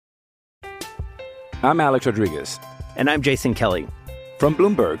I'm Alex Rodriguez. And I'm Jason Kelly. From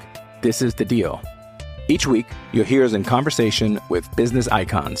Bloomberg, this is The Deal. Each week, you'll hear us in conversation with business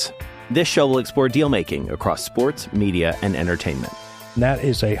icons. This show will explore deal-making across sports, media, and entertainment. That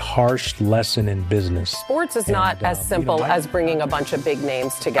is a harsh lesson in business. Sports is not as simple as bringing a bunch of big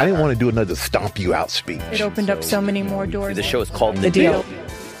names together. I didn't want to do another stomp you out speech. It opened up so many more doors. The show is called The Deal.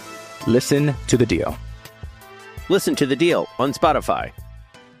 Listen to The Deal. Listen to The Deal on Spotify.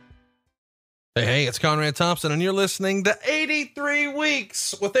 Hey, it's Conrad Thompson, and you're listening to 83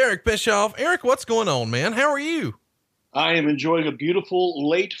 Weeks with Eric Bischoff. Eric, what's going on, man? How are you? I am enjoying a beautiful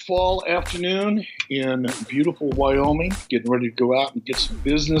late fall afternoon in beautiful Wyoming, getting ready to go out and get some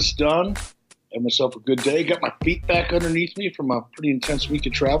business done. Have myself a good day. Got my feet back underneath me from a pretty intense week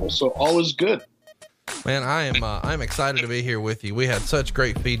of travel, so all is good. Man, I'm excited to be here with you. We had such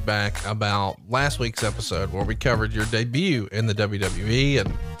great feedback about last week's episode where we covered your debut in the WWE,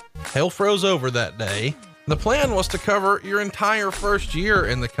 and hell froze over that day. The plan was to cover your entire first year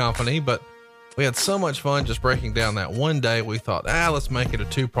in the company, but we had so much fun just breaking down that one day. We thought, let's make it a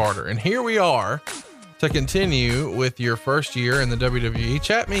two-parter. And here we are to continue with your first year in the WWE.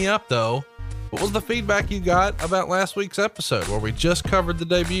 Chat me up though. What was the feedback you got about last week's episode where we just covered the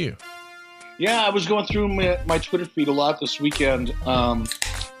debut? Yeah, I was going through my Twitter feed a lot this weekend.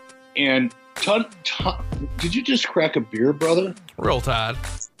 And did you just crack a beer, brother? Roll Tide.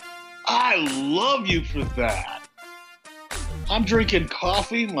 I love you for that. I'm drinking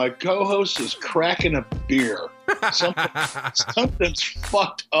coffee. My co-host is cracking a beer. Something's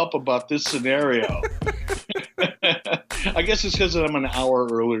fucked up about this scenario. I guess it's because I'm an hour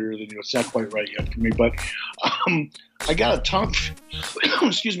earlier than you. It's not quite right yet for me, but I got a ton of,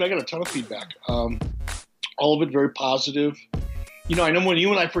 excuse me, I got a ton of feedback. All of it very positive. You know, I know when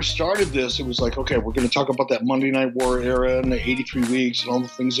you and I first started this, it was like, okay, we're going to talk about that Monday Night War era and the 83 weeks and all the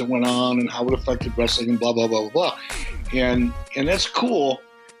things that went on and how it affected wrestling and blah, blah, blah, blah, blah. And that's cool.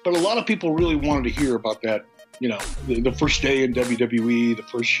 But a lot of people really wanted to hear about that, you know, the first day in WWE, the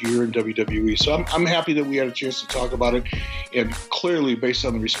first year in WWE. So I'm happy that we had a chance to talk about it. And clearly, based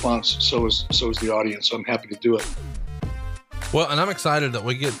on the response, so is the audience. So I'm happy to do it. Well, and I'm excited that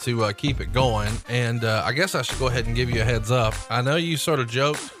we get to keep it going. And I guess I should go ahead and give you a heads up. I know you sort of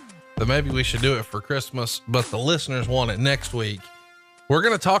joked that maybe we should do it for Christmas, but the listeners want it next week. We're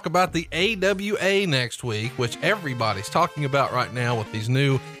going to talk about the AWA next week, which everybody's talking about right now with these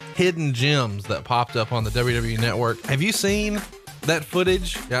new hidden gems that popped up on the WWE network. Have you seen that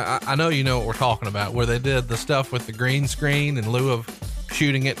footage? I know you know what we're talking about, where they did the stuff with the green screen in lieu of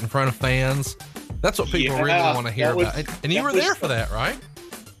shooting it in front of fans. That's what people really want to hear about. And you were there for that, right?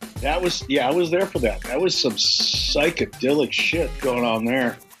 I was there for that. That was some psychedelic shit going on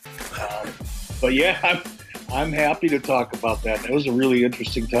there. But yeah, I'm happy to talk about that. That was a really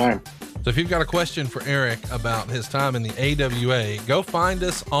interesting time. So if you've got a question for Eric about his time in the AWA, go find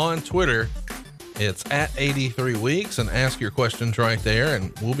us on Twitter. It's at 83 Weeks and ask your questions right there,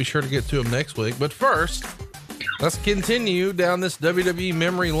 and we'll be sure to get to them next week. But first, let's continue down this WWE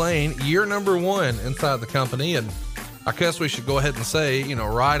memory lane, year number 1 inside the company. And I guess we should go ahead and say, you know,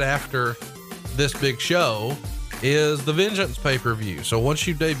 right after this big show is the Vengeance pay-per-view. So once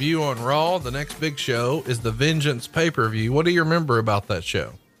you debut on Raw, the next big show is the Vengeance pay-per-view. What do you remember about that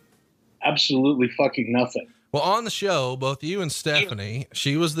show? Absolutely fucking nothing. Well, on the show, both you and Stephanie,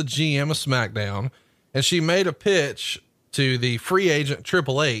 she was the GM of SmackDown, and she made a pitch to the free agent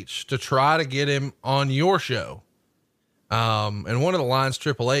Triple H to try to get him on your show. And one of the lines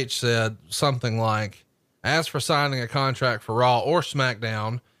Triple H said something like, as for signing a contract for Raw or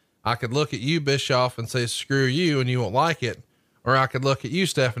SmackDown, I could look at you, Bischoff, and say, screw you, and you won't like it. Or I could look at you,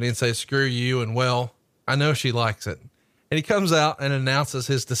 Stephanie, and say, screw you, and well, I know she likes it. And he comes out and announces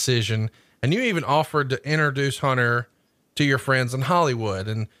his decision. And you even offered to introduce Hunter to your friends in Hollywood.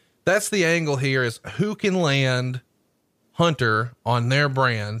 And that's the angle here, is who can land Hunter on their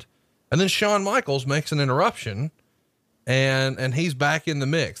brand. And then Shawn Michaels makes an interruption and he's back in the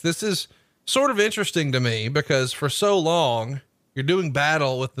mix. This is sort of interesting to me because for so long you're doing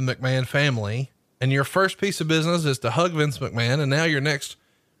battle with the McMahon family, and your first piece of business is to hug Vince McMahon. And now your next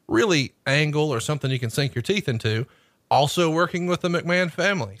really angle or something you can sink your teeth into, also working with the McMahon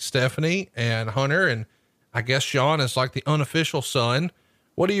family, Stephanie and Hunter. And I guess Shawn is like the unofficial son.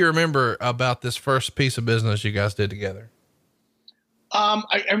 What do you remember about this first piece of business you guys did together?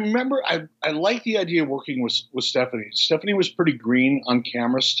 I remember I liked the idea of working with Stephanie. Stephanie was pretty green on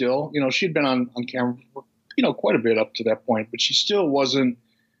camera still. You know, she'd been on camera for, you know, quite a bit up to that point, but she still wasn't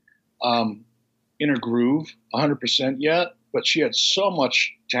in her groove 100% yet, but she had so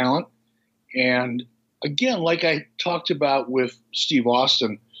much talent. And again, like I talked about with Steve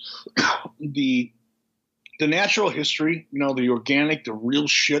Austin, the the natural history, the organic, the real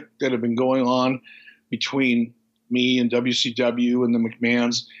shit that had been going on between me and WCW and the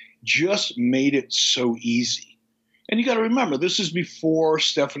McMahons just made it so easy. And you got to remember, this is before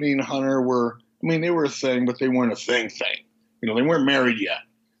Stephanie and Hunter they were a thing, but they weren't a thing. They weren't married yet.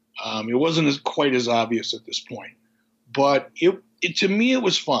 It wasn't quite as obvious at this point. But to me, it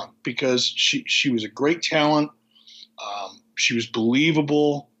was fun because she was a great talent. She was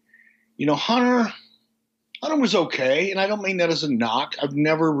believable. Hunter was okay, and I don't mean that as a knock. I've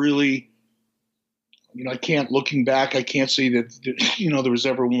never really, looking back, I can't say that, there was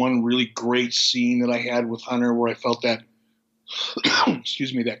ever one really great scene that I had with Hunter where I felt that,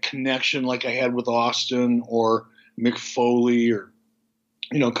 that connection like I had with Austin or Mick Foley or,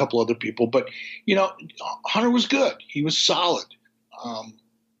 a couple other people. But, Hunter was good. He was solid.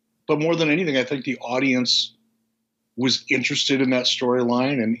 But more than anything, I think the audience was interested in that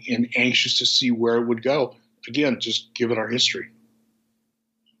storyline and anxious to see where it would go. Again, just given our history.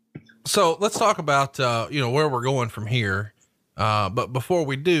 So let's talk about, where we're going from here. But before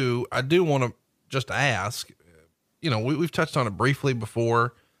we do, I do want to just ask, we've touched on it briefly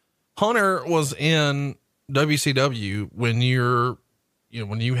before. Hunter was in WCW when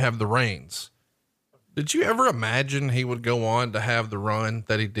you have the reins. Did you ever imagine he would go on to have the run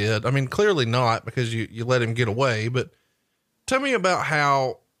that he did? I mean, clearly not, because you let him get away, but tell me about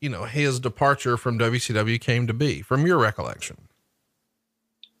how, his departure from WCW came to be from your recollection.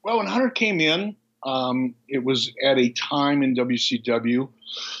 Well, when Hunter came in, it was at a time in WCW,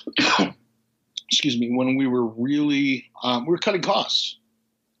 when we were really, we were cutting costs.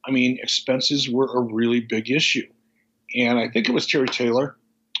 I mean, expenses were a really big issue. And I think it was Terry Taylor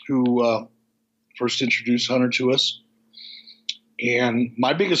who, first introduced Hunter to us. And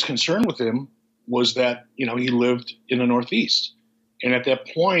my biggest concern with him was that, he lived in the Northeast. And at that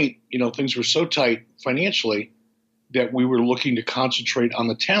point, things were so tight financially that we were looking to concentrate on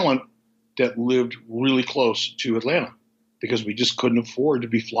the talent that lived really close to Atlanta because we just couldn't afford to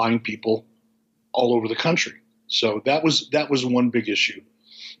be flying people all over the country. So that was one big issue.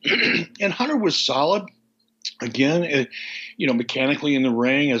 And Hunter was solid. Again, mechanically in the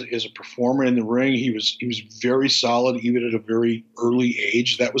ring, as a performer in the ring, he was very solid, even at a very early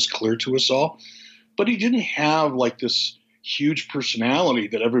age. That was clear to us all. But he didn't have like this huge personality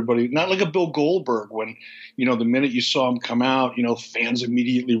that everybody, not like a Bill Goldberg when, the minute you saw him come out, fans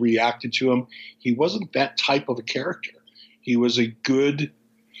immediately reacted to him. He wasn't that type of a character. He was a good,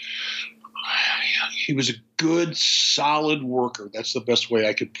 solid worker. That's the best way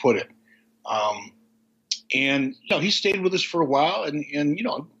I could put it. And, he stayed with us for a while and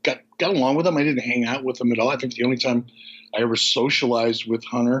got along with him. I didn't hang out with him at all. I think the only time I ever socialized with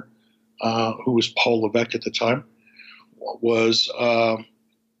Hunter, who was Paul Levesque at the time, was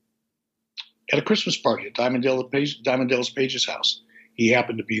at a Christmas party at Diamond Dallas Page's house. He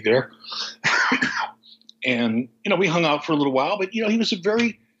happened to be there. And, we hung out for a little while, but, he was a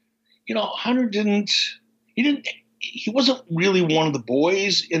very, Hunter he wasn't really one of the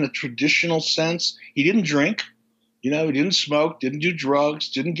boys in a traditional sense. He didn't drink, he didn't smoke, didn't do drugs,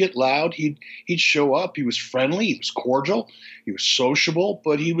 didn't get loud. He'd show up. He was friendly. He was cordial. He was sociable,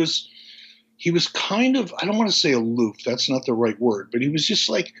 but he was kind of, I don't want to say aloof. That's not the right word, but he was just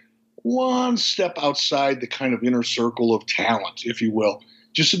like one step outside the kind of inner circle of talent, if you will,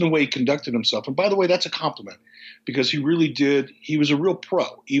 just in the way he conducted himself. And by the way, that's a compliment because he was a real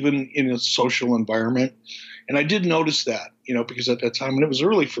pro, even in a social environment. And I did notice that, because at that time, and it was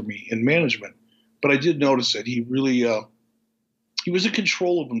early for me in management, but I did notice that he really, he was in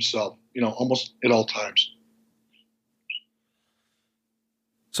control of himself, almost at all times.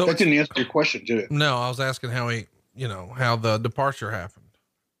 So that didn't answer your question, did it? No, I was asking how how the departure happened.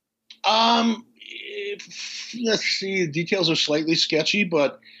 Let's see, the details are slightly sketchy,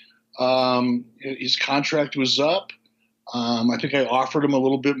 but, his contract was up. I think I offered him a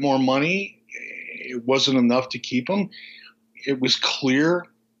little bit more money. It wasn't enough to keep him. It was clear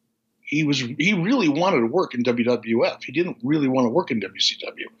he really wanted to work in WWF. He didn't really want to work in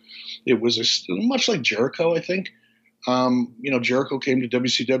WCW. It was much like Jericho, I think. Jericho came to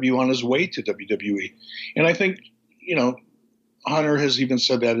WCW on his way to WWE. And I think, Hunter has even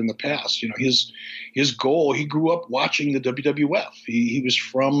said that in the past. His goal, he grew up watching the WWF. He was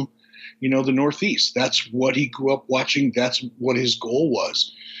from, the Northeast. That's what he grew up watching. That's what his goal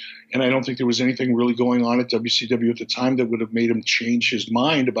was. And I don't think there was anything really going on at WCW at the time that would have made him change his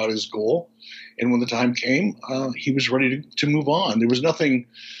mind about his goal. And when the time came, he was ready to move on. There was nothing,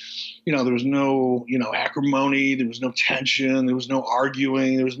 there was no, acrimony. There was no tension. There was no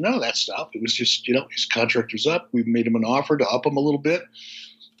arguing. There was none of that stuff. It was just, his contract was up. We made him an offer to up him a little bit.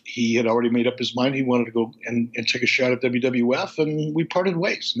 he had already made up his mind. He wanted to go and take a shot at WWF, and we parted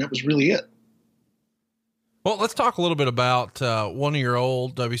ways, and that was really it. Well, let's talk a little bit about one of your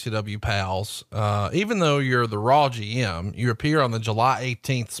old WCW pals. Even though you're the Raw GM, you appear on the July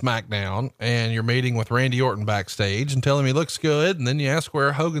 18th SmackDown, and you're meeting with Randy Orton backstage and tell him he looks good. And then you ask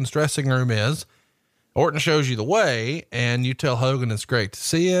where Hogan's dressing room is. Orton shows you the way, and you tell Hogan it's great to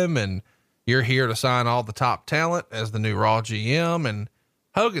see him, and you're here to sign all the top talent as the new Raw GM. And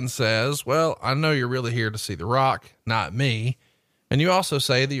Hogan says, well, I know you're really here to see The Rock, not me. And you also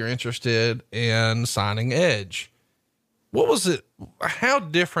say that you're interested in signing Edge. What was it? How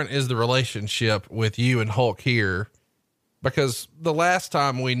different is the relationship with you and Hulk here? Because the last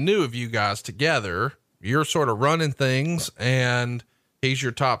time we knew of you guys together, you're sort of running things and he's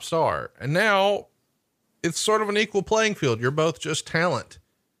your top star. And now it's sort of an equal playing field. You're both just talent.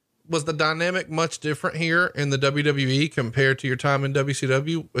 Was the dynamic much different here in the WWE compared to your time in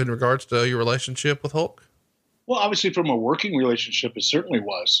WCW in regards to your relationship with Hulk? Well, obviously from a working relationship, it certainly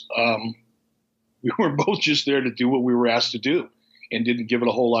was. We were both just there to do what we were asked to do and didn't give it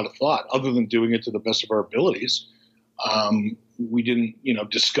a whole lot of thought other than doing it to the best of our abilities. We didn't,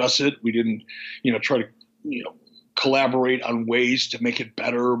 discuss it. We didn't, try to, collaborate on ways to make it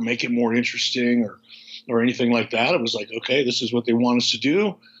better, make it more interesting or anything like that. It was like, okay, this is what they want us to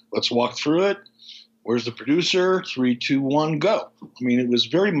do. Let's walk through it. Where's the producer? 3, 2, 1, go. I mean, it was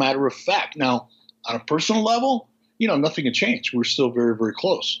very matter of fact. Now, on a personal level, nothing had changed. We're still very, very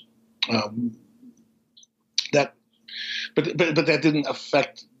close. But that didn't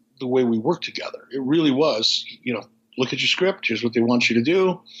affect the way we worked together. It really was, look at your script. Here's what they want you to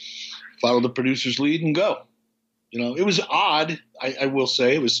do. Follow the producer's lead and go. It was odd. I will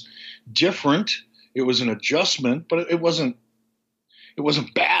say it was different. It was an adjustment, but it wasn't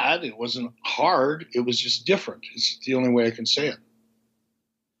bad. It wasn't hard. It was just different. It's the only way I can say it.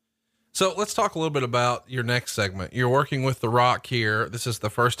 So let's talk a little bit about your next segment. You're working with The Rock here. This is the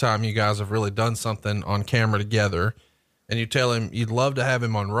first time you guys have really done something on camera together, and you tell him you'd love to have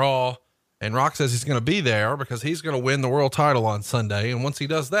him on Raw. And Rock says he's going to be there because he's going to win the world title on Sunday. And once he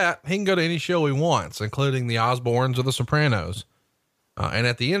does that, he can go to any show he wants, including the Osbournes or the Sopranos. And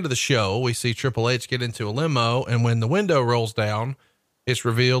at the end of the show, we see Triple H get into a limo. And when the window rolls down, it's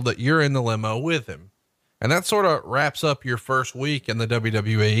revealed that you're in the limo with him. And that sort of wraps up your first week in the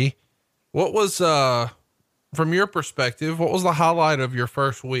WWE. What was, from your perspective, what was the highlight of your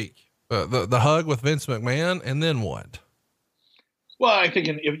first week? The hug with Vince McMahon, and then what? Well, I think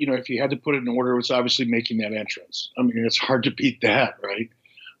if you had to put it in order, it was obviously making that entrance. I mean, it's hard to beat that, right?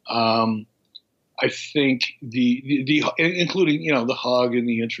 I think the including the hug and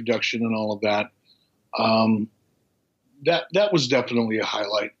the introduction and all of that, that was definitely a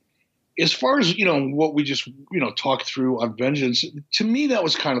highlight. As far as what we just talked through on Vengeance, to me that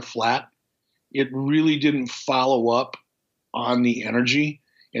was kind of flat. It really didn't follow up on the energy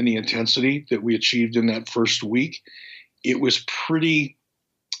and the intensity that we achieved in that first week. It was pretty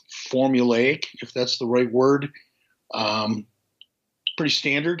formulaic, if that's the right word. Pretty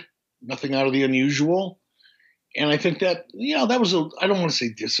standard, nothing out of the unusual. And I think that, that was I don't want to say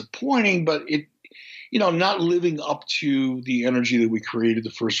disappointing, but it, not living up to the energy that we created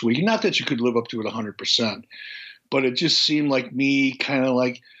the first week. Not that you could live up to it 100%, but it just seemed like me kind of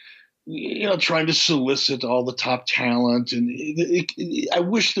like, trying to solicit all the top talent. And I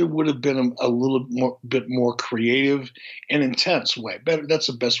wish there would have been a little bit more creative and intense way. Better, that's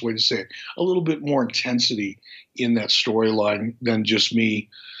the best way to say it. A little bit more intensity in that storyline than just me,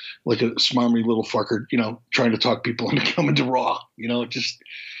 like a smarmy little fucker, trying to talk people into coming to Raw.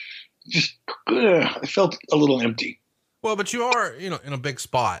 I felt a little empty. Well, but you are, in a big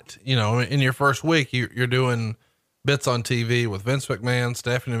spot, in your first week, you're doing bits on TV with Vince McMahon,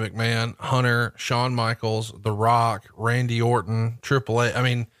 Stephanie McMahon, Hunter, Shawn Michaels, The Rock, Randy Orton, Triple H. I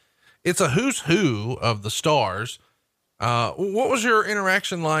mean, it's a who's who of the stars. What was your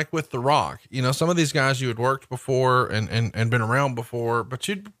interaction like with The Rock? Some of these guys you had worked before and been around before, but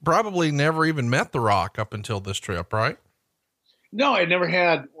you'd probably never even met The Rock up until this trip, right? No, I never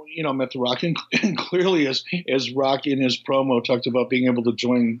had, met The Rock. And clearly as Rock in his promo talked about being able to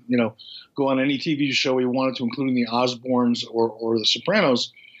join, go on any TV show he wanted to, including the Osbournes or the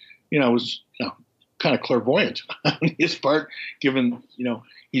Sopranos, was, kind of clairvoyant on his part, given,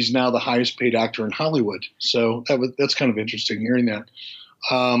 he's now the highest paid actor in Hollywood. So that's kind of interesting hearing that.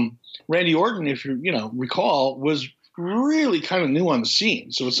 Randy Orton, if you, recall, was really kind of new on the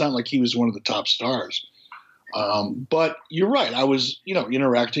scene. So it's not like he was one of the top stars. But you're right. I was,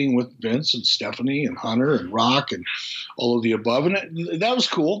 interacting with Vince and Stephanie and Hunter and Rock and all of the above. And that was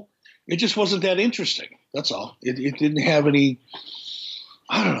cool. It just wasn't that interesting. That's all. It didn't have any,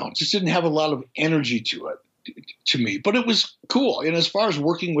 I don't know, it just didn't have a lot of energy to it, to me, but it was cool. And as far as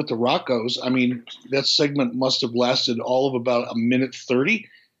working with The Rock goes, I mean, that segment must have lasted all of about a minute 30.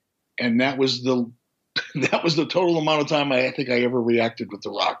 And that was the total amount of time I think I ever reacted with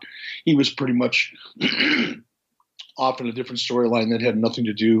The Rock. He was pretty much off in a different storyline that had nothing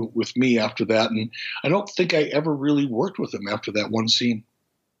to do with me after that. And I don't think I ever really worked with him after that one scene.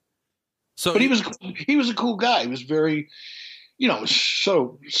 So, but he was a cool guy. He was very,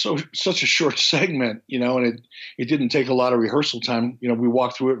 such a short segment, and it didn't take a lot of rehearsal time. We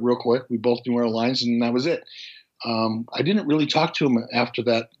walked through it real quick. We both knew our lines, and that was it. I didn't really talk to him after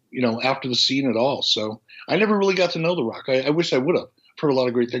that, after the scene at all. So I never really got to know The Rock. I wish I would have. Heard a lot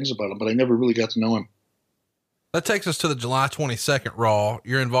of great things about him, but I never really got to know him. That takes us to the July 22nd Raw.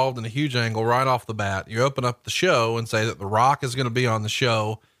 You're involved in a huge angle right off the bat. You open up the show and say that The Rock is going to be on the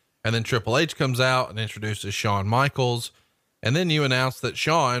show. And then Triple H comes out and introduces Shawn Michaels. And then you announce that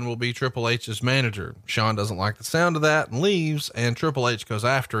Shawn will be Triple H's manager. Shawn doesn't like the sound of that and leaves, and Triple H goes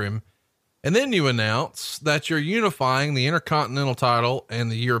after him. And then you announce that you're unifying the Intercontinental title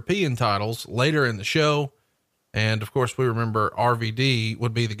and the European titles later in the show. And of course, we remember RVD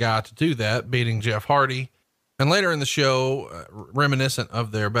would be the guy to do that, beating Jeff Hardy. And later in the show, reminiscent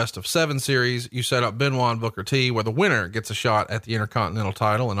of their best of 7 series, you set up Benoit and Booker T, where the winner gets a shot at the Intercontinental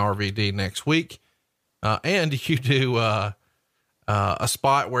title and RVD next week. And you do, a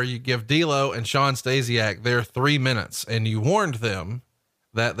spot where you give D'Lo and Shawn Stasiak their 3 minutes, and you warned them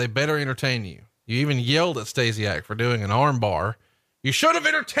that they better entertain you. You even yelled at Stasiak for doing an arm bar. You should have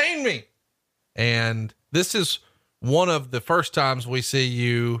entertained me. And this is one of the first times we see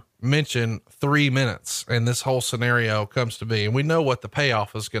you mention 3 minutes, and this whole scenario comes to be, and we know what the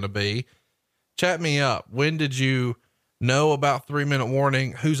payoff is going to be. Chat me up. When did you know about 3 minute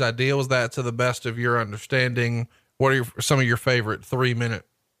warning? Whose idea was that, to the best of your understanding? What are some of your favorite 3 minute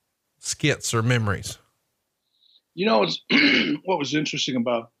skits or memories? It's what was interesting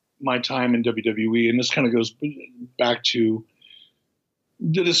about my time in WWE, and this kind of goes back to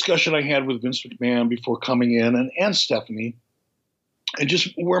the discussion I had with Vince McMahon before coming in, and Stephanie, and just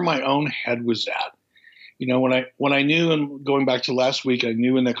where my own head was at. When I knew, and going back to last week, I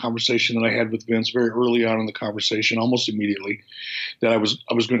knew in that conversation that I had with Vince very early on in the conversation, almost immediately, that I was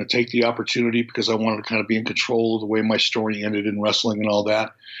going to take the opportunity because I wanted to kind of be in control of the way my story ended in wrestling and all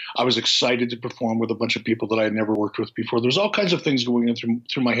that. I was excited to perform with a bunch of people that I had never worked with before. There's all kinds of things going in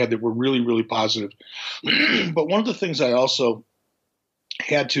through my head that were really, really positive. But one of the things I also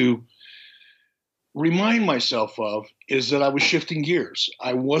had to remind myself of is that I was shifting gears.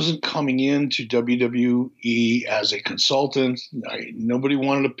 I wasn't coming into WWE as a consultant. Nobody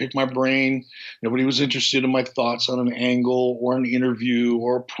wanted to pick my brain. Nobody was interested in my thoughts on an angle or an interview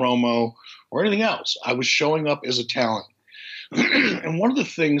or a promo or anything else. I was showing up as a talent. And one of the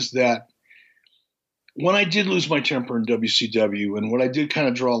things that, when I did lose my temper in WCW, and when I did kind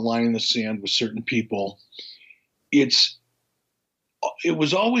of draw a line in the sand with certain people, it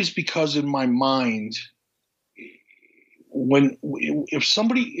was always because in my mind, if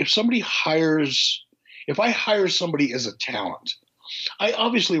I hire somebody as a talent, I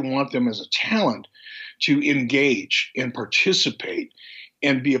obviously want them as a talent to engage and participate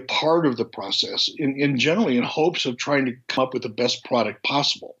and be a part of the process, in generally in hopes of trying to come up with the best product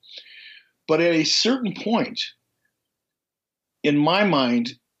possible. But at a certain point, in my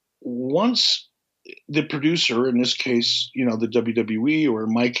mind, once the producer, in this case, the WWE, or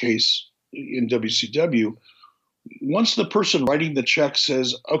in my case, in WCW, once the person writing the check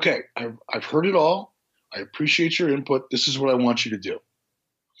says, okay, I've heard it all, I appreciate your input, this is what I want you to do,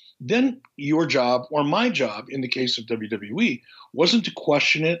 then your job, or my job in the case of WWE, wasn't to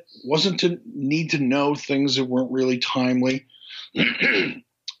question it, wasn't to need to know things that weren't really timely.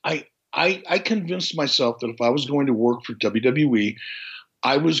 I convinced myself that if I was going to work for WWE,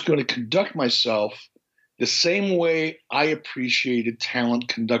 I was going to conduct myself the same way I appreciated talent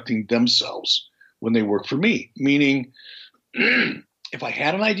conducting themselves when they worked for me. Meaning, if I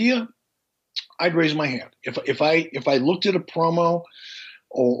had an idea, I'd raise my hand. If I looked at a promo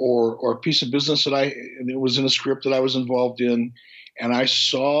or a piece of business and it was in a script that I was involved in, and I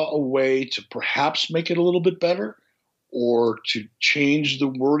saw a way to perhaps make it a little bit better, or to change the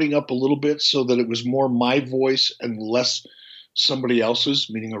wording up a little bit so that it was more my voice and less somebody else's,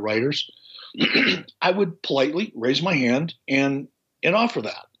 meaning a writer's, I would politely raise my hand and offer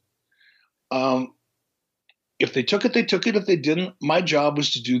that. If they took it, they took it. If they didn't, my job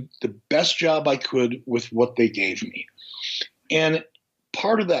was to do the best job I could with what they gave me. And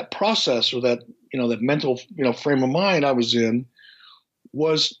part of that process, or that, that mental, frame of mind I was in,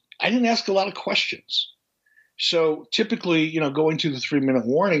 was I didn't ask a lot of questions. So typically, going to the 3-minute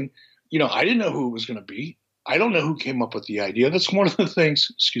warning, I didn't know who it was going to be. I don't know who came up with the idea. That's one of the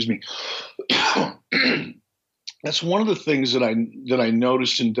things, excuse me. That's one of the things that I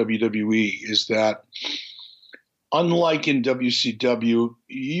noticed in WWE is that unlike in WCW,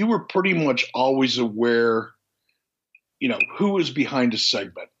 you were pretty much always aware, who was behind a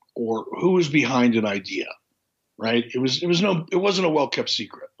segment or who was behind an idea, right? It wasn't a well-kept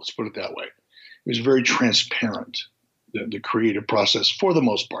secret. Let's put it that way. It was very transparent, the creative process for the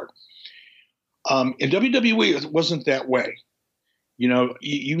most part. In WWE, it wasn't that way.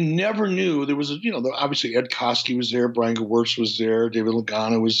 You never knew. There was, obviously Ed Koskey was there, Brian Gewirtz was there, David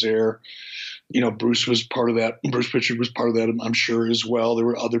Lagana was there. Bruce was part of that. Bruce Pritchard was part of that, I'm sure, as well. There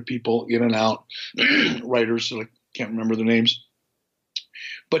were other people in and out, writers that I can't remember their names.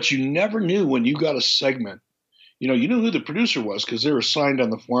 But you never knew when you got a segment. You knew who the producer was because they were signed on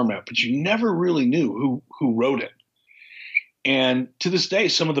the format, but you never really knew who wrote it. And to this day,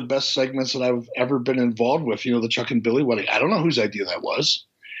 some of the best segments that I've ever been involved with, the Chuck and Billy wedding, I don't know whose idea that was.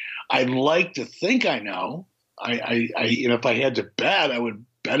 I'd like to think I know. If I had to bet, I would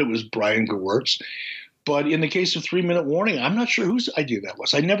bet it was Brian Gewirtz. But in the case of 3-minute warning, I'm not sure whose idea that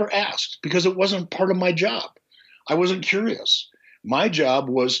was. I never asked because it wasn't part of my job. I wasn't curious. My job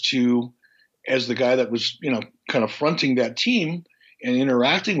was to, as the guy that was, kind of fronting that team and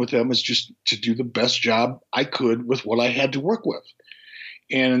interacting with them, is just to do the best job I could with what I had to work with.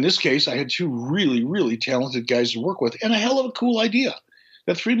 And in this case, I had two really, really talented guys to work with and a hell of a cool idea.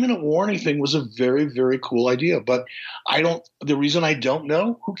 That 3-minute warning thing was a very, very cool idea. But the reason I don't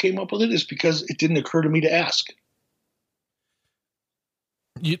know who came up with it is because it didn't occur to me to ask.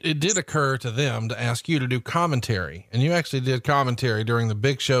 It did occur to them to ask you to do commentary, and you actually did commentary during the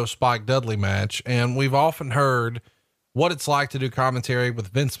Big Show Spike Dudley match. And we've often heard what it's like to do commentary with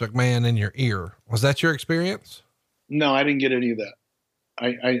Vince McMahon in your ear. Was that your experience? No, I didn't get any of that.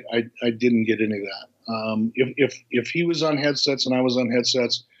 I didn't get any of that. If he was on headsets and I was on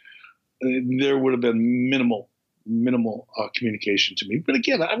headsets, there would have been minimal communication to me. But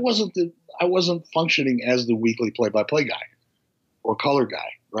again, I wasn't functioning as the weekly play-by-play guy or color guy,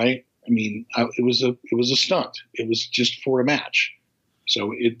 right? I mean, it was a stunt. It was just for a match,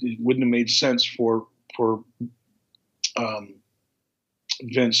 so it wouldn't have made sense for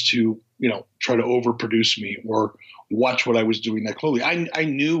Vince to try to overproduce me or watch what I was doing that closely. I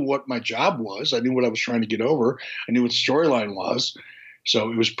knew what my job was. I knew what I was trying to get over. I knew what the storyline was.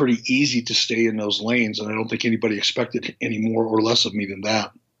 So it was pretty easy to stay in those lanes. And I don't think anybody expected any more or less of me than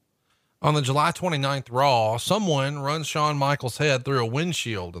that. On the July 29th Raw, someone runs Shawn Michaels' head through a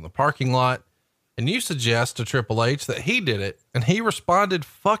windshield in the parking lot. And you suggest to Triple H that he did it. And he responded,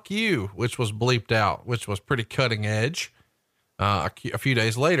 "Fuck you," which was bleeped out, which was pretty cutting edge. A few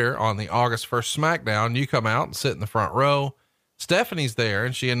days later on the August 1st SmackDown, you come out and sit in the front row. Stephanie's there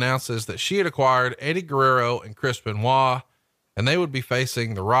and she announces that she had acquired Eddie Guerrero and Chris Benoit, and they would be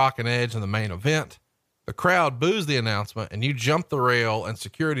facing The Rock and Edge in the main event. The crowd boos the announcement and you jump the rail and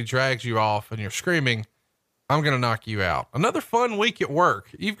security drags you off and you're screaming, "I'm going to knock you out." Another fun week at work.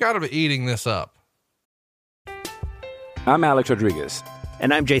 You've got to be eating this up. I'm Alex Rodriguez.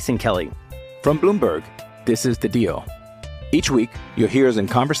 And I'm Jason Kelly. From Bloomberg, this is The Deal. Each week, you'll hear us in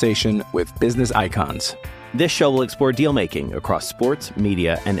conversation with business icons. This show will explore deal making across sports,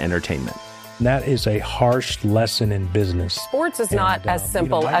 media, and entertainment. That is a harsh lesson in business. Sports is not as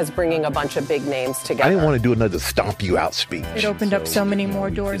simple as bringing a bunch of big names together. I didn't want to do another stomp you out speech. It opened up so many more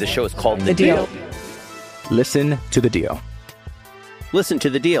doors. The show is called The Deal. Listen to The Deal. Listen to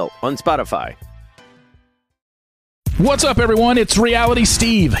The Deal on Spotify. What's up, everyone? It's Reality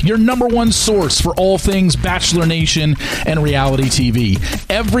Steve, your number one source for all things Bachelor Nation and reality TV.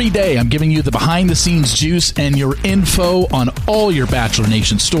 Every day, I'm giving you the behind-the-scenes juice and your info on all your Bachelor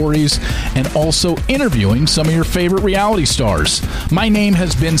Nation stories, and also interviewing some of your favorite reality stars. My name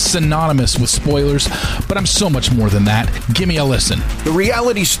has been synonymous with spoilers, but I'm so much more than that. Give me a listen. The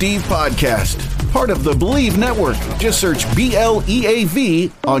Reality Steve Podcast, part of the Believe Network. Just search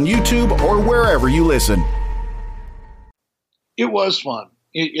BLEAV on YouTube or wherever you listen. It was fun.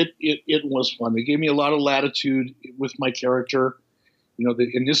 It was fun. They gave me a lot of latitude with my character.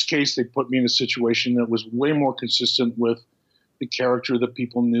 In this case, they put me in a situation that was way more consistent with the character that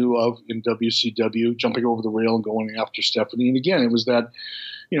people knew of in WCW, jumping over the rail and going after Stephanie. And again, it was that,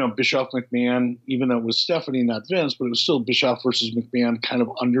 Bischoff McMahon, even though it was Stephanie, not Vince, but it was still Bischoff versus McMahon kind of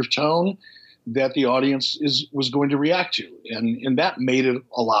undertone that the audience was going to react to. And that made it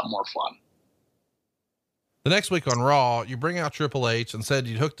a lot more fun. The next week on Raw, you bring out Triple H and said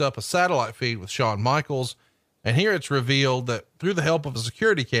you'd hooked up a satellite feed with Shawn Michaels. And here it's revealed that through the help of a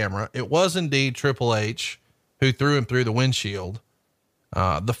security camera, it was indeed Triple H who threw him through the windshield.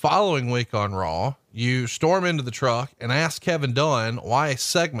 The following week on Raw, you storm into the truck and ask Kevin Dunn why a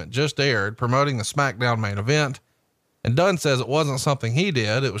segment just aired promoting the SmackDown main event. And Dunn says it wasn't something he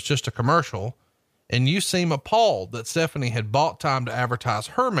did. It was just a commercial. And you seem appalled that Stephanie had bought time to advertise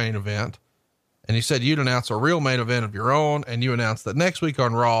her main event. And you said you'd announce a real main event of your own. And you announced that next week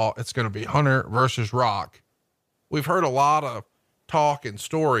on Raw, it's going to be Hunter versus Rock. We've heard a lot of talk and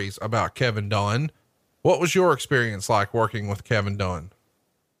stories about Kevin Dunn. What was your experience like working with Kevin Dunn?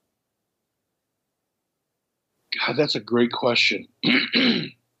 God, that's a great question.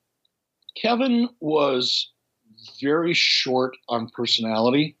 Kevin was very short on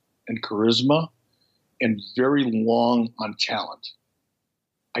personality and charisma and very long on talent.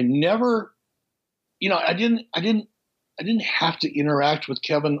 I never, I didn't have to interact with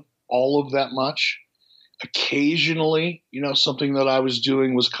Kevin all of that much. Occasionally, something that I was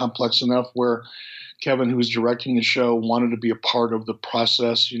doing was complex enough where Kevin, who was directing the show, wanted to be a part of the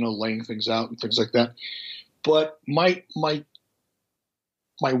process, laying things out and things like that. But my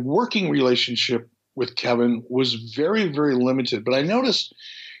working relationship with Kevin was very, very limited. But I noticed,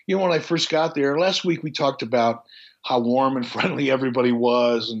 when I first got there, last week we talked about how warm and friendly everybody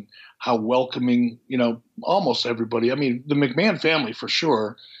was and how welcoming, almost everybody. I mean, the McMahon family for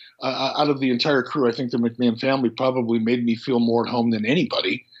sure. Out of the entire crew, I think the McMahon family probably made me feel more at home than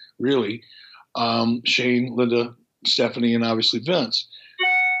anybody, really. Shane, Linda, Stephanie, and obviously Vince.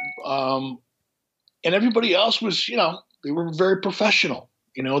 And everybody else was, they were very professional.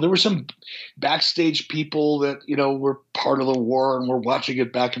 There were some backstage people that, were part of the war and were watching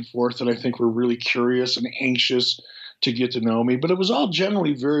it back and forth. And I think were really curious and anxious to get to know me, but it was all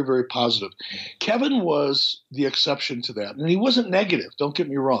generally very, very positive. Kevin was the exception to that. And he wasn't negative. Don't get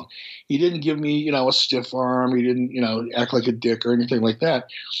me wrong. He didn't give me, a stiff arm. He didn't, act like a dick or anything like that,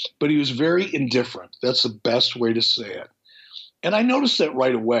 but he was very indifferent. That's the best way to say it. And I noticed that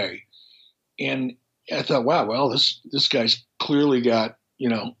right away. And I thought, wow, well, this guy's clearly got,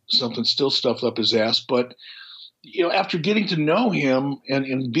 something still stuffed up his ass. But, after getting to know him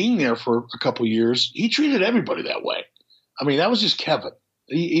and being there for a couple of years, he treated everybody that way. I mean, that was just Kevin.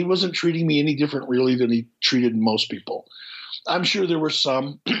 He wasn't treating me any different really than he treated most people. I'm sure there were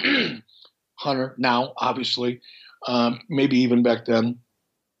some, Hunter now, obviously, maybe even back then,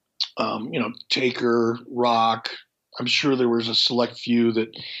 Taker, Rock. I'm sure there was a select few that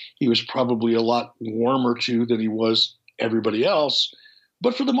he was probably a lot warmer to than he was everybody else.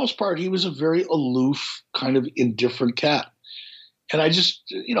 But for the most part, he was a very aloof, kind of indifferent cat. And I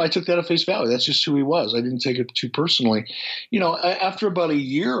just, I took that at face value. That's just who he was. I didn't take it too personally. After about a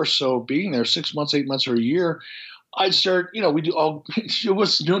year or so being there, 6 months, 8 months, or a year, I'd start, we do all, it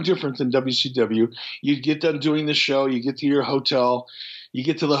was no different than WCW. You'd get done doing the show, you get to your hotel, you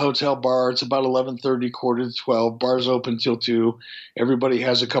get to the hotel bar. It's about 11:30, quarter to 12. Bar's open till 2. Everybody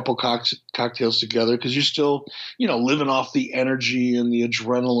has a couple cocktails together because you're still, living off the energy and the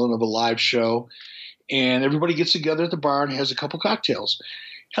adrenaline of a live show. And everybody gets together at the bar and has a couple cocktails.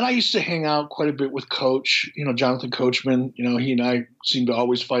 And I used to hang out quite a bit with Coach, Jonathan Coachman. He and I seem to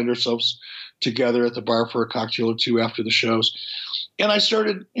always find ourselves together at the bar for a cocktail or two after the shows. And I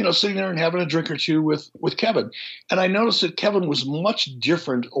started, sitting there and having a drink or two with Kevin. And I noticed that Kevin was much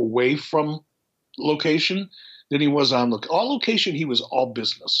different away from location than he was on location. He was all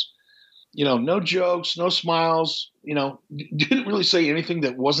business, no jokes, no smiles, didn't really say anything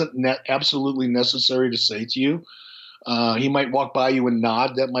that wasn't absolutely necessary to say to you. He might walk by you and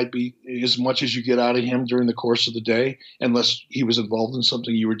nod. That might be as much as you get out of him during the course of the day, unless he was involved in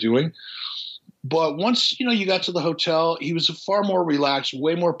something you were doing. But once, you got to the hotel, he was far more relaxed,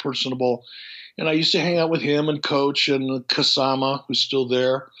 way more personable. And I used to hang out with him and Coach and Kasama, who's still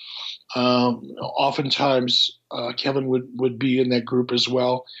there. Oftentimes, Kevin would be in that group as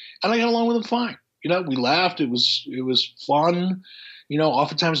well. And I got along with him fine. We laughed. It was fun.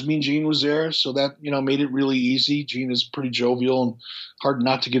 Oftentimes Mean Gene was there. So that, made it really easy. Gene is pretty jovial and hard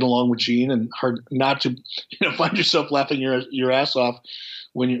not to get along with Gene and hard not to, find yourself laughing your ass off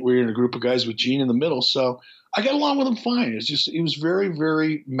when we're in a group of guys with Gene in the middle. So I got along with him fine. It was very,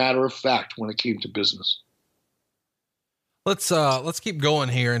 very matter of fact when it came to business. Let's keep going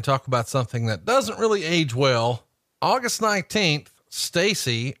here and talk about something that doesn't really age well. August 19th,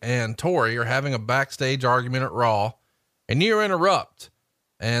 Stacy and Tori are having a backstage argument at Raw, and you interrupt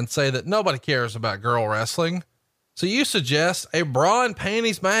and say that nobody cares about girl wrestling. So you suggest a bra and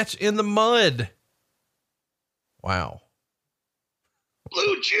panties match in the mud. Wow.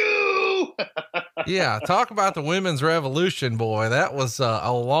 Blue Chew. Yeah. Talk about the women's revolution, boy. That was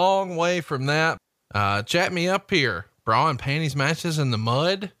a long way from that. Chat me up here. Bra and panties matches in the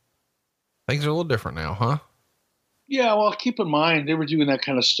mud. Things are a little different now, huh? Yeah, well, keep in mind, they were doing that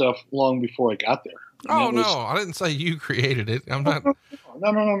kind of stuff long before I got there. I didn't say you created it. I'm not. No.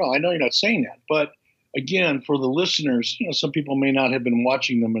 I know you're not saying that. But again, for the listeners, some people may not have been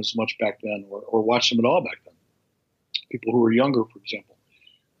watching them as much back then or watched them at all back then. People who were younger, for example,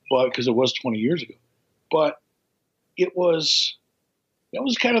 but because it was 20 years ago. But that was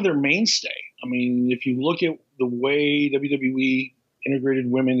kind of their mainstay. I mean, if you look at the way WWE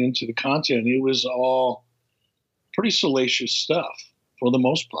integrated women into the content, it was all pretty salacious stuff for the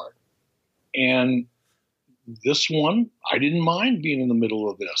most part. And this one, I didn't mind being in the middle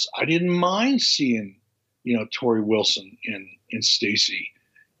of this. I didn't mind seeing, Tori Wilson and Stacy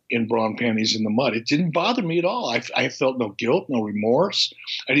in bra and panties in the mud. It didn't bother me at all. I felt no guilt, no remorse.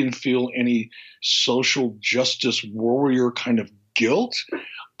 I didn't feel any social justice warrior kind of guilt.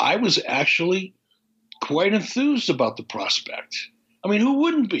 I was actually quite enthused about the prospect. I mean, who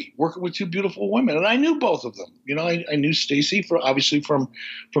wouldn't be working with two beautiful women? And I knew both of them. I knew Stacy obviously from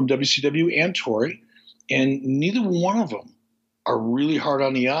WCW and Tori, and neither one of them are really hard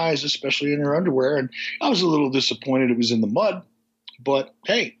on the eyes, especially in their underwear. And I was a little disappointed it was in the mud, but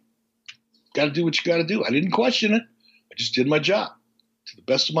hey, got to do what you got to do. I didn't question it. I just did my job to the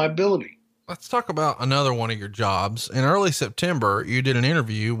best of my ability. Let's talk about another one of your jobs. In early September, you did an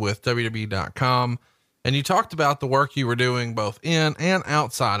interview with WWE.com. And you talked about the work you were doing both in and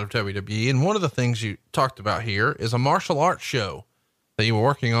outside of WWE. And one of the things you talked about here is a martial arts show that you were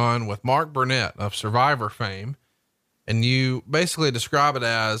working on with Mark Burnett of Survivor fame. And you basically describe it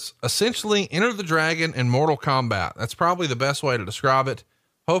as essentially Enter the Dragon and Mortal Kombat. That's probably the best way to describe it.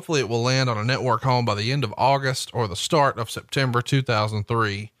 Hopefully it will land on a network home by the end of August or the start of September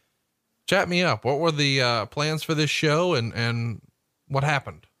 2003. Chat me up. What were the plans for this show and what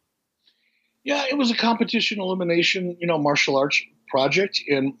happened? Yeah, it was a competition elimination, martial arts project.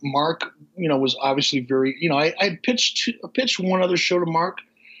 And Mark, was obviously very, I pitched one other show to Mark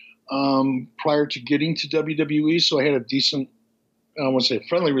prior to getting to WWE. So I had a decent, I don't want to say a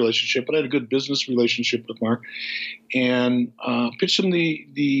friendly relationship, but I had a good business relationship with Mark, and pitched him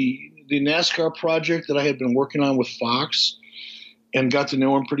the NASCAR project that I had been working on with Fox, and got to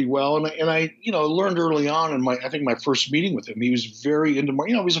know him pretty well. And I learned early on in my first meeting with him, he was very into,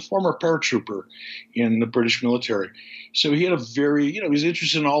 he was a former paratrooper in the British military. So he had a very, he was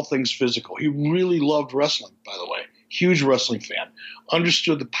interested in all things physical. He really loved wrestling, by the way, huge wrestling fan,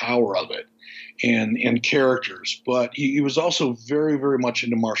 understood the power of it and characters, but he was also very, very much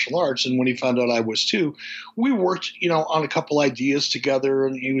into martial arts. And when he found out I was too, we worked, on a couple ideas together,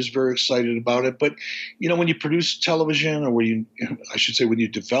 and he was very excited about it. But, when you produce television, or when you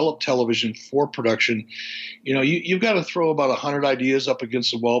develop television for production, you've got to throw about 100 ideas up against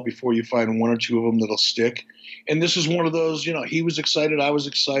the wall before you find one or two of them that'll stick. And this is one of those, he was excited. I was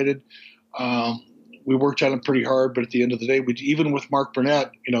excited. We worked on it pretty hard, but at the end of the day, even with Mark Burnett,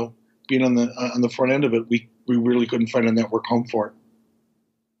 being on the front end of it, we really couldn't find a network home for it.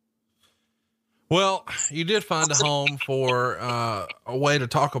 Well, you did find a home for a way to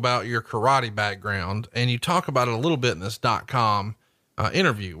talk about your karate background, and you talk about it a little bit in this .com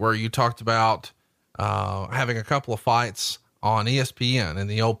interview, where you talked about having a couple of fights on ESPN in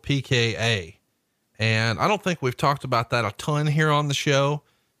the old PKA. And I don't think we've talked about that a ton here on the show.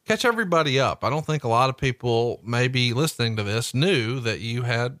 Catch everybody up. I don't think a lot of people maybe listening to this knew that you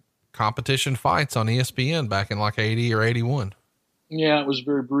had competition fights on ESPN back in like 80 or 81. Yeah, it was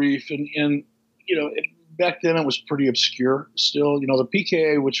very brief. And back then it was pretty obscure still. The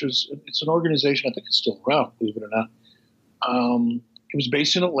PKA, it's an organization, I think it's still around, believe it or not. It was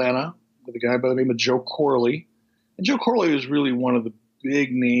based in Atlanta with a guy by the name of Joe Corley. And Joe Corley was really one of the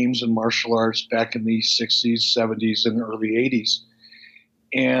big names in martial arts back in the 60s, 70s, and early 80s.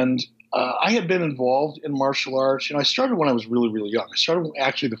 And I had been involved in martial arts. I started when I was really, really young. I started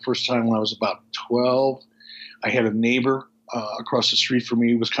actually the first time when I was about 12. I had a neighbor across the street from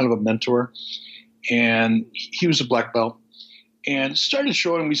me who was kind of a mentor, and he was a black belt, and started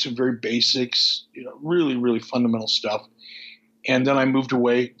showing me some very basics, really, really fundamental stuff. And then I moved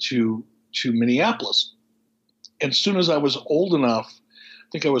away to Minneapolis. And as soon as I was old enough,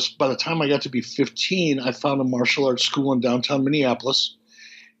 by the time I got to be 15, I found a martial arts school in downtown Minneapolis.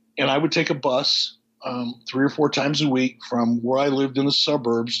 And I would take a bus 3 or 4 times a week from where I lived in the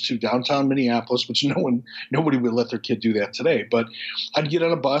suburbs to downtown Minneapolis, which nobody would let their kid do that today. But I'd get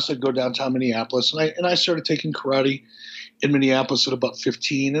on a bus, I'd go downtown Minneapolis, and I started taking karate in Minneapolis at about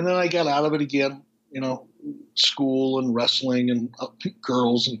 15. And then I got out of it again, school and wrestling and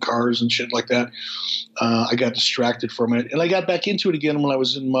girls and cars and shit like that. I got distracted from it, and I got back into it again when I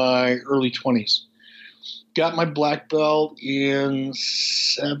was in my early 20s. got my black belt in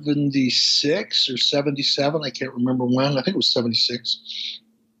 76 or 77. I can't remember when. I think it was 76.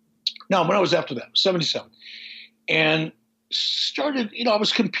 No, when I was after that, 77. And started, I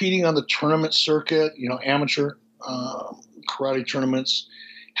was competing on the tournament circuit, amateur karate tournaments,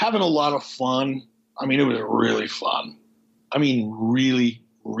 having a lot of fun. I mean, it was really fun. I mean, really,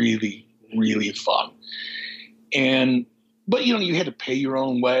 really, really fun. But you had to pay your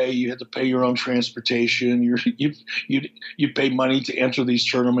own way. You had to pay your own transportation. You'd pay money to enter these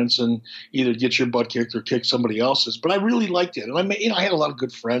tournaments and either get your butt kicked or kick somebody else's. But I really liked it, and I had a lot of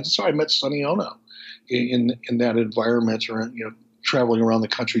good friends. So I met Sonny Ono in that environment, or traveling around the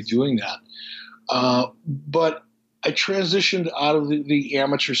country doing that. But I transitioned out of the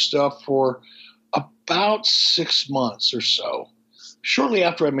amateur stuff for about 6 months or so, shortly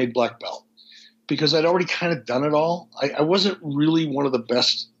after I made black belt, because I'd already kind of done it all. I wasn't really one of the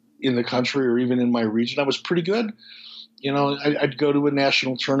best in the country or even in my region. I was pretty good. I'd go to a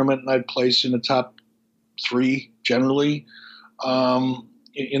national tournament and I'd place in the top 3 generally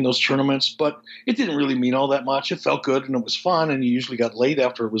in those tournaments, but it didn't really mean all that much. It felt good and it was fun, and you usually got laid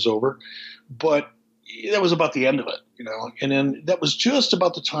after it was over. But that was about the end of it, And then that was just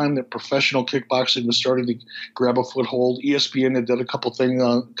about the time that professional kickboxing was starting to grab a foothold. ESPN had done a couple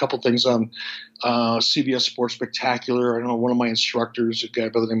things on CBS Sports Spectacular. I know one of my instructors, a guy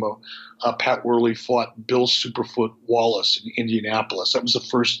by the name of Pat Worley, fought Bill Superfoot Wallace in Indianapolis. That was the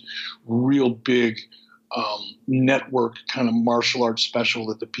first real big network kind of martial arts special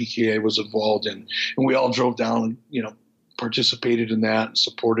that the PKA was involved in, and we all drove down and participated in that and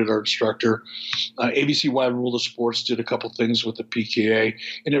supported our instructor. ABC Wide World of Sports did a couple things with the PKA,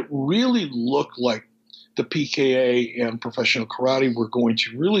 and it really looked like the PKA and professional karate were going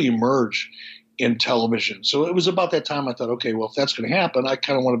to really emerge in television. So it was about that time I thought, okay, well, if that's going to happen, I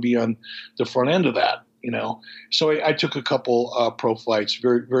kind of want to be on the front end of that, So I took a couple pro fights,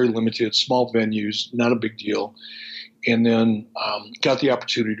 very, very limited, small venues, not a big deal. And then got the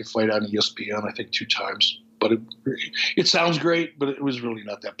opportunity to fight on ESPN, I think 2 times. But it sounds great, but it was really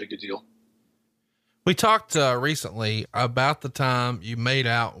not that big a deal. We talked recently about the time you made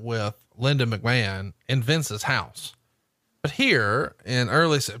out with Linda McMahon in Vince's house. But here in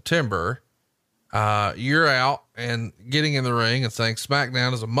early September, you're out and getting in the ring and saying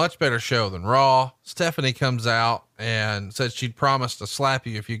SmackDown is a much better show than Raw. Stephanie comes out and said she'd promised to slap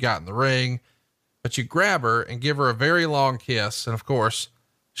you if you got in the ring, but you grab her and give her a very long kiss. And of course,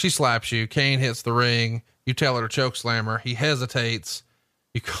 she slaps you. Kane hits the ring. You tell her to choke slam her. He hesitates.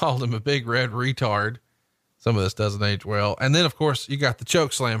 You called him a big red retard. Some of this doesn't age well. And then of course you got the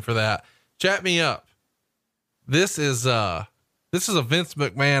choke slam for that. Chat me up. This is a Vince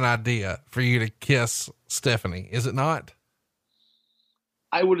McMahon idea for you to kiss Stephanie. Is it not?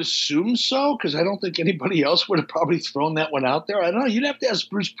 I would assume so, because I don't think anybody else would have probably thrown that one out there. I don't know. You'd have to ask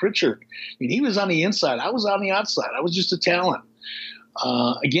Bruce Pritchard. I mean, he was on the inside. I was on the outside. I was just a talent.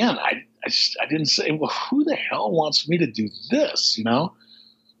 Again, I didn't say, well, who the hell wants me to do this,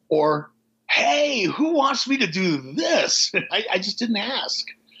 Or, hey, who wants me to do this? I just didn't ask.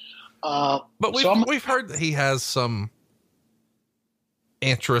 But we've heard that he has some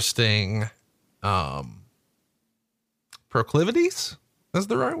interesting proclivities. Is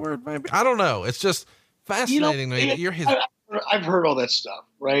the right word? Maybe. I don't know. It's just fascinating to me that you're his. I've heard all that stuff,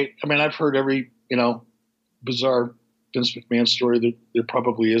 right? I mean, I've heard every, bizarre Vince McMahon story that there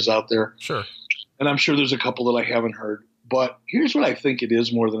probably is out there. Sure. And I'm sure there's a couple that I haven't heard, but here's what I think it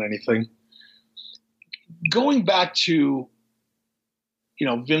is more than anything. Going back to,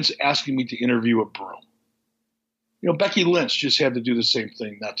 Vince asking me to interview a broom. Becky Lynch just had to do the same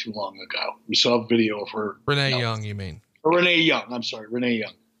thing not too long ago. We saw a video of her. Renee Young, you mean? Or Renee Young. I'm sorry. Renee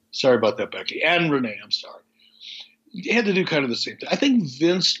Young. Sorry about that, Becky. And Renee, I'm sorry. He had to do kind of the same thing. I think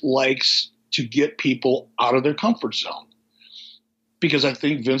Vince likes to get people out of their comfort zone, because I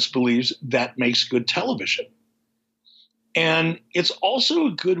think Vince believes that makes good television. And it's also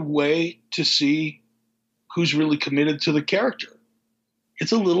a good way to see who's really committed to the character.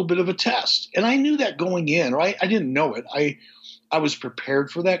 It's a little bit of a test. And I knew that going in, right? I didn't know it. I was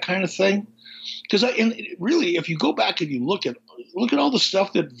prepared for that kind of thing. Because really, if you go back and you look at all the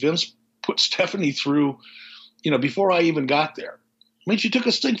stuff that Vince put Stephanie through, before I even got there. I mean, she took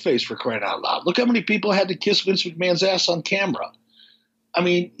a stink face, for crying out loud. Look how many people had to kiss Vince McMahon's ass on camera. I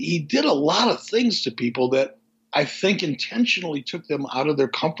mean, he did a lot of things to people that I think intentionally took them out of their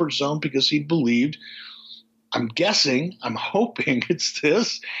comfort zone, because he believed, I'm hoping it's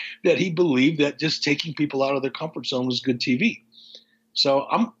this, that he believed that just taking people out of their comfort zone was good TV. So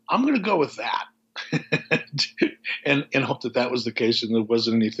I'm going to go with that. and hope that was the case and there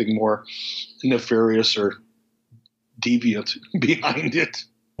wasn't anything more nefarious or deviant behind it.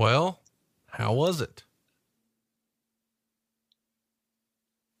 Well, how was it?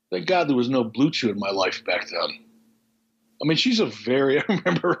 Thank God there was no Blue Chew in my life back then. I mean, I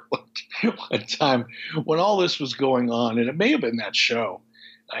remember one time when all this was going on, and it may have been that show.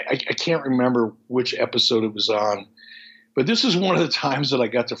 I can't remember which episode it was on, but this is one of the times that I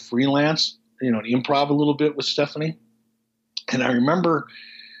got to freelance, and improv a little bit with Stephanie. And I remember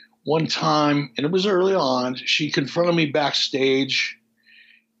one time, and it was early on, she confronted me backstage,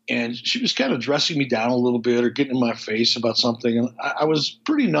 and she was kind of dressing me down a little bit or getting in my face about something. And I was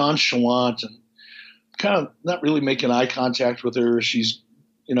pretty nonchalant and kind of not really making eye contact with her. She's,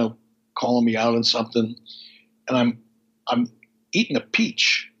 calling me out on something, and I'm eating a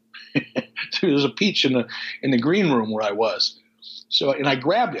peach. There was a peach in the green room where I was. So, and I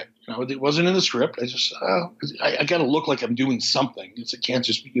grabbed it. It wasn't in the script. I just, I got to look like I'm doing something. I can't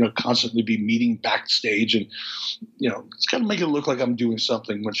just, constantly be meeting backstage and, it's got to make it look like I'm doing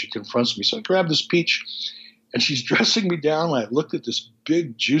something when she confronts me. So I grabbed this peach, and she's dressing me down. And I looked at this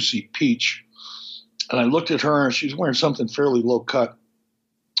big, juicy peach, and I looked at her, and she's wearing something fairly low cut.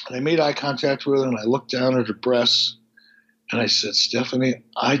 And I made eye contact with her, and I looked down at her breasts, and I said, "Stephanie,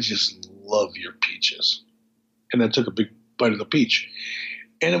 I just love your peaches." And then took a big bite of the peach.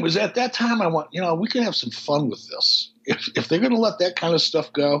 And it was at that time I went, we can have some fun with this. If they're going to let that kind of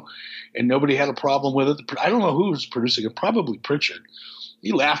stuff go and nobody had a problem with it, I don't know who was producing it, probably Pritchard.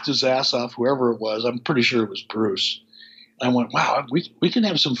 He laughed his ass off, whoever it was. I'm pretty sure it was Bruce. And I went, wow, we can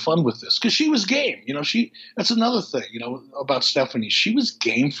have some fun with this. Because she was game. That's another thing, about Stephanie. She was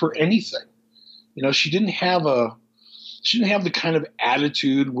game for anything. She didn't have the kind of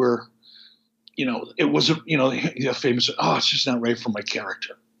attitude where, it was, the famous, it's just not right for my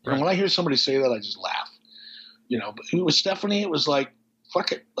character. Right. And when I hear somebody say that, I just laugh. But it was Stephanie. It was like,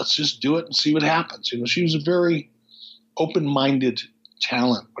 fuck it, let's just do it and see what happens. She was a very open-minded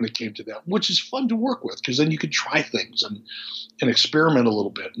talent when it came to that, which is fun to work with because then you could try things and experiment a little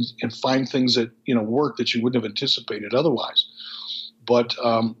bit and find things that, work that you wouldn't have anticipated otherwise. But,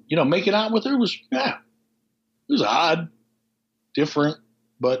 making out with her was, it was odd, different,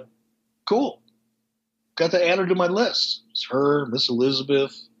 but cool. Got to add her to my list. It's her, Miss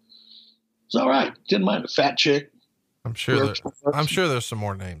Elizabeth. It's all right. Didn't mind a fat chick. I'm sure there's some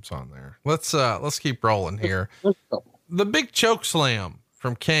more names on there. Let's keep rolling here. The big choke slam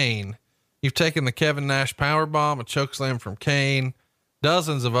from Kane. You've taken the Kevin Nash power bomb, a choke slam from Kane,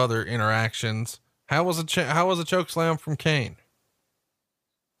 dozens of other interactions. How was a choke slam from Kane?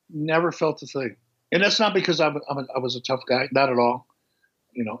 Never felt a thing. And that's not because I was a tough guy. Not at all.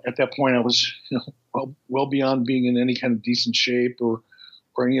 At that point I was, well beyond being in any kind of decent shape or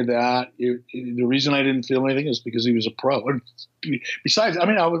any of that. The reason I didn't feel anything is because he was a pro. And besides,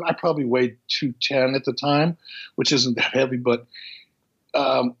 I probably weighed 210 at the time, which isn't that heavy, but,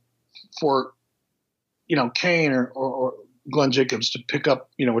 for, Kane or Glenn Jacobs to pick up,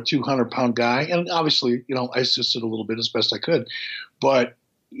 a 200-pound guy. And obviously, I assisted a little bit as best I could, but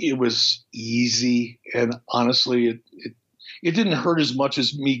it was easy. And honestly, it didn't hurt as much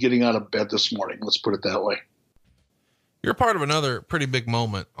as me getting out of bed this morning. Let's put it that way. You're part of another pretty big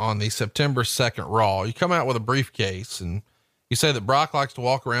moment on the September 2nd Raw. You come out with a briefcase and you say that Brock likes to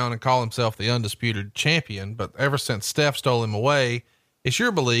walk around and call himself the undisputed champion, but ever since Steph stole him away, it's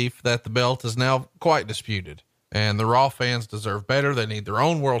your belief that the belt is now quite disputed and the Raw fans deserve better. They need their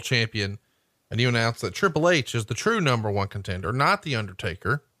own world champion. And you announce that Triple H is the true number one contender, not the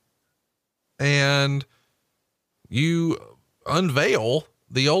Undertaker. And you unveil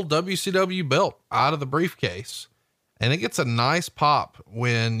the old WCW belt out of the briefcase, and it gets a nice pop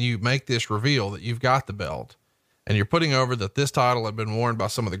when you make this reveal that you've got the belt and you're putting over that this title had been worn by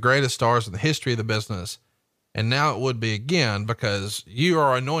some of the greatest stars in the history of the business. And now it would be again, because you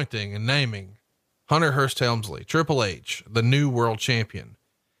are anointing and naming Hunter Hearst Helmsley, Triple H, the new world champion.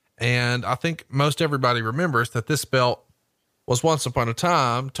 And I think most everybody remembers that this belt was once upon a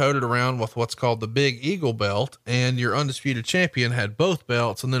time toted around with what's called the Big Eagle belt, and your undisputed champion had both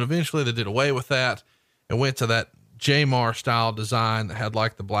belts. And then eventually they did away with that and went to that Jamar style design that had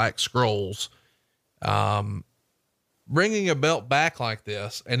like the black scrolls. Bringing a belt back like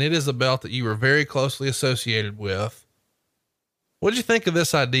this, and it is a belt that you were very closely associated with. What did you think of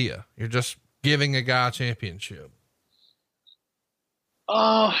this idea? You're just giving a guy a championship.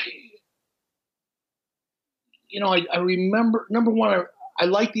 I remember, number one, I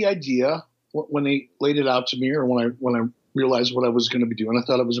liked the idea when they laid it out to me, or when I realized what I was going to be doing. I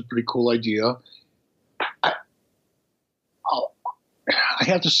thought it was a pretty cool idea. I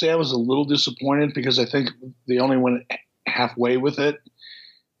have to say I was a little disappointed because I think they only went halfway with it,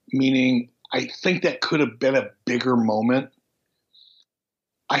 meaning I think that could have been a bigger moment.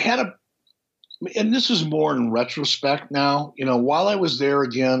 And this is more in retrospect now, while I was there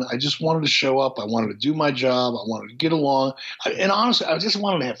again, I just wanted to show up. I wanted to do my job. I wanted to get along. And honestly, I just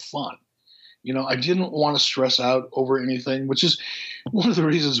wanted to have fun. I didn't want to stress out over anything, which is one of the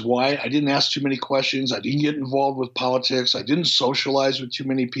reasons why I didn't ask too many questions. I didn't get involved with politics. I didn't socialize with too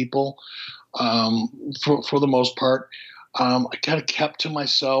many people for the most part. I kind of kept to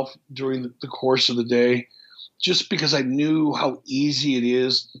myself during the course of the day just because I knew how easy it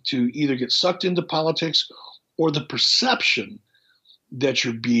is to either get sucked into politics or the perception that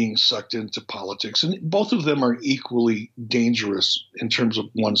you're being sucked into politics. And both of them are equally dangerous in terms of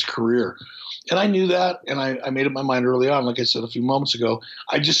one's career. And I knew that, and I made up my mind early on, like I said a few moments ago.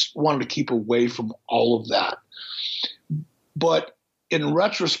 I just wanted to keep away from all of that. But in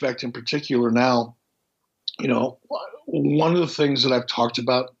retrospect, in particular now, one of the things that I've talked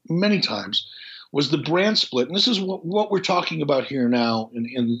about many times was the brand split. And this is what we're talking about here now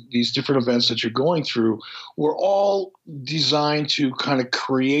in these different events that you're going through. We're all designed to kind of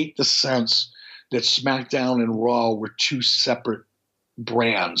create the sense that SmackDown and Raw were two separate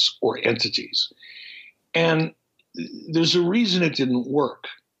brands or entities. And there's a reason it didn't work.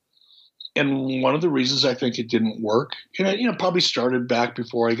 And one of the reasons I think it didn't work, probably started back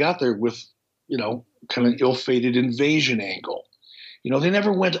before I got there with, kind of ill-fated invasion angle. They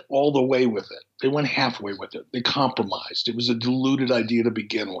never went all the way with it. They went halfway with it. They compromised. It was a diluted idea to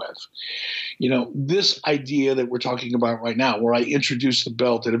begin with. This idea that we're talking about right now, where I introduced the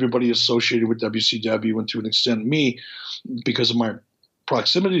belt that everybody associated with WCW and to an extent me because of my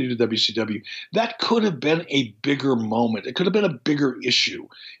proximity to WCW, that could have been a bigger moment. It could have been a bigger issue.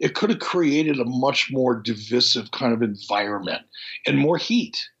 It could have created a much more divisive kind of environment and more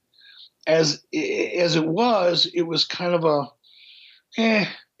heat. As it was kind of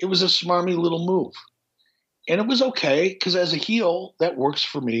it was a smarmy little move. And it was okay because as a heel, that works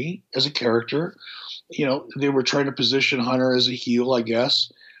for me as a character. They were trying to position Hunter as a heel, I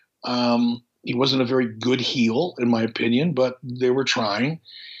guess. He wasn't a very good heel, in my opinion, but they were trying.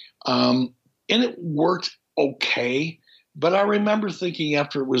 And it worked okay. But I remember thinking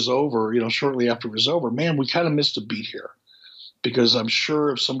after it was over, shortly after it was over, man, we kind of missed a beat here. Because I'm sure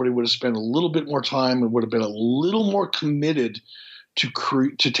if somebody would have spent a little bit more time and would have been a little more committed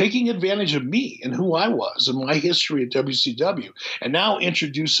to taking advantage of me and who I was and my history at WCW, and now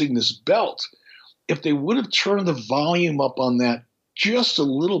introducing this belt, if they would have turned the volume up on that just a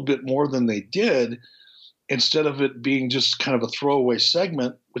little bit more than they did, instead of it being just kind of a throwaway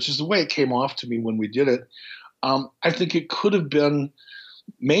segment, which is the way it came off to me when we did it, I think it could have been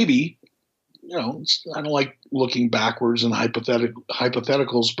maybe, I don't like looking backwards and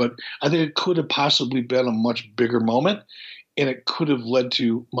hypotheticals, but I think it could have possibly been a much bigger moment, and it could have led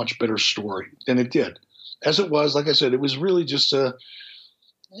to much better story than it did. As it was, like I said, it was really just it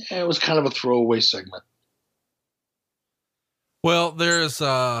was kind of a throwaway segment. Well, there's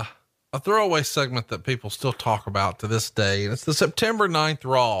a throwaway segment that people still talk about to this day, and it's the September 9th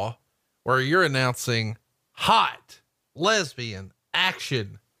Raw, where you're announcing hot lesbian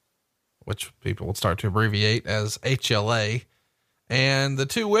action, which people will start to abbreviate as HLA. And the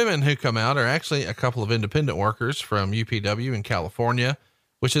two women who come out are actually a couple of independent workers from UPW in California,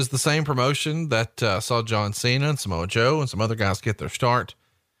 which is the same promotion that saw John Cena and Samoa Joe and some other guys get their start.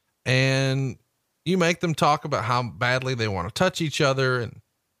 And you make them talk about how badly they want to touch each other, and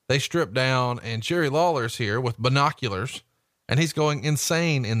they strip down, and Jerry Lawler's here with binoculars and he's going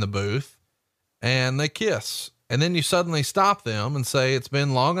insane in the booth, and they kiss. And then you suddenly stop them and say, it's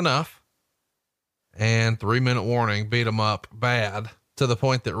been long enough. And 3-minute warning, beat them up bad to the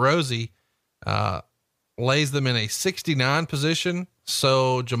point that Rosie, lays them in a 69 position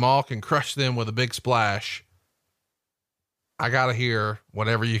so Jamal can crush them with a big splash. I got to hear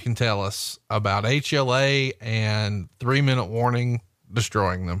whatever you can tell us about HLA and 3-minute warning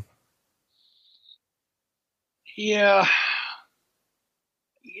destroying them. Yeah.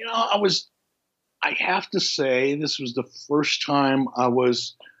 I have to say this was the first time I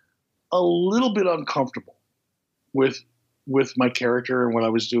was a little bit uncomfortable with my character and what I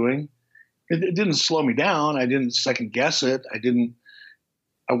was doing. It didn't slow me down. I didn't second guess it.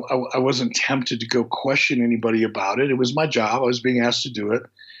 I wasn't tempted to go question anybody about it. It was my job. I was being asked to do it,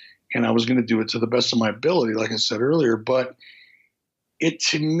 and I was going to do it to the best of my ability, like I said earlier. But it,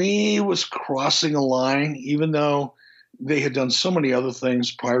 to me, was crossing a line, even though they had done so many other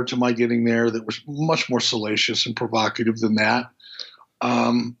things prior to my getting there that was much more salacious and provocative than that.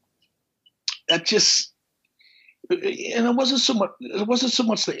 That just, and it wasn't so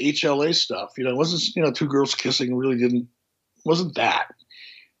much the HLA stuff, it wasn't, two girls kissing wasn't that.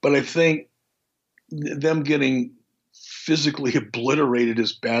 But I think them getting physically obliterated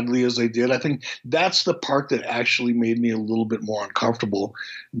as badly as they did, I think that's the part that actually made me a little bit more uncomfortable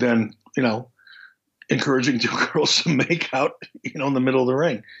than, encouraging two girls to make out, in the middle of the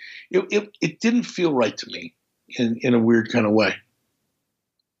ring. It didn't feel right to me in a weird kind of way.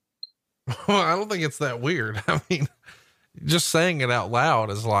 Well, I don't think it's that weird. I mean, just saying it out loud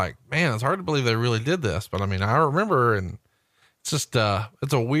is like, man, it's hard to believe they really did this. But I mean, I remember, and it's just,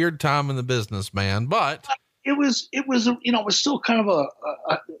 it's a weird time in the business, man. But it was still kind of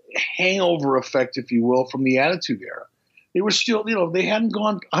a hangover effect, if you will, from the Attitude Era. They were still, they hadn't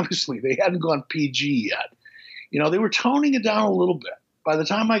gone PG yet. They were toning it down a little bit. By the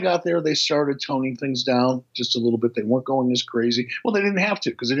time I got there, they started toning things down just a little bit. They weren't going as crazy. Well, they didn't have to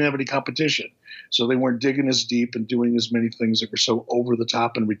because they didn't have any competition. So they weren't digging as deep and doing as many things that were so over the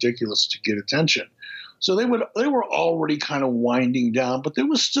top and ridiculous to get attention. So they were already kind of winding down, but there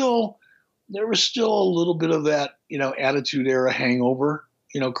was still a little bit of that, Attitude Era hangover,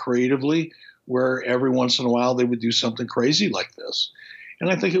 creatively, where every once in a while they would do something crazy like this. And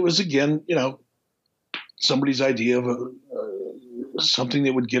I think it was, again, somebody's idea of something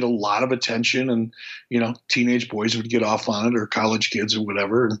that would get a lot of attention, and, teenage boys would get off on it, or college kids or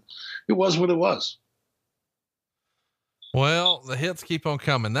whatever. And it was what it was. Well, the hits keep on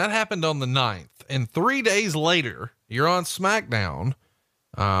coming. That happened on the 9th, and 3 days later you're on SmackDown.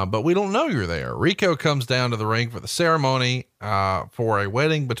 But we don't know you're there. Rico comes down to the ring for the ceremony, for a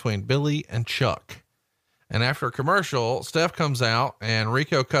wedding between Billy and Chuck. And after a commercial, Steph comes out and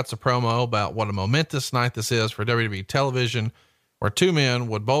Rico cuts a promo about what a momentous night this is for WWE television, where two men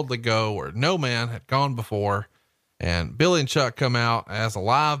would boldly go where no man had gone before. And Billy and Chuck come out as a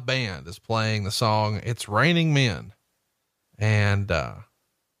live band is playing the song "It's Raining Men." And,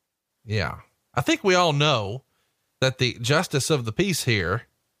 yeah, I think we all know that the justice of the peace here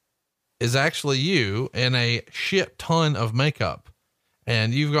is actually you in a shit ton of makeup.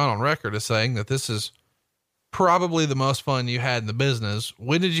 And you've gone on record as saying that this is probably the most fun you had in the business.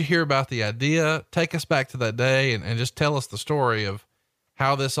 When did you hear about the idea? Take us back to that day and just tell us the story of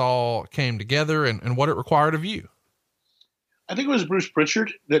how this all came together and what it required of you. I think it was Bruce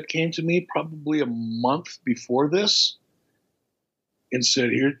Pritchard that came to me probably a month before this and said,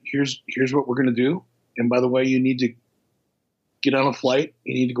 here's what we're going to do. And by the way, you need to get on a flight.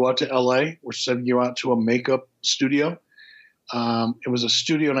 You need to go out to LA. We're sending you out to a makeup studio. It was a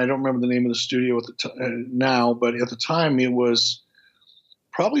studio, and I don't remember the name of the studio at the now, but at the time it was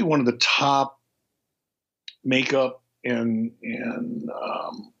probably one of the top makeup and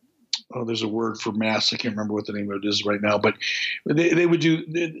there's a word for masks. I can't remember what the name of it is right now, but they would do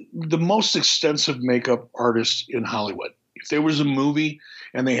the most extensive makeup artist in Hollywood. If there was a movie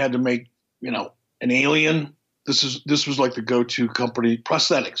and they had to make, an alien, this was like the go-to company.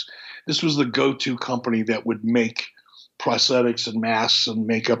 Prosthetics. This was the go-to company that would make prosthetics and masks and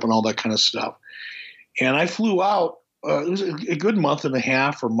makeup and all that kind of stuff. And I flew out, it was a good month and a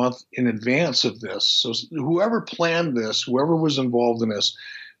half or month in advance of this. So whoever planned this, whoever was involved in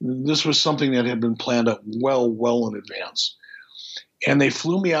this was something that had been planned out well in advance. And they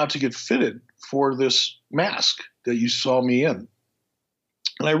flew me out to get fitted for this mask that you saw me in.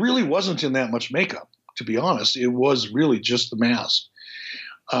 And I really wasn't in that much makeup, to be honest. It was really just the mask.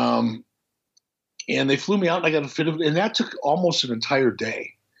 And they flew me out and I got fitted, and that took almost an entire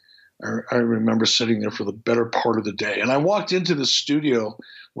day. I remember sitting there for the better part of the day. And I walked into the studio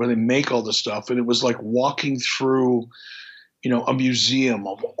where they make all this stuff, and it was like walking through, a museum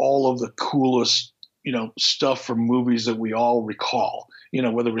of all of the coolest, stuff from movies that we all recall,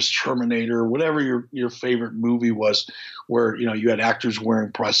 whether it was Terminator or whatever your favorite movie was, where, you had actors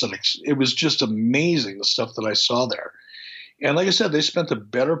wearing prosthetics. It was just amazing, the stuff that I saw there. And like I said, they spent the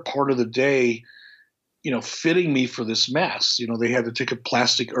better part of the day, fitting me for this mask. They had to take a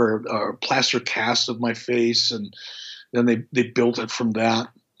plastic or plaster cast of my face, and then they built it from that.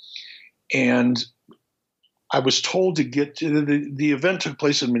 And I was told to get to the event took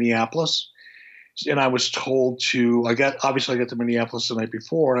place in Minneapolis. And I was told I got to Minneapolis the night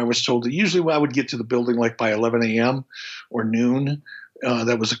before, and I was told that usually I would get to the building like by 11 a.m. or noon.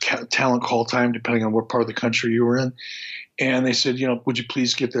 That was a talent call time, depending on what part of the country you were in. And they said, would you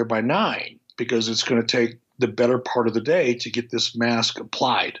please get there by 9? Because it's going to take the better part of the day to get this mask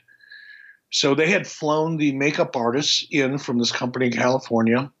applied. So they had flown the makeup artists in from this company in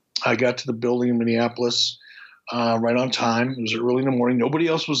California. I got to the building in Minneapolis right on time. It was early in the morning. Nobody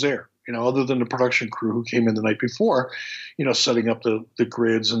else was there. other than the production crew who came in the night before, setting up the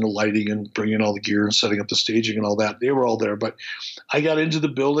grids and the lighting and bringing all the gear and setting up the staging and all that. They were all there. But I got into the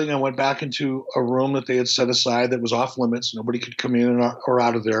building. I went back into a room that they had set aside that was off limits. Nobody could come in or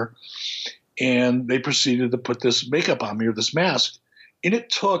out of there. And they proceeded to put this makeup on me, or this mask. And it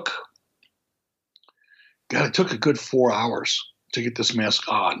took a good 4 hours to get this mask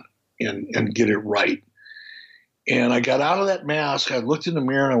on and get it right. And I got out of that mask. I looked in the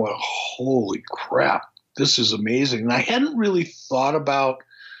mirror and I went, holy crap, this is amazing. And I hadn't really thought about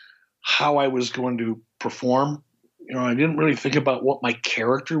how I was going to perform. I didn't really think about what my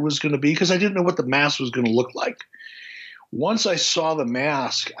character was going to be because I didn't know what the mask was going to look like. Once I saw the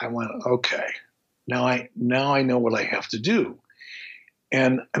mask, I went, okay, now I know what I have to do.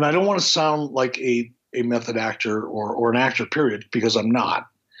 And I don't want to sound like a method actor or an actor, period, because I'm not.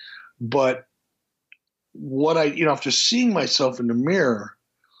 But what after seeing myself in the mirror,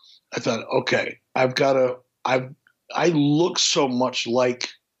 I thought, okay, I look so much like,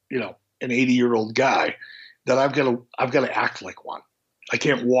 an 80-year-old guy that I've got to act like one. I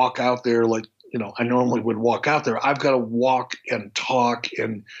can't walk out there like, I normally would walk out there. I've got to walk and talk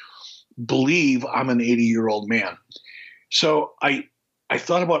and believe I'm an 80-year-old man. So I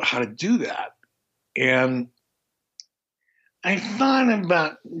thought about how to do that. And I thought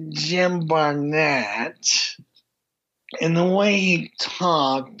about Jim Barnett and the way he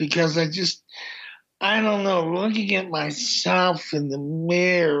talked, because I don't know, looking at myself in the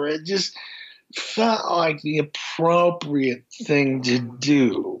mirror, it just felt like the appropriate thing to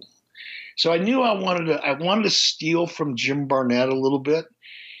do. So I knew I wanted to steal from Jim Barnett a little bit.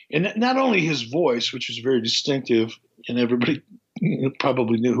 And not only his voice, which was very distinctive, and everybody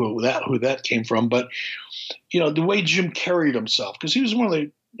probably knew who that came from, but the way Jim carried himself, because he was one of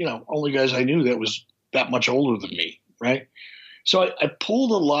the only guys I knew that was that much older than me, right? So I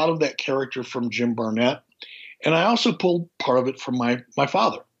pulled a lot of that character from Jim Barnett, and I also pulled part of it from my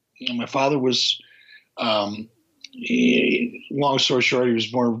father. My father was, long story short, he was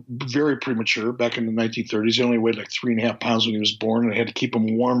born very premature back in the 1930s. He only weighed like 3.5 pounds when he was born, and I had to keep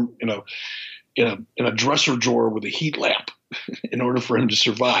him warm in a dresser drawer with a heat lamp in order for him to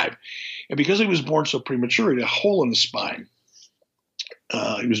survive. And because he was born so premature, he had a hole in his spine.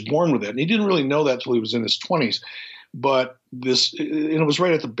 He was born with it, and he didn't really know that until he was in his 20s. But it was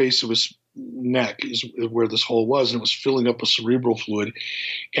right at the base of his neck is where this hole was, and it was filling up with cerebral fluid.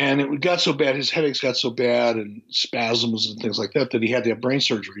 And it got so bad, his headaches got so bad and spasms and things like that, that he had to have brain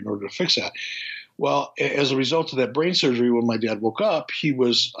surgery in order to fix that. Well, as a result of that brain surgery, when my dad woke up, he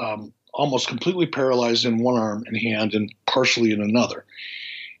was almost completely paralyzed in one arm and hand and partially in another,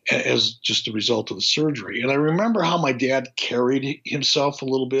 as just a result of the surgery. And I remember how my dad carried himself a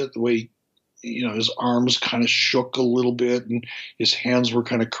little bit, the way his arms kind of shook a little bit and his hands were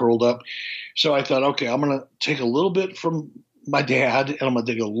kind of curled up. So I thought, okay, I'm going to take a little bit from my dad and I'm going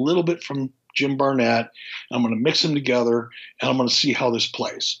to take a little bit from Jim Barnett. I'm going to mix them together and I'm going to see how this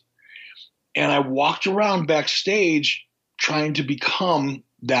plays. And I walked around backstage trying to become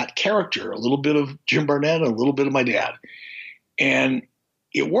that character, a little bit of Jim Barnett and a little bit of my dad. And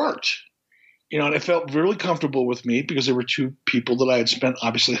it worked. And it felt really comfortable with me because there were two people that I had spent,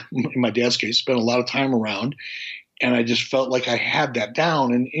 obviously, in my dad's case, spent a lot of time around. And I just felt like I had that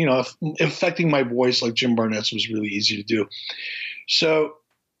down. And, affecting my voice like Jim Barnett's was really easy to do. So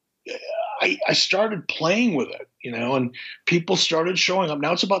I started playing with it, and people started showing up.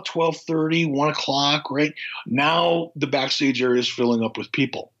 Now it's about 12:30, 1 o'clock, right? Now the backstage area is filling up with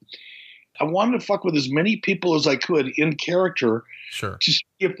people. I wanted to fuck with as many people as I could in character, sure, to see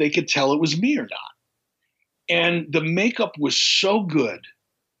if they could tell it was me or not. And the makeup was so good,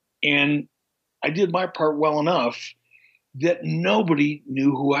 and I did my part well enough that nobody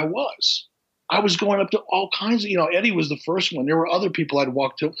knew who I was. I was going up to all kinds of, Eddie was the first one. There were other people I'd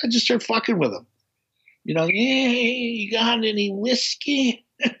walk to. I just started fucking with them. Hey, you got any whiskey?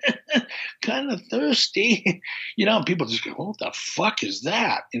 Kind of thirsty. People just go, what the fuck is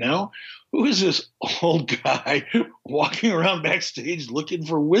that? Who is this old guy walking around backstage looking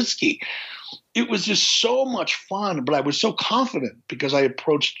for whiskey? It was just so much fun, but I was so confident because I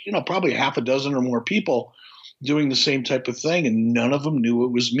approached, probably half a dozen or more people doing the same type of thing, and none of them knew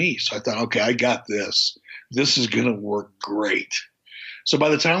it was me. So I thought, okay, I got this. This is going to work great. So by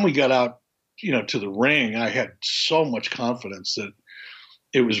the time we got out, to the ring, I had so much confidence that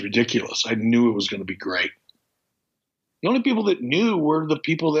it was ridiculous. I knew it was going to be great. The only people that knew were the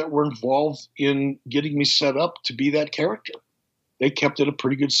people that were involved in getting me set up to be that character. They kept it a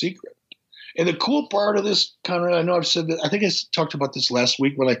pretty good secret. And the cool part of this, Conrad, I know I've said that, I think I talked about this last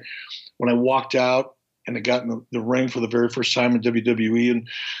week when I walked out and it got in the ring for the very first time in WWE. And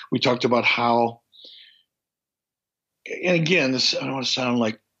we talked about how, and again, this, I don't want to sound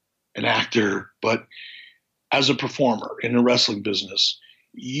like an actor, but as a performer in the wrestling business,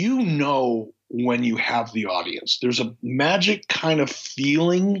 you know when you have the audience. There's a magic kind of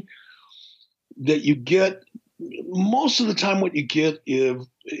feeling that you get. Most of the time what you get is,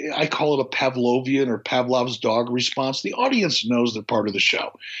 I call it a Pavlovian or Pavlov's dog response. The audience knows they're part of the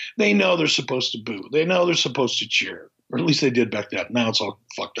show. They know they're supposed to boo. They know they're supposed to cheer, or at least they did back then. Now it's all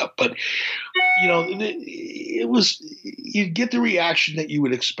fucked up. But, you know, you get the reaction that you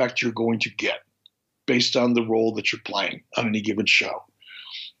would expect you're going to get based on the role that you're playing on any given show.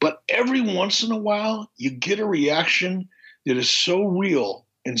 But every once in a while, you get a reaction that is so real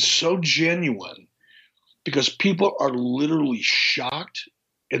and so genuine because people are literally shocked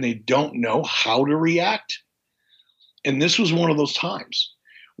and they don't know how to react. And this was one of those times.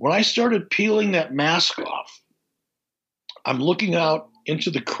 When I started peeling that mask off, I'm looking out into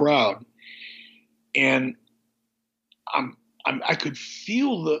the crowd and I could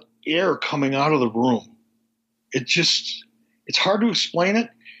feel the air coming out of the room. It's hard to explain it,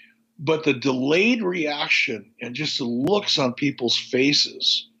 but the delayed reaction and just the looks on people's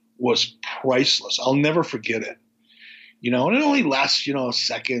faces was priceless. I'll never forget it. You know, and it only lasts, you know, a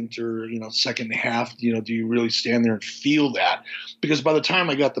second or, you know, second and a half. You know, do you really stand there and feel that? Because by the time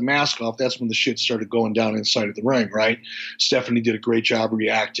I got the mask off, that's when the shit started going down inside of the ring, right? Stephanie did a great job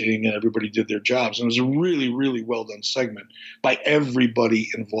reacting and everybody did their jobs. And it was a really, really well done segment by everybody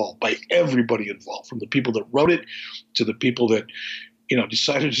involved, from the people that wrote it to the people that, you know,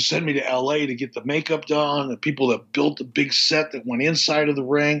 decided to send me to LA to get the makeup done, the people that built the big set that went inside of the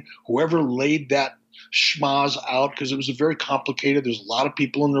ring, whoever laid that schmaz out, because it was very complicated. There's a lot of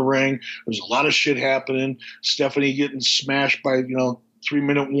people in the ring. There's a lot of shit happening. Stephanie getting smashed by, you know,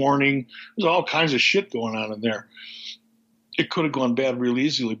 3-minute warning. There's all kinds of shit going on in there. It could have gone bad real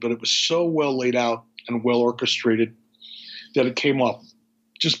easily, but it was so well laid out and well orchestrated that it came off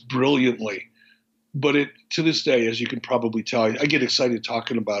just brilliantly. But to this day, as you can probably tell, I get excited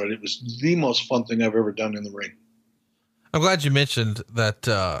talking about it. It was the most fun thing I've ever done in the ring. I'm glad you mentioned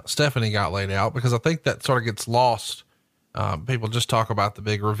that Stephanie got laid out, because I think that sort of gets lost. People just talk about the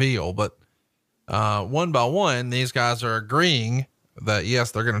big reveal, but one by one, these guys are agreeing that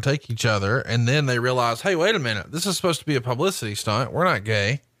yes, they're going to take each other. And then they realize, hey, wait a minute, this is supposed to be a publicity stunt. We're not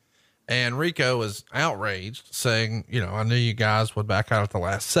gay. And Rico was outraged, saying, you know, I knew you guys would back out at the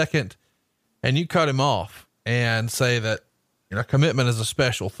last second. And you cut him off and say that, you know, commitment is a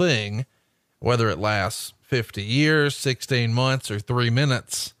special thing, whether it lasts 50 years, 16 months, or 3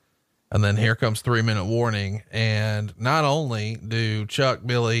 minutes. And then here comes 3-minute warning. And not only do Chuck,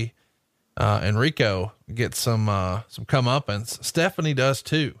 Billy, and Rico get some comeuppance, Stephanie does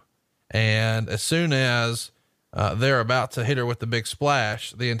too. And as soon as, they're about to hit her with the big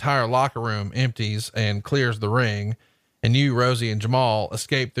splash, the entire locker room empties and clears the ring. And you, Rosie, and Jamal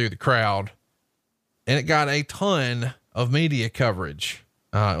escape through the crowd. And it got a ton of media coverage.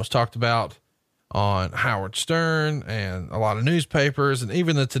 It was talked about on Howard Stern and a lot of newspapers and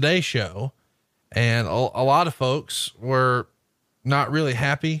even the Today Show. And a lot of folks were not really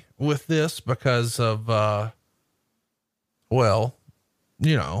happy with this because of, well,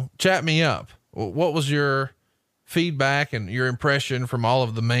 you know, chat me up. What was your feedback and your impression from all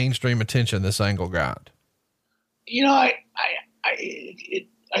of the mainstream attention this angle got? You know,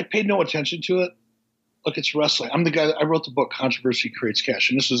 I paid no attention to it. Look, it's wrestling. I'm the guy I wrote the book, Controversy Creates Cash.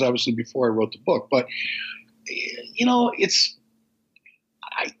 And this was obviously before I wrote the book, but you know,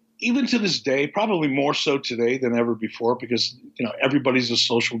 even to this day, probably more so today than ever before, because, you know, everybody's a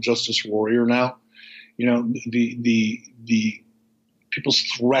social justice warrior now. You know, the people's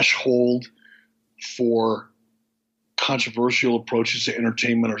threshold for controversial approaches to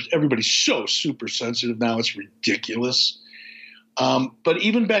entertainment, or everybody's so super sensitive now. It's ridiculous. But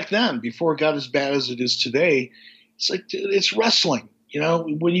even back then, before it got as bad as it is today, it's like, dude, it's wrestling. You know,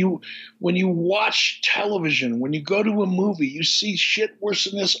 when you watch television, when you go to a movie, you see shit worse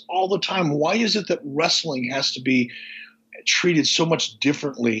than this all the time. Why is it that wrestling has to be treated so much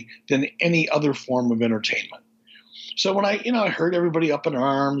differently than any other form of entertainment? So when I heard everybody up in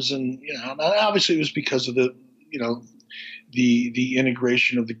arms, and, you know, obviously it was because of the, you know, the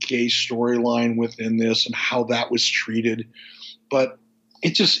integration of the gay storyline within this and how that was treated. But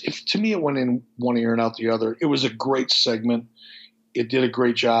to me, it went in one ear and out the other. It was a great segment. It did a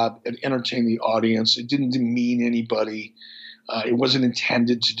great job. It entertained the audience. It didn't demean anybody. It wasn't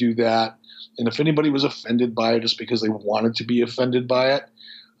intended to do that. And if anybody was offended by it, it's because they wanted to be offended by it.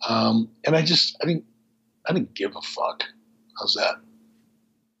 And I didn't give a fuck. How's that?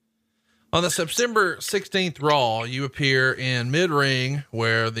 On the September 16th Raw, you appear in mid-ring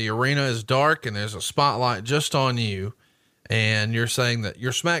where the arena is dark and there's a spotlight just on you. And you're saying that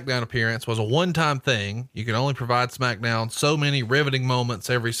your SmackDown appearance was a one-time thing. You can only provide SmackDown so many riveting moments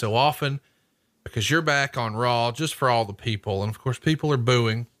every so often because you're back on Raw just for all the people. And of course, people are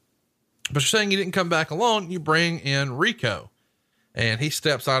booing, but you're saying you didn't come back alone. You bring in Rico, and he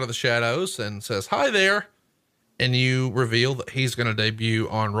steps out of the shadows and says, "Hi there." And you reveal that he's going to debut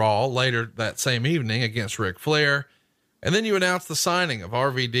on Raw later that same evening against Ric Flair. And then you announce the signing of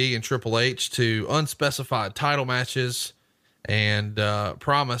RVD and Triple H to unspecified title matches and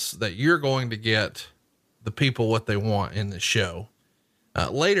promise that you're going to get the people what they want in this show.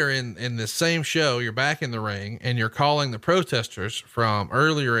 Later in this same show, you're back in the ring and you're calling the protesters from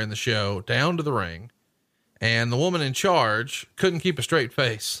earlier in the show down to the ring. And the woman in charge couldn't keep a straight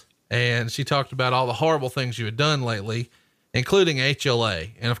face. And she talked about all the horrible things you had done lately, including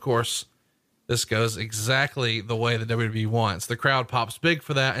HLA. And of course, this goes exactly the way the WWE wants. The crowd pops big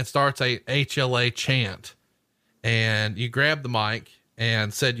for that and starts a HLA chant. And you grabbed the mic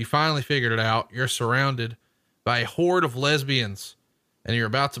and said, you finally figured it out. You're surrounded by a horde of lesbians. And you're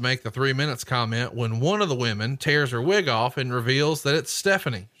about to make the 3 minutes comment when one of the women tears her wig off and reveals that it's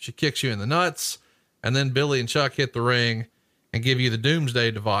Stephanie. She kicks you in the nuts. And then Billy and Chuck hit the ring and give you the doomsday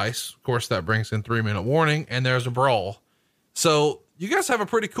device. Of course, that brings in 3 minute warning and there's a brawl. So you guys have a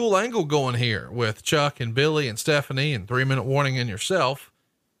pretty cool angle going here with Chuck and Billy and Stephanie and 3 minute warning and yourself.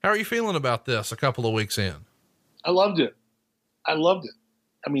 How are you feeling about this a couple of weeks in? I loved it. I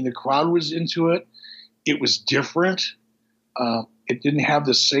mean, the crowd was into it. It was different. It didn't have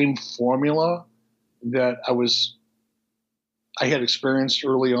the same formula that I had experienced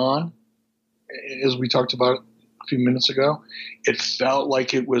early on, as we talked about a few minutes ago. It felt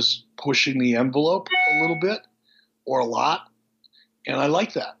like it was pushing the envelope a little bit or a lot. And I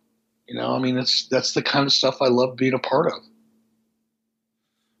like that. I mean, that's the kind of stuff I love being a part of.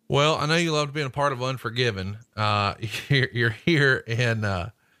 Well, I know you loved being a part of Unforgiven. You're here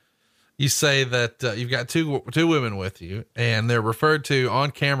and, you say that, you've got two women with you and they're referred to on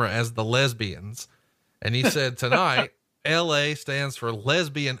camera as the lesbians. And you said tonight, LA stands for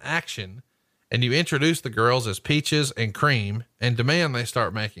lesbian action. And you introduce the girls as Peaches and Cream and demand they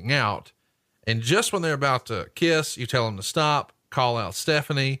start making out. And just when they're about to kiss, you tell them to stop, call out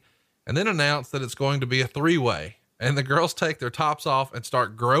Stephanie, and then announce that it's going to be a 3-way. And the girls take their tops off and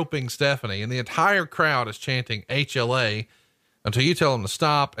start groping Stephanie. And the entire crowd is chanting HLA until you tell them to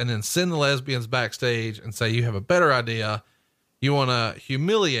stop and then send the lesbians backstage and say, you have a better idea. You want to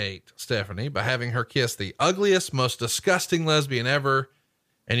humiliate Stephanie by having her kiss the ugliest, most disgusting lesbian ever.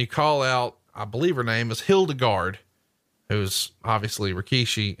 And you call out, I believe her name is Hildegard, who's obviously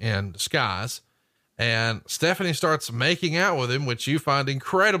Rikishi in disguise. And Stephanie starts making out with him, which you find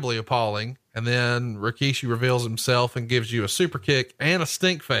incredibly appalling. And then Rikishi reveals himself and gives you a super kick and a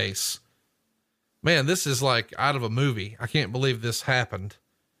stink face. Man, this is like out of a movie. I can't believe this happened.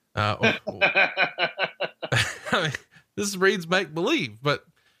 I mean, this reads make believe, but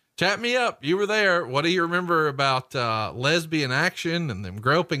chat me up. You were there. What do you remember about lesbian action and them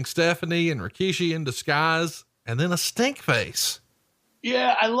groping Stephanie and Rikishi in disguise and then a stink face?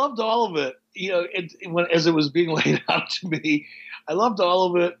 Yeah, I loved all of it. As it was being laid out to me, I loved all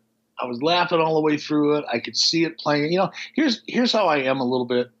of it. I was laughing all the way through it. I could see it playing. Here's how I am a little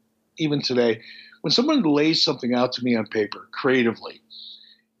bit, even today. When someone lays something out to me on paper creatively,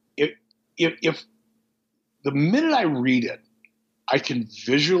 if the minute I read it, I can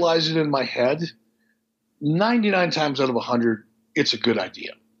visualize it in my head, 99 times out of 100, it's a good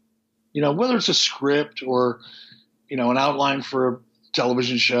idea. Whether it's a script or, an outline for a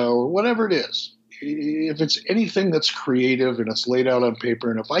television show or whatever it is. If it's anything that's creative and it's laid out on paper,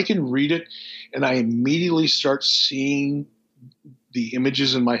 and if I can read it and I immediately start seeing the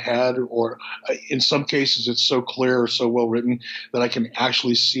images in my head, or in some cases it's so clear or so well written that I can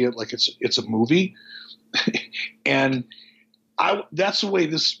actually see it like it's a movie. And that's the way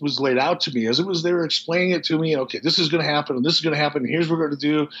this was laid out to me, as it was, they were explaining it to me. Okay, this is going to happen and this is going to happen. And here's what we're going to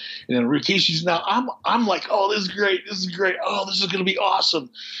do. And then Rikishi's now I'm like, oh, this is great. This is great. Oh, this is going to be awesome.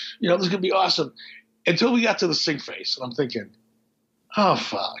 This is going to be awesome. Until we got to the stink face. And I'm thinking, oh,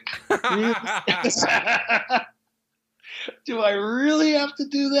 fuck. Do I really have to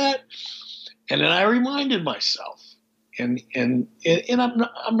do that? And then I reminded myself, and I'm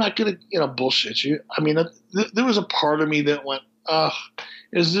not going to, bullshit you. I mean, there was a part of me that went,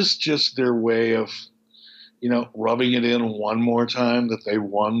 is this just their way of, rubbing it in one more time that they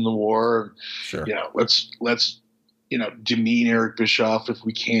won the war? Sure. Let's demean Eric Bischoff if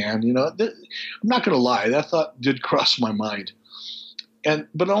we can. I'm not going to lie. That thought did cross my mind.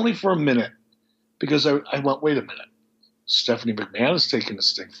 But only for a minute, because I went, wait a minute. Stephanie McMahon is taking a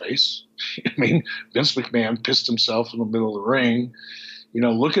stink face. I mean, Vince McMahon pissed himself in the middle of the ring.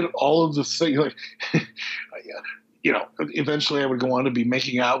 Look at all of the things. Like, eventually I would go on to be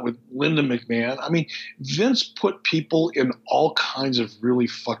making out with Linda McMahon. I mean, Vince put people in all kinds of really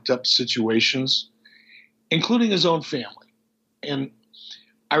fucked up situations, including his own family. And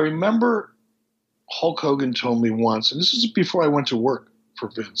I remember Hulk Hogan told me once, and this is before I went to work for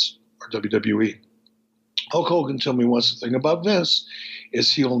Vince or WWE. Hulk Hogan told me once, the thing about Vince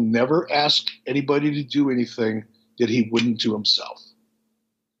is he'll never ask anybody to do anything that he wouldn't do himself.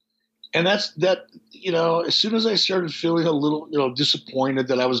 And that's that, as soon as I started feeling a little, disappointed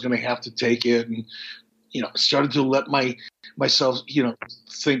that I was going to have to take it, and, started to let myself,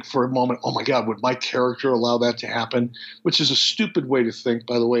 think for a moment, oh my God, would my character allow that to happen? Which is a stupid way to think,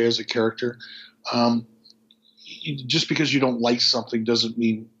 by the way, as a character. Just because you don't like something doesn't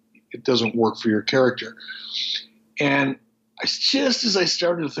mean it doesn't work for your character. And just as I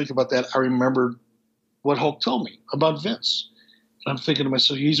started to think about that, I remembered what Hulk told me about Vince. And I'm thinking to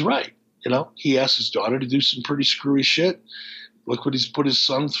myself, he's right. He asked his daughter to do some pretty screwy shit. Look what he's put his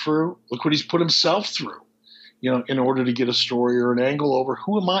son through. Look what he's put himself through, in order to get a story or an angle over.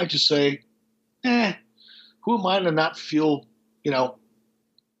 Who am I to say, who am I to not feel,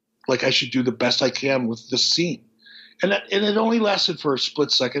 like I should do the best I can with this scene? And it only lasted for a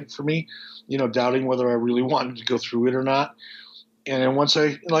split second for me, doubting whether I really wanted to go through it or not. And then once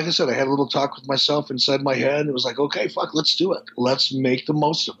like I said, I had a little talk with myself inside my head. It was like, okay, fuck, let's do it. Let's make the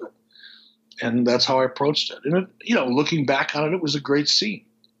most of it. And that's how I approached it. And, looking back on it, it was a great scene.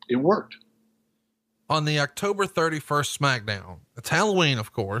 It worked. On the October 31st SmackDown, it's Halloween,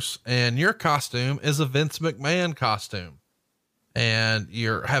 of course, and your costume is a Vince McMahon costume. And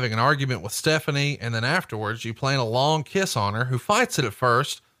you're having an argument with Stephanie, and then afterwards you plan a long kiss on her, who fights it at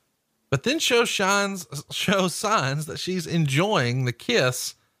first, but then shows signs that she's enjoying the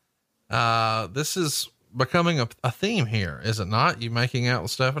kiss. This is becoming a theme here, is it not? You making out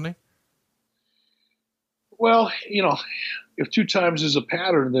with Stephanie? Well, if 2 times is a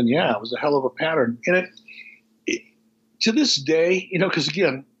pattern, then yeah, it was a hell of a pattern. And it to this day, because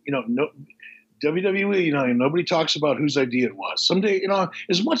again, WWE, nobody talks about whose idea it was. Someday,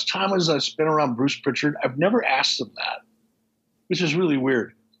 as much time as I spent around Bruce Pritchard, I've never asked them that, which is really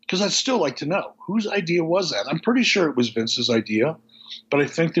weird, because I'd still like to know whose idea was that. I'm pretty sure it was Vince's idea, but I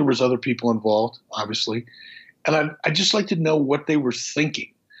think there was other people involved, obviously. And I'd just like to know what they were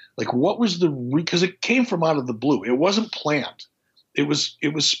thinking. Like, what was because it came from out of the blue. It wasn't planned. It was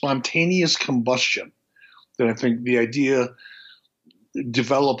spontaneous combustion that I think the idea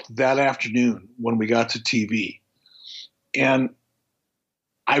developed that afternoon when we got to TV. And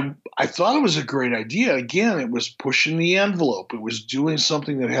I thought it was a great idea. Again, it was pushing the envelope. It was doing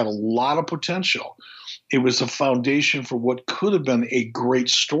something that had a lot of potential. It was the foundation for what could have been a great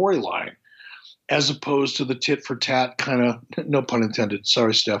storyline, as opposed to the tit for tat kind of, no pun intended,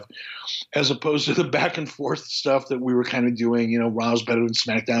 sorry, Steph, as opposed to the back and forth stuff that we were kind of doing, Raw's better than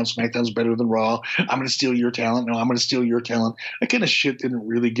SmackDown, SmackDown's better than Raw, I'm going to steal your talent, no, I'm going to steal your talent. That kind of shit didn't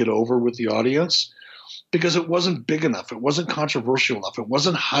really get over with the audience because it wasn't big enough. It wasn't controversial enough. It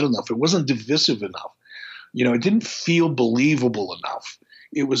wasn't hot enough. It wasn't divisive enough. It didn't feel believable enough.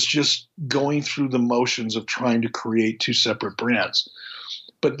 It was just going through the motions of trying to create 2 separate brands.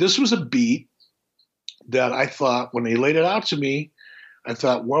 But this was a beat that I thought, when they laid it out to me, I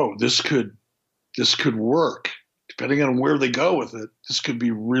thought, whoa, this could work. Depending on where they go with it, this could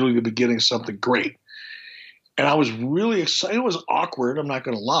be really the beginning of something great. And I was really excited. It was awkward. I'm not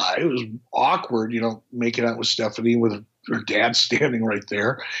going to lie. It was awkward, making out with Stephanie with her dad standing right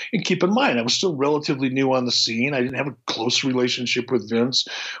there. And keep in mind, I was still relatively new on the scene. I didn't have a close relationship with Vince.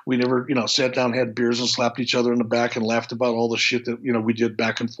 We never, sat down, had beers and slapped each other in the back and laughed about all the shit that, we did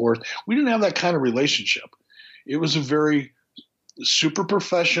back and forth. We didn't have that kind of relationship. It was a very super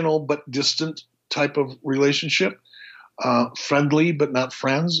professional but distant type of relationship, friendly but not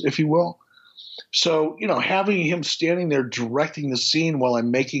friends, if you will. So, having him standing there directing the scene while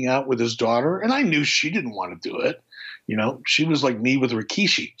I'm making out with his daughter, and I knew she didn't want to do it. She was like me with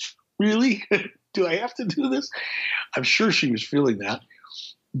Rikishi. Really? Do I have to do this? I'm sure she was feeling that.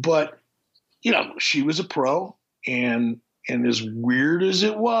 But, she was a pro, and as weird as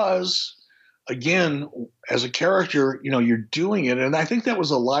it was, again, as a character, you're doing it. And I think that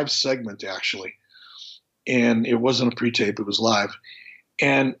was a live segment, actually. And it wasn't a pre-tape, it was live.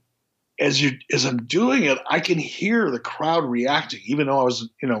 And as I'm doing it, I can hear the crowd reacting, even though I was,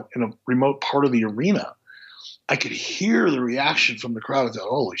 in a remote part of the arena. I could hear the reaction from the crowd. I thought,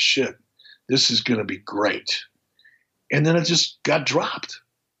 holy shit, this is going to be great. And then it just got dropped.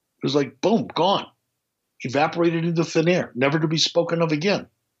 It was like, boom, gone. Evaporated into thin air, never to be spoken of again,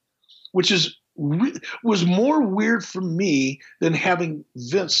 which was more weird for me than having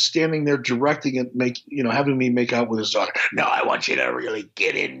Vince standing there directing it, having me make out with his daughter. No, I want you to really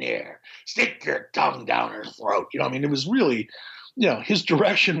get in there. Stick your tongue down her throat. It was really, his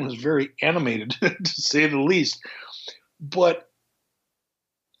direction was very animated, to say the least. But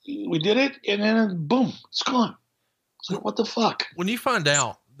we did it, and then boom, it's gone. It's like, what the fuck? When you find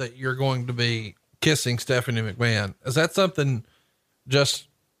out that you're going to be kissing Stephanie McMahon, is that something just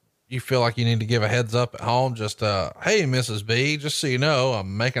you feel like you need to give a heads up at home? Just, hey, Mrs. B, just so you know,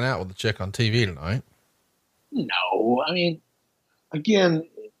 I'm making out with the chick on TV tonight. No, again,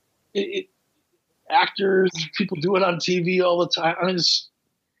 actors, people do it on TV all the time.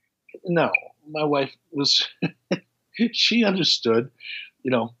 No, my wife was, she understood,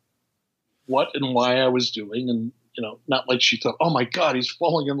 what and why I was doing. And, not like she thought, oh my God, he's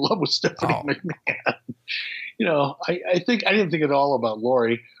falling in love with Stephanie McMahon. I think I didn't think at all about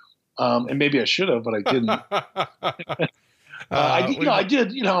Lori. And maybe I should have, but I didn't. I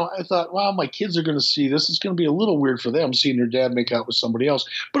did. I thought, wow, my kids are going to see this. It's going to be a little weird for them seeing their dad make out with somebody else.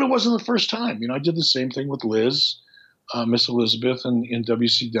 But it wasn't the first time. I did the same thing with Liz, Miss Elizabeth, in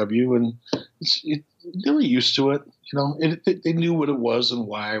WCW, and they were used to it. They knew what it was and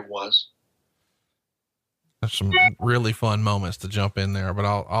why it was. There's some really fun moments to jump in there, but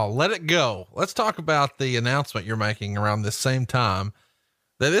I'll let it go. Let's talk about the announcement you're making around this same time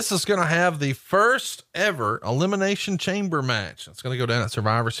that this is going to have the first ever Elimination Chamber match. It's going to go down at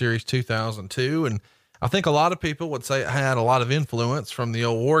Survivor Series 2002. And I think a lot of people would say it had a lot of influence from the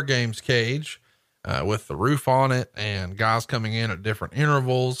old War Games cage, with the roof on it and guys coming in at different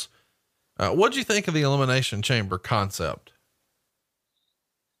intervals. What'd you think of the Elimination Chamber concept?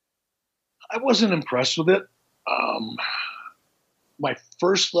 I wasn't impressed with it. My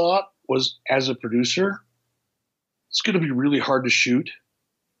first thought was, as a producer, it's going to be really hard to shoot.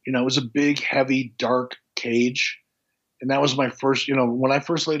 It was a big, heavy, dark cage. And that was my first, when I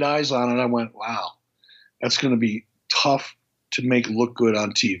first laid eyes on it, I went, wow, that's going to be tough to make look good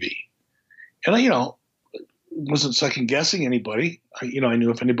on TV. And I, wasn't second guessing anybody. I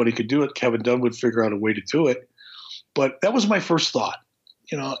knew if anybody could do it, Kevin Dunn would figure out a way to do it. But that was my first thought.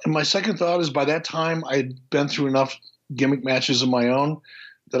 And my second thought is, by that time I had been through enough gimmick matches of my own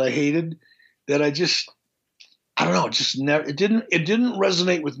that I hated, that I don't know, it didn't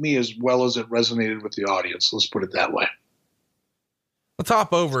resonate with me as well as it resonated with the audience. Let's put it that way. Let's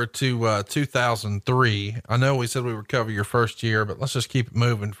hop over to 2003. I know we said we would cover your first year, but let's just keep it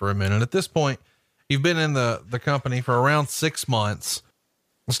moving for a minute. At this point, you've been in the company for around 6 months.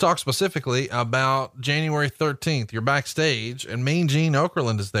 Let's talk specifically about January 13th. You're backstage and Mean Gene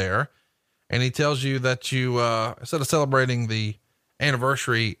Okerlund is there, and he tells you that you, instead of celebrating the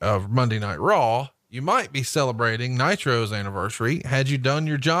anniversary of Monday Night Raw, you might be celebrating Nitro's anniversary had you done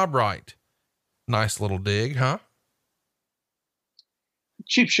your job right. Nice little dig, huh?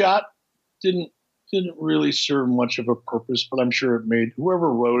 Cheap shot. Didn't really serve much of a purpose, but I'm sure it made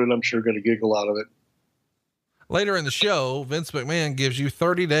whoever wrote it, I'm sure got a giggle out of it. Later in the show, Vince McMahon gives you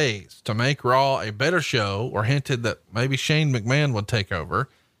 30 days to make Raw a better show, or hinted that maybe Shane McMahon would take over.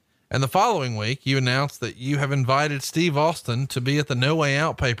 And the following week, you announced that you have invited Steve Austin to be at the No Way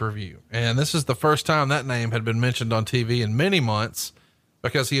Out pay-per-view. And this is the first time that name had been mentioned on TV in many months,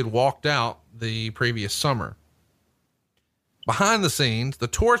 because he had walked out the previous summer. Behind the scenes, The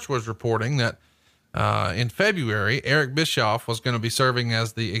Torch was reporting that in February, Eric Bischoff was going to be serving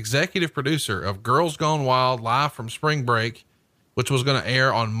as the executive producer of Girls Gone Wild Live from Spring Break, which was going to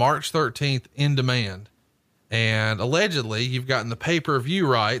air on March 13th in demand. And allegedly you've gotten the pay-per-view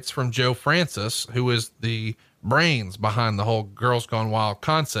rights from Joe Francis, who is the brains behind the whole Girls Gone Wild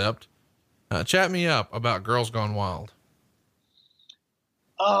concept. Chat me up about Girls Gone Wild.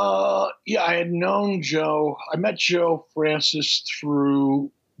 Yeah, I had known Joe. I met Joe Francis through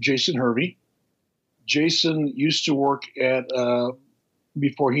Jason Hervey. Jason used to work at,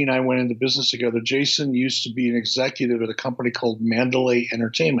 before he and I went into business together, Jason used to be an executive at a company called Mandalay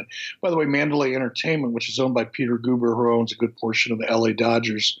Entertainment. By the way, Mandalay Entertainment, which is owned by Peter Guber, who owns a good portion of the LA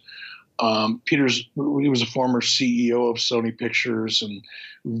Dodgers. He was a former CEO of Sony Pictures and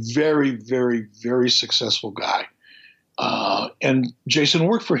very, very, very successful guy. And Jason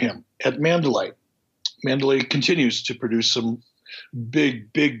worked for him at Mandalay. Mandalay continues to produce some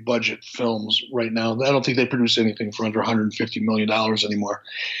big budget films right now. I don't think they produce anything for under $150 million anymore.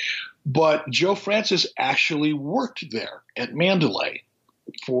 But Joe Francis actually worked there at Mandalay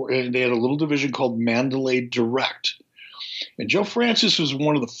and they had a little division called Mandalay Direct. And Joe Francis was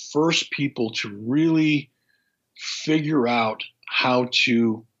one of the first people to really figure out how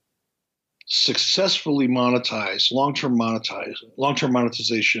to successfully monetize long-term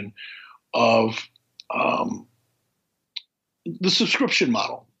monetization of the subscription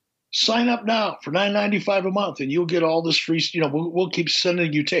model. Sign up now for $9.95 a month, and you'll get all this free. We'll keep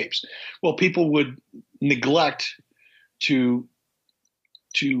sending you tapes. Well, people would neglect to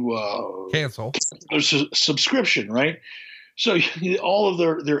cancel their subscription, right? So all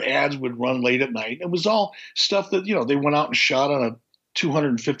of their ads would run late at night. It was all stuff that they went out and shot on a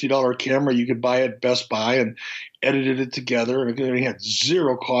 $250 camera you could buy at Best Buy and edited it together. And it had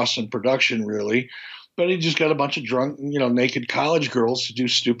zero cost in production, really. But he just got a bunch of drunk, naked college girls to do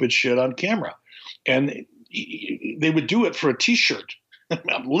stupid shit on camera. And they would do it for a T-shirt.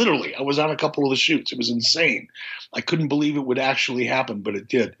 Literally, I was on a couple of the shoots. It was insane. I couldn't believe it would actually happen, but it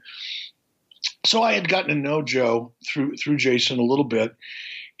did. So I had gotten to know Joe through Jason a little bit.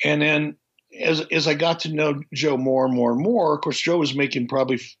 And then as I got to know Joe more and more and more, of course, Joe was making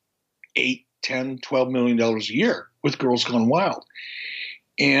probably $8, $10, $12 million a year with Girls Gone Wild.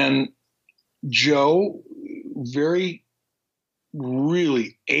 And Joe, really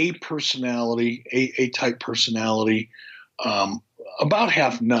A-type personality, about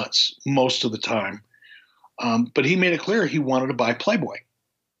half nuts most of the time. But he made it clear he wanted to buy Playboy.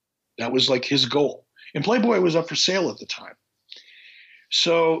 That was like his goal. And Playboy was up for sale at the time.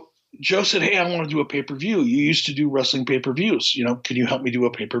 So Joe said, hey, I want to do a pay-per-view. You used to do wrestling pay-per-views. Can you help me do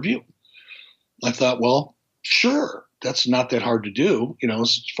a pay-per-view? I thought, well, sure. That's not that hard to do,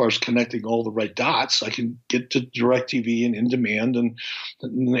 as far as connecting all the right dots. I can get to DirecTV and In Demand and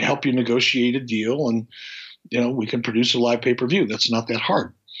help you negotiate a deal, and we can produce a live pay-per-view. That's not that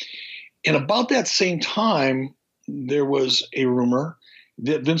hard. And about that same time, there was a rumor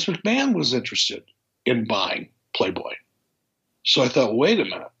that Vince McMahon was interested in buying Playboy. So I thought, wait a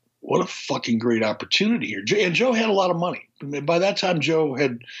minute, what a fucking great opportunity here. And Joe had a lot of money. By that time, Joe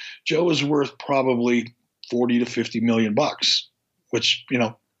was worth probably $40 to $50 million, which,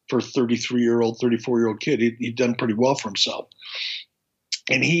 for a 33-year-old, 34-year-old kid, he'd done pretty well for himself.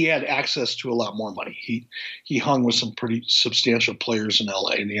 And he had access to a lot more money. He hung with some pretty substantial players in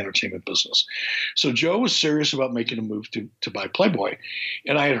LA in the entertainment business. So Joe was serious about making a move to buy Playboy.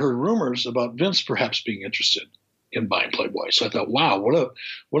 And I had heard rumors about Vince perhaps being interested in buying Playboy. So I thought, wow,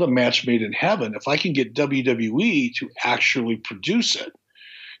 what a match made in heaven. If I can get WWE to actually produce it,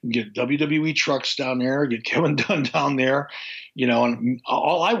 get WWE trucks down there, get Kevin Dunn down there, and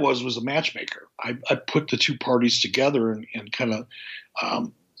all I was a matchmaker. I put the two parties together and kind of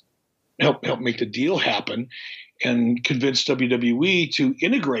help make the deal happen and convince WWE to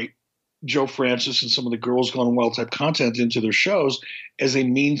integrate Joe Francis and some of the Girls Gone Wild type content into their shows as a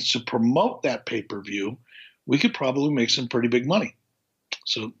means to promote that pay-per-view. We could probably make some pretty big money.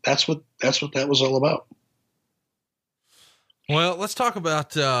 So that's what that was all about. Well, let's talk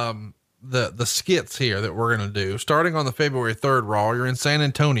about the skits here that we're going to do. Starting on the February 3rd Raw, you're in San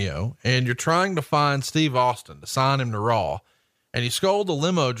Antonio and you're trying to find Steve Austin to sign him to Raw. And you scold the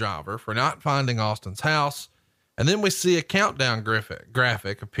limo driver for not finding Austin's house. And then we see a countdown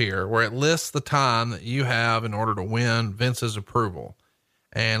graphic appear where it lists the time that you have in order to win Vince's approval.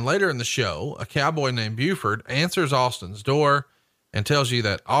 And later in the show, a cowboy named Buford answers Austin's door and tells you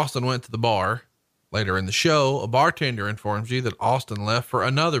that Austin went to the bar. Later in the show, a bartender informs you that Austin left for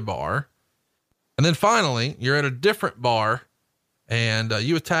another bar. And then finally, you're at a different bar and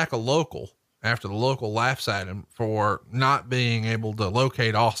you attack a local after the local laughs at him for not being able to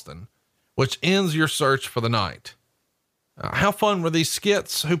locate Austin, which ends your search for the night. How fun were these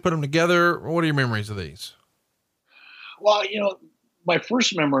skits? Who put them together? What are your memories of these? Well, my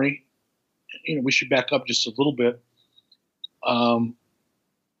first memory, we should back up just a little bit.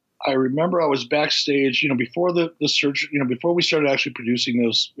 I remember I was backstage, before the search, before we started actually producing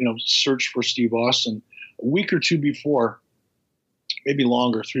those, search for Steve Austin, a week or two before, maybe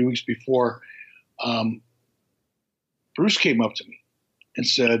longer, 3 weeks before, Bruce came up to me and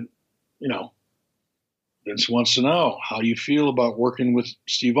said, Vince wants to know how you feel about working with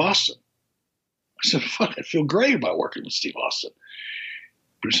Steve Austin. I said, fuck, I feel great about working with Steve Austin.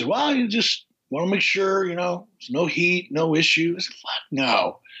 Bruce said, well, you just want to make sure, there's no heat, no issue. I said, fuck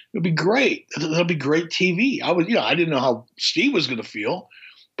no. It'll be great. That'll be great TV. I didn't know how Steve was going to feel,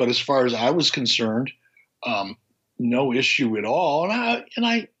 but as far as I was concerned, no issue at all. And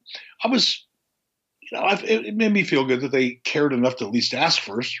I was, it made me feel good that they cared enough to at least ask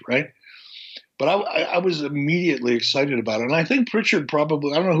first. Right. But I was immediately excited about it. And I think Pritchard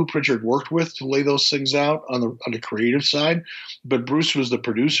probably, I don't know who Pritchard worked with to lay those things out on the creative side, but Bruce was the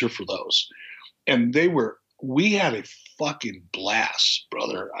producer for those. And we had a fucking blast,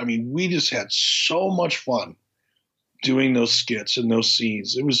 brother. I mean, we just had so much fun doing those skits and those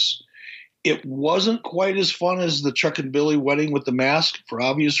scenes. It wasn't quite as fun as the Chuck and Billy wedding with the mask for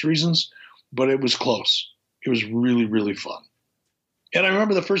obvious reasons, but it was close. It was really, really fun. And I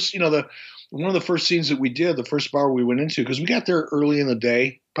remember the first, one of the first scenes that we did, the first bar we went into, because we got there early in the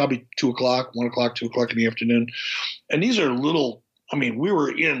day, probably 2 o'clock, 1 o'clock, 2 o'clock in the afternoon. And these are we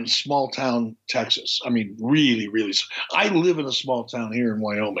were in small town Texas. I mean, really, really. I live in a small town here in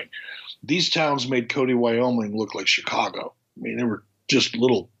Wyoming. These towns made Cody, Wyoming look like Chicago. I mean, they were just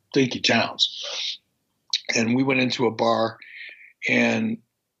little dinky towns. And we went into a bar and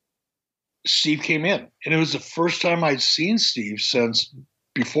Steve came in. And it was the first time I'd seen Steve since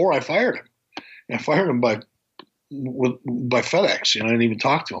before I fired him. And I fired him by FedEx. I didn't even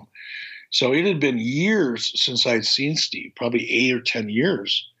talk to him. So it had been years since I'd seen Steve, probably 8 or 10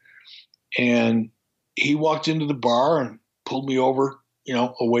 years. And he walked into the bar and pulled me over,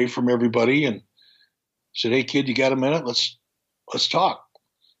 away from everybody and said, "Hey kid, you got a minute? Let's talk."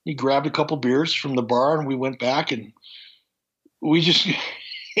 He grabbed a couple beers from the bar and we went back and we just,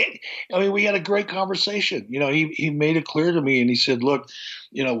 we had a great conversation. He made it clear to me and he said, "Look,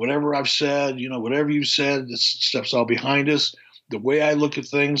 whatever I've said, whatever you said, this stuff's all behind us. The way I look at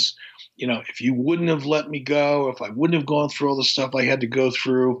things, if you wouldn't have let me go, if I wouldn't have gone through all the stuff I had to go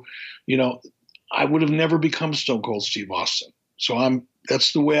through, I would have never become Stone Cold Steve Austin. So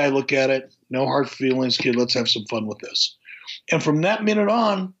that's the way I look at it. No hard feelings, kid. Let's have some fun with this." And from that minute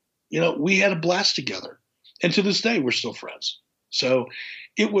on, we had a blast together. And to this day, we're still friends. So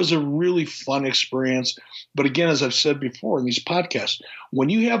it was a really fun experience. But again, as I've said before in these podcasts, when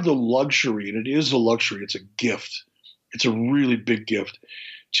you have the luxury, and it is a luxury, it's a gift. It's a really big gift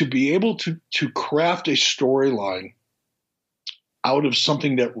to be able to craft a storyline out of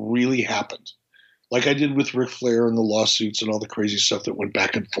something that really happened. Like I did with Ric Flair and the lawsuits and all the crazy stuff that went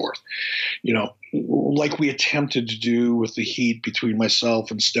back and forth. Like we attempted to do with the heat between myself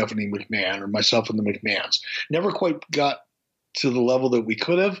and Stephanie McMahon or myself and the McMahons. Never quite got to the level that we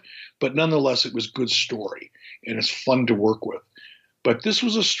could have, but nonetheless, it was good story and it's fun to work with. But this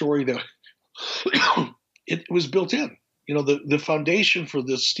was a story that it was built in. The foundation for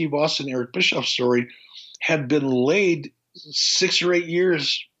this Steve Austin, Eric Bischoff story had been laid 6 or 8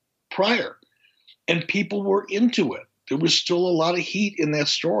 years prior. And people were into it. There was still a lot of heat in that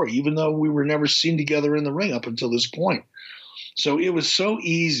story, even though we were never seen together in the ring up until this point. So it was so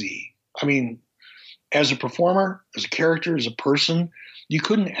easy. As a performer, as a character, as a person, you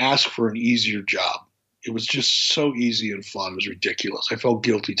couldn't ask for an easier job. It was just so easy and fun. It was ridiculous. I felt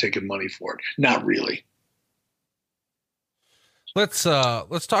guilty taking money for it. Not really. Let's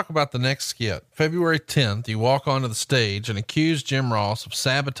talk about the next skit. February 10th, you walk onto the stage and accuse Jim Ross of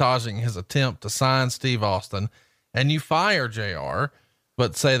sabotaging his attempt to sign Steve Austin, and you fire JR,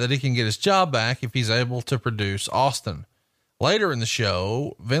 but say that he can get his job back if he's able to produce Austin. Later in the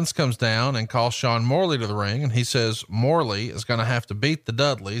show, Vince comes down and calls Sean Morley to the ring, and he says Morley is going to have to beat the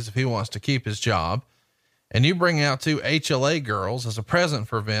Dudleys if he wants to keep his job. And you bring out 2 HLA girls as a present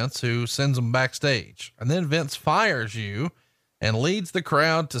for Vince, who sends them backstage. And then Vince fires you and leads the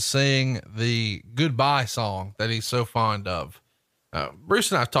crowd to sing the goodbye song that he's so fond of.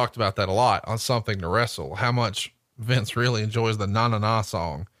 Bruce and I've talked about that a lot on Something to Wrestle, how much Vince really enjoys the Na Na Na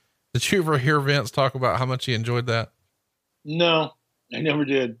song. Did you ever hear Vince talk about how much he enjoyed that? No, I never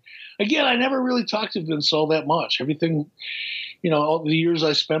did. Again, I never really talked to Vince all that much. Everything, all the years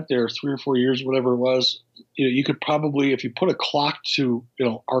I spent there, 3 or 4 years, whatever it was, you could probably, if you put a clock to,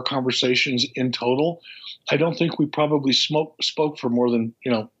 our conversations in total, I don't think we probably spoke for more than,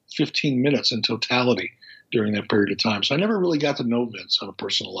 15 minutes in totality during that period of time. So I never really got to know Vince on a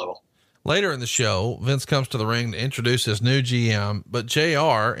personal level. Later in the show, Vince comes to the ring to introduce his new GM, but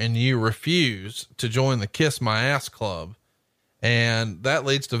JR and you refuse to join the Kiss My Ass Club. And that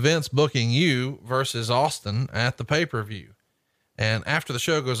leads to Vince booking you versus Austin at the pay-per-view. And after the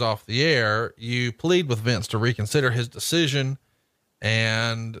show goes off the air, you plead with Vince to reconsider his decision,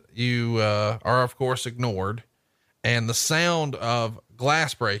 and you are of course ignored. And the sound of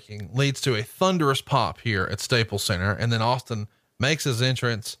glass breaking leads to a thunderous pop here at Staples Center. And then Austin makes his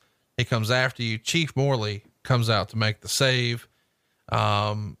entrance. He comes after you. Chief Morley comes out to make the save.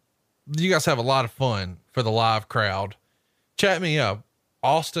 You guys have a lot of fun for the live crowd. Chat me up.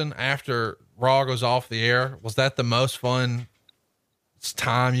 Austin, after Raw goes off the air, was that the most fun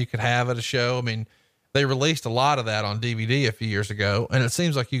time you could have at a show? I mean, they released a lot of that on DVD a few years ago, and it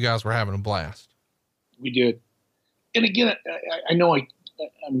seems like you guys were having a blast. We did. And again, I know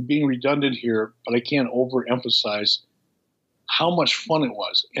I'm being redundant here, but I can't overemphasize how much fun it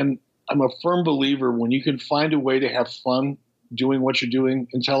was. And I'm a firm believer when you can find a way to have fun doing what you're doing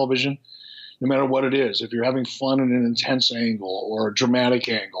in television, no matter what it is. If you're having fun in an intense angle or a dramatic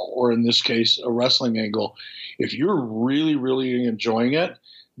angle, or in this case, a wrestling angle, if you're really, really enjoying it,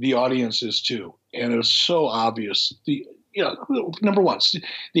 the audience is too. And it was so obvious. Number one,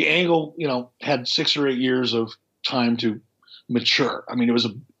 the angle, had 6 or 8 years of time to mature. I mean, it was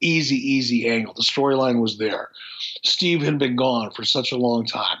an easy angle. The storyline was there. Steve had been gone for such a long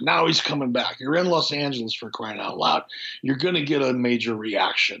time. Now he's coming back. You're in Los Angeles, for crying out loud. You're going to get a major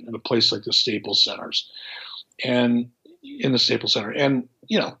reaction in a place like the Staples Centers, and in the Staples Center. And,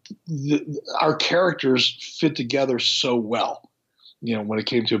 our characters fit together so well, when it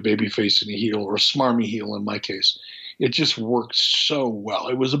came to a baby face and a heel, or a smarmy heel in my case. It just worked so well.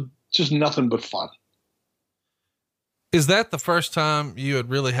 It was just nothing but fun. Is that the first time you had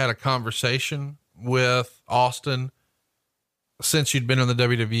really had a conversation with Austin since you'd been in the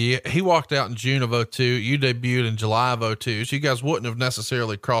WWE? He walked out in June of 2002. You debuted in July of 2002. So you guys wouldn't have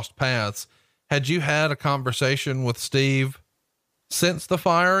necessarily crossed paths. Had you had a conversation with Steve since the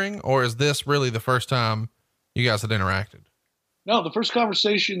firing, or is this really the first time you guys had interacted? No, the first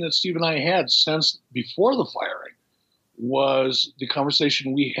conversation that Steve and I had since before the firing was the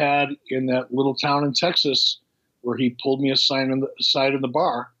conversation we had in that little town in Texas, where he pulled me aside in the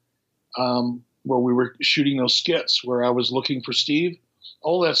bar, where we were shooting those skits, where I was looking for Steve.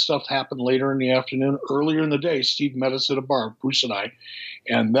 All that stuff happened later in the afternoon. Earlier in the day, Steve met us at a bar, Bruce and I,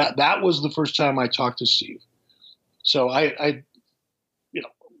 and that was the first time I talked to Steve. So I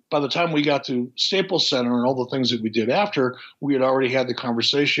by the time we got to Staples Center and all the things that we did after, we had already had the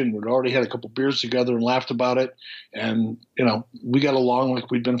conversation. We'd already had a couple beers together and laughed about it. And, we got along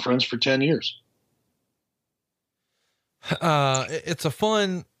like we'd been friends for 10 years. It's a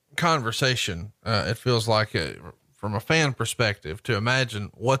fun conversation. It feels like from a fan perspective, to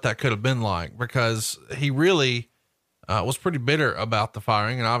imagine what that could have been like, because he really, was pretty bitter about the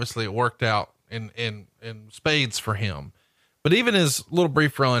firing, and obviously it worked out in spades for him. But even his little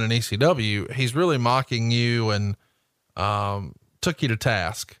brief run in ECW, he's really mocking you and, took you to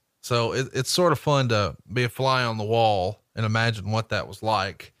task. So it's sort of fun to be a fly on the wall and imagine what that was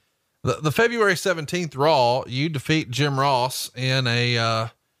like. The February 17th Raw, you defeat Jim Ross in a,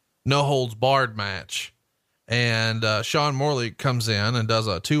 no holds barred match. And, Sean Morley comes in and does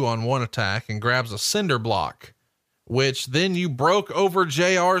a 2-on-1 attack and grabs a cinder block, which then you broke over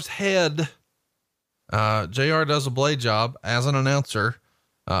JR's head. JR does a blade job as an announcer,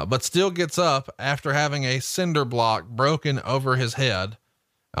 but still gets up after having a cinder block broken over his head.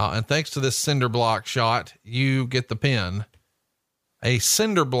 And thanks to this cinder block shot, you get the pin. A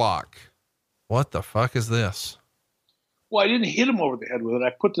cinder block. What the fuck is this? Well, I didn't hit him over the head with it. I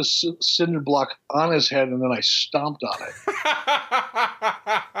put the cinder block on his head and then I stomped on it.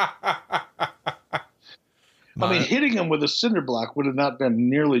 I mean, hitting him with a cinder block would have not been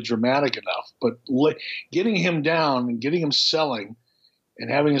nearly dramatic enough, but getting him down and getting him selling and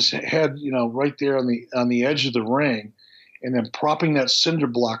having his head, right there on the edge of the ring, and then propping that cinder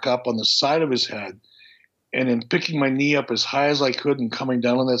block up on the side of his head, and then picking my knee up as high as I could and coming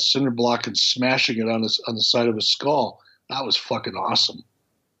down on that cinder block and smashing it on the side of his skull. That was fucking awesome.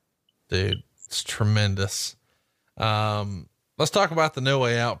 Dude, it's tremendous. Let's talk about the No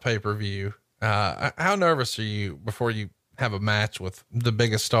Way Out pay-per-view. How nervous are you before you have a match with the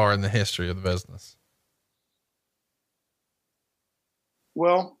biggest star in the history of the business?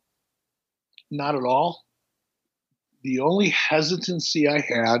 Well, not at all. The only hesitancy I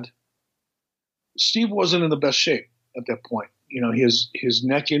had, Steve wasn't in the best shape at that point. His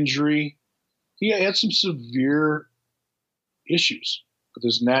neck injury, he had some severe issues with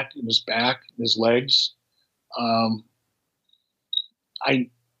his neck and his back and his legs.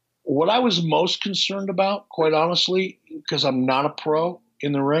 What I was most concerned about, quite honestly, because I'm not a pro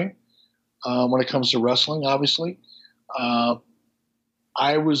in the ring, when it comes to wrestling, obviously, I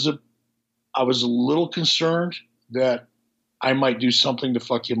was a little concerned that I might do something to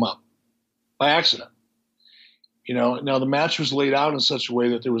fuck him up by accident. Now the match was laid out in such a way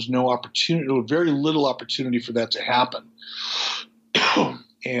that there was no opportunity, very little opportunity for that to happen.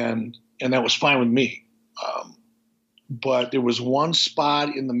 and that was fine with me. But there was one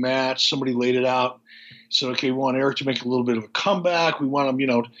spot in the match, somebody laid it out, said, okay, we want Eric to make a little bit of a comeback. We want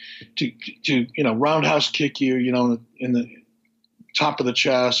him, to roundhouse kick you, in the top of the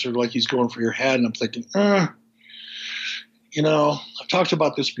chest, or like he's going for your head. And I'm thinking, I've talked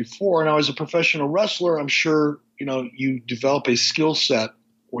about this before, and I was a professional wrestler. I'm sure, you develop a skill set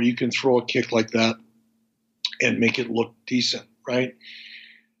where you can throw a kick like that and make it look decent, right?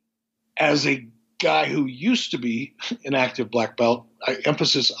 As a guy who used to be an active black belt,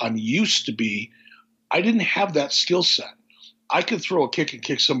 emphasis on used to be, I didn't have that skill set. I could throw a kick and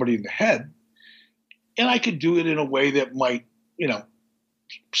kick somebody in the head, And I could do it in a way that might,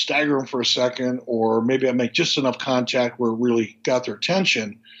 stagger them for a second, or maybe I make just enough contact where it really got their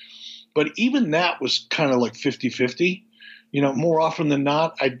attention. But even that was kind of like 50-50. More often than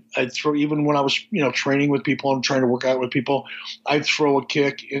not, I'd throw, even when I was, training with people and trying to work out with people, I'd throw a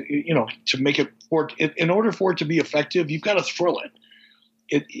kick, to make it in order for it to be effective, you've got to throw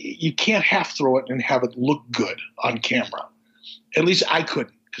it. You can't half throw it and have it look good on camera. At least I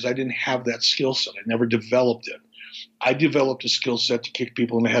couldn't, because I didn't have that skill set. I never developed it. I developed a skill set to kick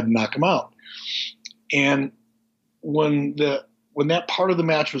people in the head and knock them out. And when that part of the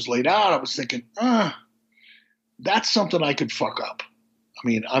match was laid out, I was thinking, that's something I could fuck up. I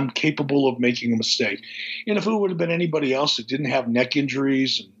mean, I'm capable of making a mistake. And if it would have been anybody else that didn't have neck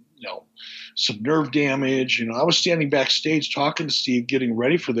injuries and, some nerve damage, I was standing backstage talking to Steve, getting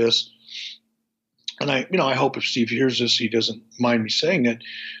ready for this. And I hope if Steve hears this, he doesn't mind me saying it.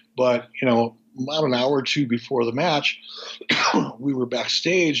 But, about an hour or two before the match, we were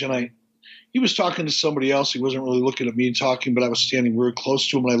backstage, and he was talking to somebody else. He wasn't really looking at me and talking, but I was standing very close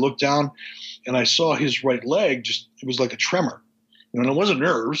to him, and I looked down and I saw his right leg, it was like a tremor. And it wasn't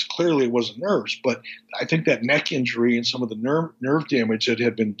nerves. Clearly it wasn't nerves, but I think that neck injury and some of the nerve damage that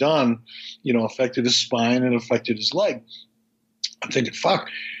had been done, affected his spine and affected his leg. I'm thinking, fuck,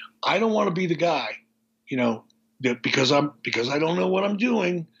 I don't want to be the guy, that because I don't know what I'm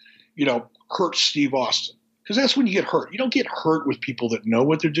doing, hurt Steve Austin. Because that's when you get hurt. You don't get hurt with people that know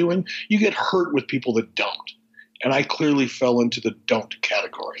what they're doing. You get hurt with people that don't. And I clearly fell into the don't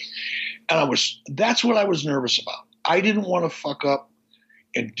category. And that's what I was nervous about. I didn't want to fuck up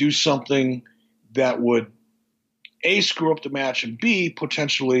and do something that would A, screw up the match, and B,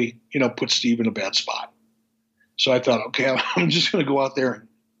 potentially, put Steve in a bad spot. So I thought, okay, I'm just going to go out there and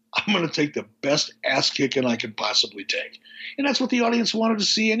I'm going to take the best ass kicking I could possibly take. And that's what the audience wanted to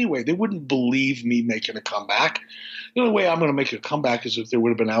see anyway. They wouldn't believe me making a comeback. The only way I'm going to make a comeback is if there would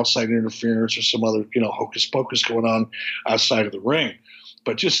have been outside interference or some other, hocus pocus going on outside of the ring.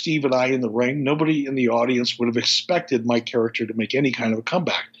 But just Steve and I in the ring, nobody in the audience would have expected my character to make any kind of a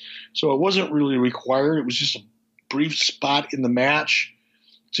comeback. So it wasn't really required. It was just a brief spot in the match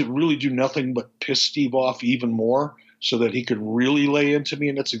to really do nothing but piss Steve off even more, so that he could really lay into me,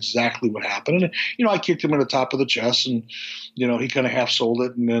 and that's exactly what happened. And, I kicked him in the top of the chest, and, he kind of half sold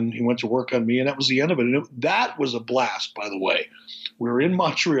it, and then he went to work on me, and that was the end of it. And that was a blast, by the way. We were in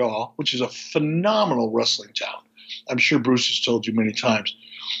Montreal, which is a phenomenal wrestling town. I'm sure Bruce has told you many times.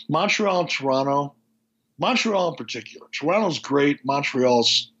 Montreal and Toronto, Montreal in particular. Toronto's great.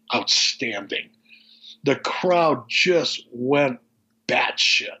 Montreal's outstanding. The crowd just went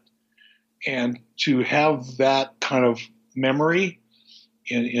batshit. And to have that kind of memory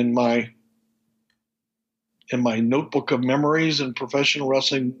in my notebook of memories in professional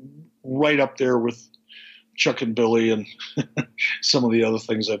wrestling, right up there with Chuck and Billy and some of the other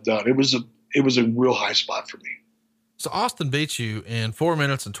things I've done, it was a real high spot for me. So Austin beat you in 4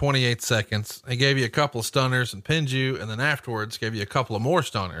 minutes and 28 seconds. He gave you a couple of stunners and pinned you, and then afterwards gave you a couple of more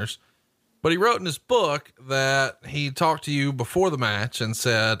stunners. But he wrote in his book that he talked to you before the match and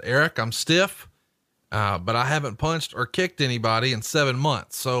said, Eric, I'm stiff, but I haven't punched or kicked anybody in 7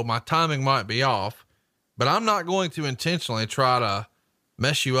 months. So my timing might be off, but I'm not going to intentionally try to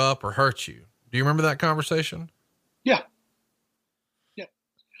mess you up or hurt you. Do you remember that conversation? Yeah. Yeah.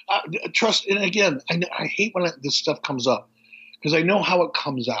 Trust. And again, I hate when this stuff comes up because I know how it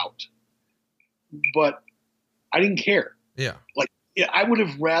comes out, but I didn't care. Yeah. I would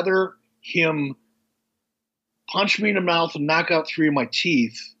have rather him punch me in the mouth and knock out 3 of my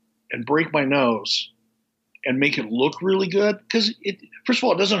teeth and break my nose and make it look really good. Because first of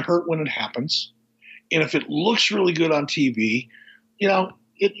all, it doesn't hurt when it happens. And if it looks really good on TV,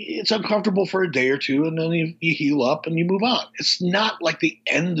 it's uncomfortable for a day or two, and then you heal up and you move on. It's not like the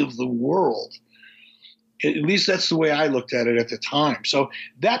end of the world. At least that's the way I looked at it at the time. So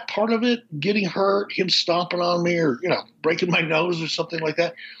that part of it, getting hurt, him stomping on me or, breaking my nose or something like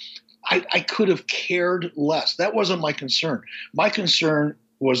that, I could have cared less. That wasn't my concern. My concern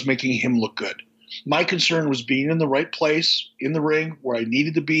was making him look good. My concern was being in the right place in the ring where I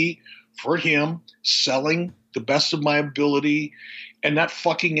needed to be for him, selling the best of my ability and not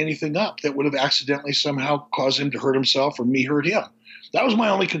fucking anything up that would have accidentally somehow caused him to hurt himself or me hurt him. That was my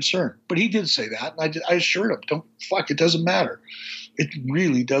only concern. But he did say that, and I assured him, it doesn't matter. It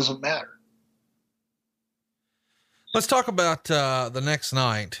really doesn't matter. Let's talk about the next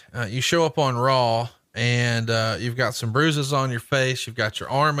night. You show up on Raw, and you've got some bruises on your face. You've got your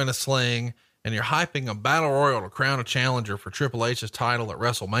arm in a sling, and you're hyping a battle royal to crown a challenger for Triple H's title at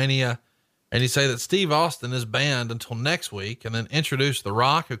WrestleMania. And you say that Steve Austin is banned until next week, and then introduce The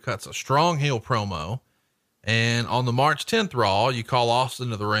Rock, who cuts a strong heel promo. And on the March 10th Raw, you call Austin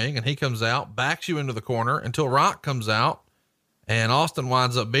to the ring and he comes out, backs you into the corner until Rock comes out, and Austin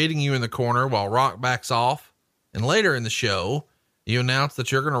winds up beating you in the corner while Rock backs off. And later in the show, you announce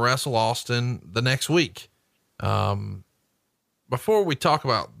that you're going to wrestle Austin the next week. Before we talk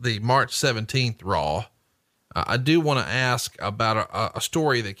about the March 17th Raw, I do want to ask about a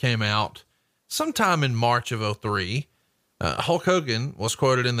story that came out sometime in March of 2003. Hulk Hogan was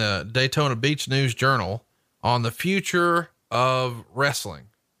quoted in the Daytona Beach News Journal on the future of wrestling.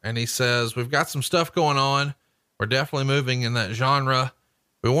 And he says, we've got some stuff going on. We're definitely moving in that genre.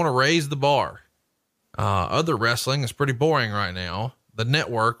 We want to raise the bar. Other wrestling is pretty boring right now. The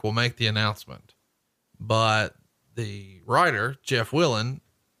network will make the announcement. But the writer, Jeff Willen,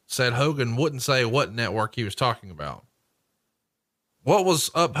 said Hogan wouldn't say what network he was talking about. What was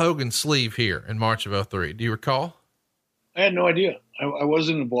up Hogan's sleeve here in March of 2003? Do you recall? I had no idea. I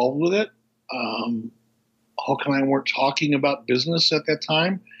wasn't involved with it. Hulk and I weren't talking about business at that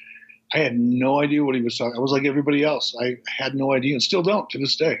time. I had no idea what he was talking. I was like everybody else. I had no idea and still don't to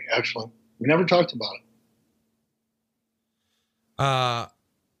this day, actually. We never talked about it. I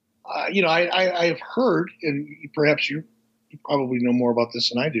have heard, and perhaps you probably know more about this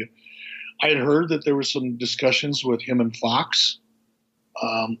than I do. I had heard that there were some discussions with him and Fox.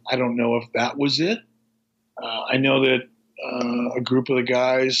 I don't know if that was it. I know that a group of the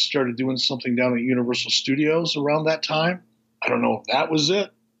guys started doing something down at Universal Studios around that time. I don't know if that was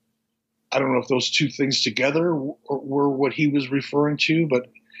it. I don't know if those two things together were what he was referring to, but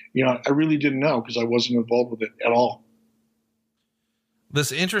I really didn't know because I wasn't involved with it at all.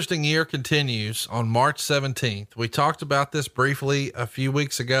 This interesting year continues on March 17th. We talked about this briefly a few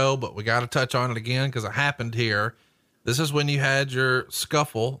weeks ago, but we got to touch on it again because it happened here. This is when you had your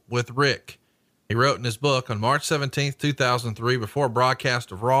scuffle with Rick. He wrote in his book, on March 17th, 2003, before a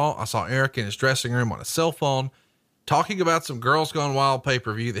broadcast of Raw, I saw Eric in his dressing room on his cell phone talking about some Girls Gone Wild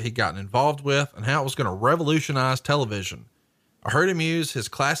pay-per-view that he'd gotten involved with and how it was going to revolutionize television. I heard him use his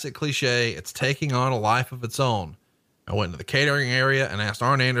classic cliche, it's taking on a life of its own. I went into the catering area and asked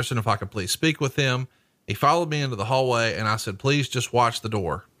Arn Anderson if I could please speak with him. He followed me into the hallway and I said, please just watch the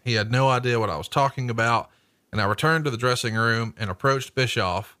door. He had no idea what I was talking about. And I returned to the dressing room and approached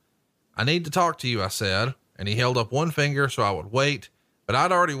Bischoff. I need to talk to you, I said, and he held up one finger so I would wait, but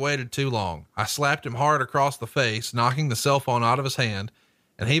I'd already waited too long. I slapped him hard across the face, knocking the cell phone out of his hand,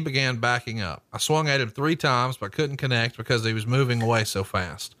 and he began backing up. I swung at him 3 times, but couldn't connect because he was moving away so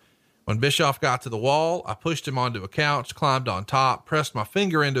fast. When Bischoff got to the wall, I pushed him onto a couch, climbed on top, pressed my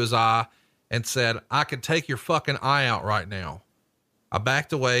finger into his eye, and said, I could take your fucking eye out right now. I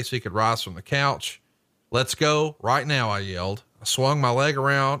backed away so he could rise from the couch. Let's go right now, I yelled. I swung my leg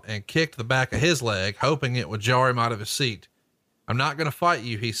around and kicked the back of his leg, hoping it would jar him out of his seat. I'm not going to fight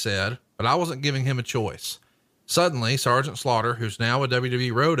you, he said, but I wasn't giving him a choice. Suddenly, Sergeant Slaughter, who's now a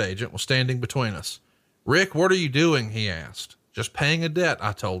WWE road agent, was standing between us. Rick, what are you doing? He asked. Just paying a debt,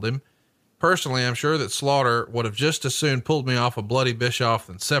 I told him. Personally, I'm sure that Slaughter would have just as soon pulled me off a bloody Bischoff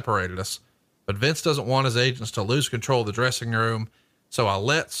than separated us, but Vince doesn't want his agents to lose control of the dressing room, so I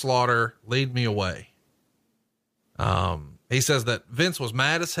let Slaughter lead me away. He says that Vince was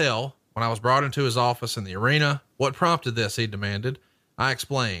mad as hell when I was brought into his office in the arena. What prompted this? He demanded. I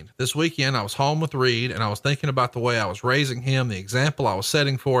explained. This weekend I was home with Reed and I was thinking about the way I was raising him, the example I was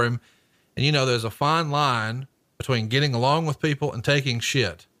setting for him. And there's a fine line between getting along with people and taking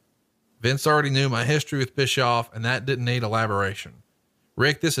shit. Vince already knew my history with Bischoff and that didn't need elaboration.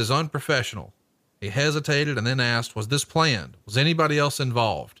 Rick, this is unprofessional. He hesitated and then asked, was this planned? Was anybody else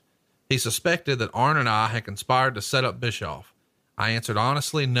involved? He suspected that Arn and I had conspired to set up Bischoff. I answered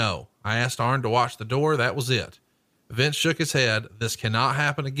honestly, no. I asked Arn to watch the door. That was it. Vince shook his head. This cannot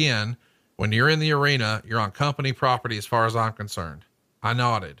happen again. When you're in the arena, you're on company property as far as I'm concerned. I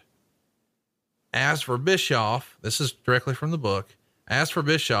nodded. As for Bischoff, this is directly from the book. As for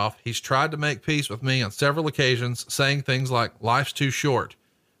Bischoff, he's tried to make peace with me on several occasions, saying things like life's too short,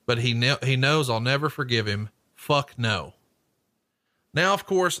 but he knows I'll never forgive him. Fuck no. Now, of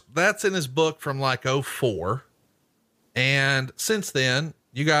course, that's in his book from like 2004. And since then,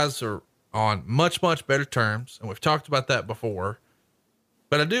 you guys are on much, much better terms. And we've talked about that before,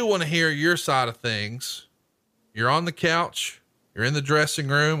 but I do want to hear your side of things. You're on the couch, you're in the dressing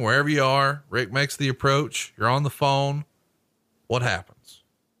room, wherever you are. Rick makes the approach. You're on the phone. What happens?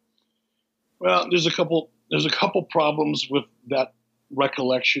 Well, there's a couple problems with that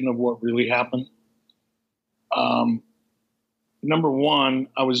recollection of what really happened. Number one,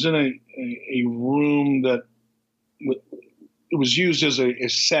 I was in a room that it was used as a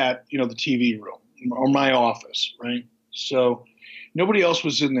set, the TV room or my office, right? So nobody else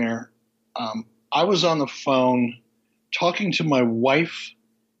was in there. I was on the phone talking to my wife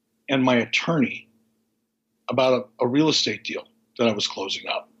and my attorney about a real estate deal that I was closing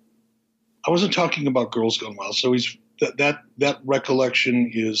up. I wasn't talking about Girls Gone Wild, so that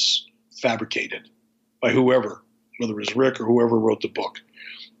recollection is fabricated by whoever, whether it's Rick or whoever wrote the book.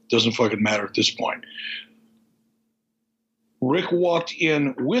 Doesn't fucking matter at this point. Rick walked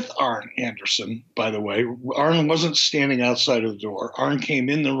in with Arn Anderson, by the way. Arn wasn't standing outside of the door. Arn came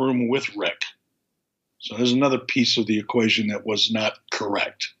in the room with Rick. So there's another piece of the equation that was not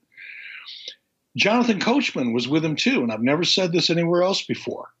correct. Jonathan Coachman was with him too, and I've never said this anywhere else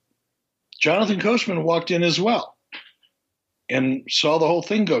before. Jonathan Coachman walked in as well and saw the whole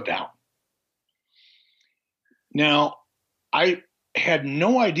thing go down. Now, I had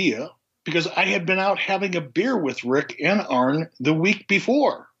no idea because I had been out having a beer with Rick and Arn the week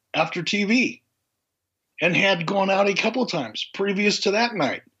before after TV and had gone out a couple of times previous to that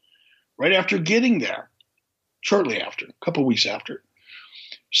night, right after getting there, shortly after, a couple of weeks after.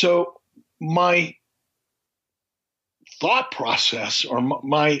 So my thought process or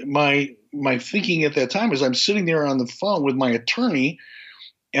my thinking at that time is I'm sitting there on the phone with my attorney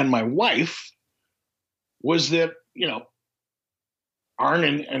and my wife was that, Arn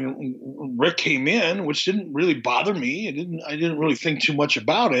and Rick came in, which didn't really bother me. I didn't really think too much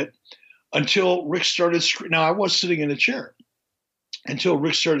about it until Rick started screaming. Now I was sitting in a chair until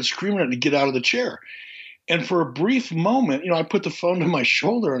Rick started screaming at me to get out of the chair. And for a brief moment, I put the phone to my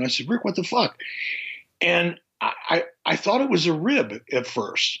shoulder and I said, Rick, what the fuck? And I thought it was a rib at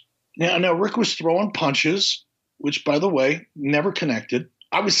first. Now Rick was throwing punches, which, by the way, never connected.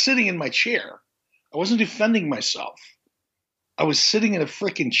 I was sitting in my chair. I wasn't defending myself. I was sitting in a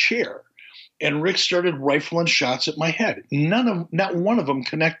freaking chair, and Rick started rifling shots at my head. Not one of them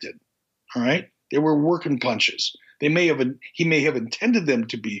connected. All right, they were working punches. He may have intended them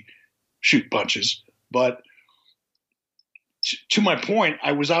to be shoot punches, but to my point,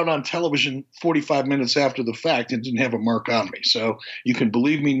 I was out on television 45 minutes after the fact and didn't have a mark on me. So you can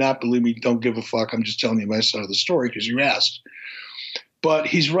believe me, not believe me, don't give a fuck. I'm just telling you my side of the story because you asked. But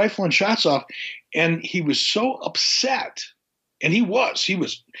he's rifling shots off, and he was so upset. And he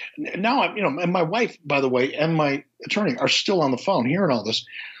was now, and my wife, by the way, and my attorney are still on the phone hearing all this.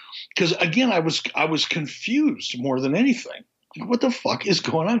 Because again, I was confused more than anything. What the fuck is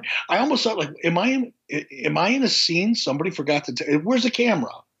going on? I almost thought, like, am I in a scene? Somebody forgot to where's the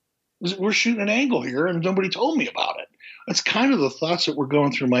camera? We're shooting an angle here and nobody told me about it. That's kind of the thoughts that were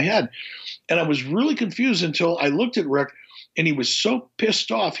going through my head. And I was really confused until I looked at Rick and he was so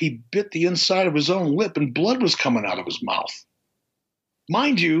pissed off, he bit the inside of his own lip and blood was coming out of his mouth.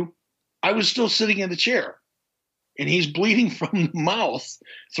 Mind you, I was still sitting in the chair and he's bleeding from the mouth,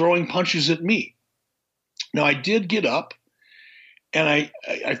 throwing punches at me. Now I did get up and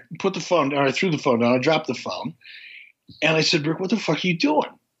I put the phone down, I threw the phone down, I dropped the phone and I said, Rick, what the fuck are you doing?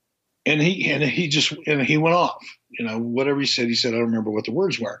 And he went off, whatever he said, I don't remember what the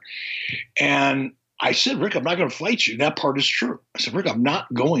words were. And I said, Rick, I'm not going to fight you. That part is true. I said, Rick, I'm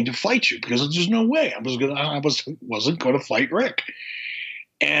not going to fight you because there's no way I wasn't going to fight Rick.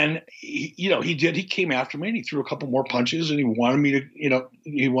 And he did. He came after me and he threw a couple more punches and he wanted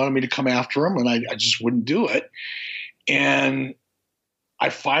me to come after him and I just wouldn't do it. And I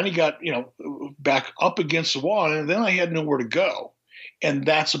finally got back up against the wall and then I had nowhere to go. And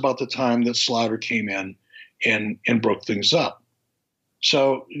that's about the time that Slaughter came in and broke things up.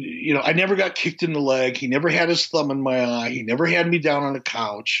 So, I never got kicked in the leg. He never had his thumb in my eye. He never had me down on the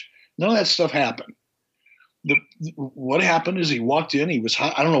couch. None of that stuff happened. What happened is he walked in. He was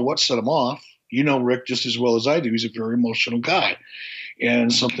hot. I don't know what set him off. Rick just as well as I do. He's a very emotional guy.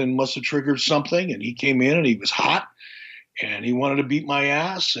 And something must have triggered something. And he came in and he was hot. And he wanted to beat my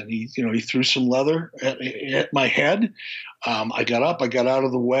ass. And he threw some leather at my head. I got up. I got out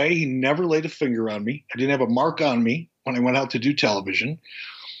of the way. He never laid a finger on me. I didn't have a mark on me when I went out to do television.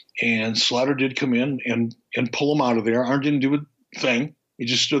 And Slaughter did come in and pull him out of there. Arn didn't do a thing. He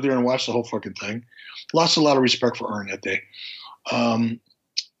just stood there and watched the whole fucking thing. Lost a lot of respect for Arn that day.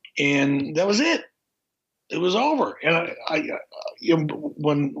 And that was it. It was over. And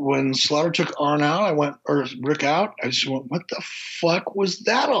when Slaughter took Arn out, Rick out, I just went, what the fuck was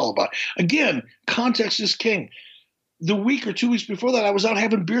that all about? Again, context is king. The week or 2 weeks before that, I was out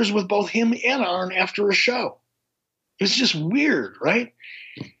having beers with both him and Arn after a show. It's just weird, right?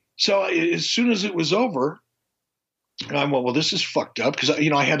 So as soon as it was over, I went, well, this is fucked up because,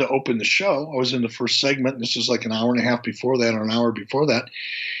 I had to open the show. I was in the first segment. This was like an hour and a half before that or an hour before that.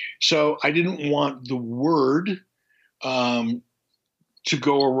 So I didn't want the word to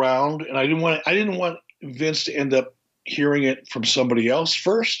go around, and I didn't want Vince to end up hearing it from somebody else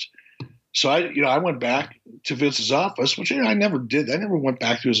first. So I went back to Vince's office, which I never did. I never went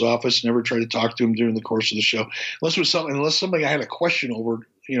back to his office, never tried to talk to him during the course of the show. Unless somebody I had a question over,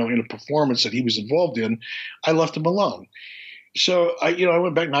 in a performance that he was involved in, I left him alone. So I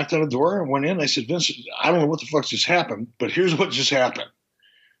went back, knocked on the door and went in. I said, Vince, I don't know what the fuck just happened, but here's what just happened.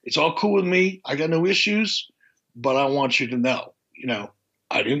 It's all cool with me. I got no issues, but I want you to know,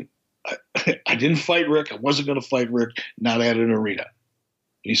 I didn't fight Rick. I wasn't going to fight Rick, not at an arena.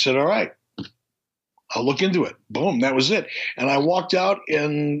 He said, all right, I'll look into it. Boom. That was it. And I walked out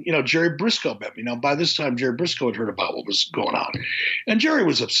and, Jerry Briscoe met me. Now, by this time, Jerry Briscoe had heard about what was going on. And Jerry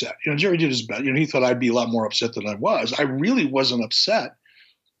was upset. Jerry did his best. He thought I'd be a lot more upset than I was. I really wasn't upset.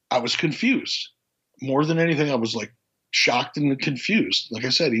 I was confused. More than anything, I was like shocked and confused. Like I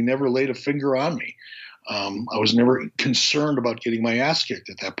said, he never laid a finger on me. I was never concerned about getting my ass kicked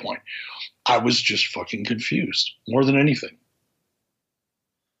at that point. I was just fucking confused more than anything.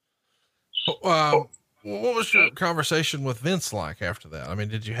 What was your conversation with Vince like after that? I mean,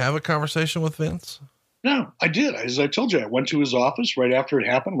 did you have a conversation with Vince? No, I did. As I told you, I went to his office right after it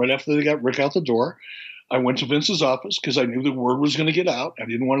happened, right after they got Rick out the door. I went to Vince's office because I knew the word was going to get out. I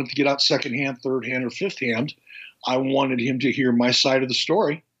didn't want it to get out secondhand, third hand, or fifth hand. I wanted him to hear my side of the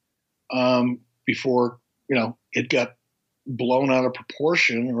story before, it got blown out of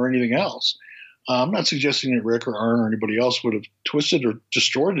proportion or anything else. I'm not suggesting that Rick or Arn or anybody else would have twisted or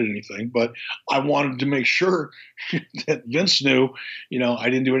distorted anything, but I wanted to make sure that Vince knew, I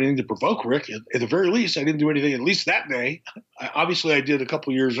didn't do anything to provoke Rick. At the very least, I didn't do anything, at least that day. Obviously, I did a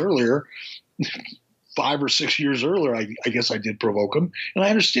couple years earlier, 5 or 6 years earlier, I guess I did provoke him. And I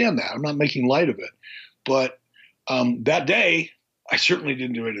understand that. I'm not making light of it. But that day, I certainly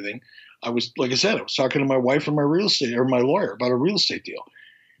didn't do anything. I was, like I said, I was talking to my wife and my my lawyer about a real estate deal.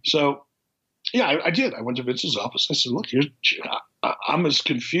 So, yeah, I did. I went to Vince's office. I said, look, I'm as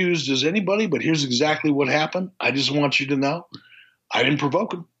confused as anybody, but here's exactly what happened. I just want you to know I didn't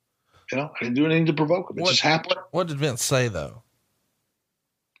provoke him. I didn't do anything to provoke him. It just happened. What did Vince say, though?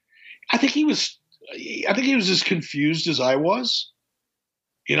 I think he was as confused as I was,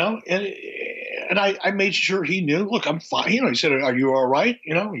 and I made sure he knew, look, I'm fine. He said, are you all right?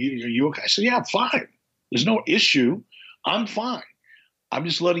 Are you okay? I said, yeah, I'm fine. There's no issue. I'm fine. I'm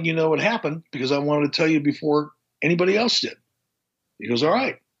just letting you know what happened because I wanted to tell you before anybody else did. He goes, all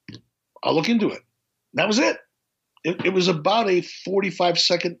right, I'll look into it. That was it. It was about a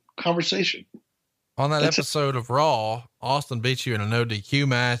 45-second conversation. On that episode of Raw, Austin beat you in a no DQ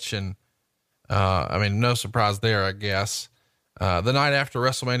match. And, no surprise there, I guess. The night after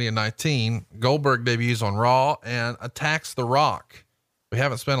WrestleMania 19, Goldberg debuts on Raw and attacks The Rock. We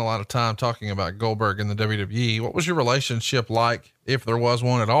haven't spent a lot of time talking about Goldberg in the WWE. What was your relationship like, if there was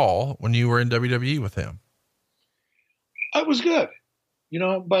one at all, when you were in WWE with him? It was good.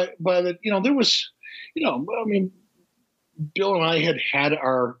 But there was, Bill and I had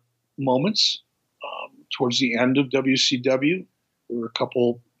our moments towards the end of WCW. There were a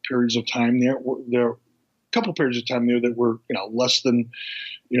couple periods of time there that were, less than,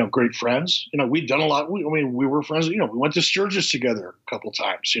 great friends. We'd done a lot. We were friends. We went to Sturgis together a couple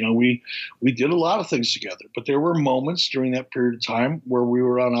times. We did a lot of things together. But there were moments during that period of time where we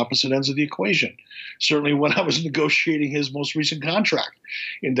were on opposite ends of the equation. Certainly when I was negotiating his most recent contract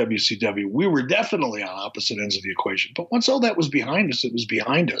in WCW, we were definitely on opposite ends of the equation. But once all that was behind us, it was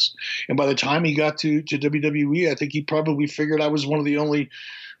behind us. And by the time he got to WWE, I think he probably figured I was one of the only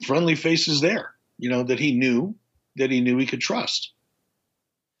friendly faces there, that he knew he could trust.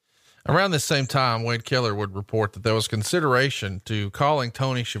 Around this same time, Wade Keller would report that there was consideration to calling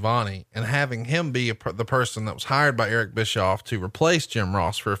Tony Schiavone and having him be the person that was hired by Eric Bischoff to replace Jim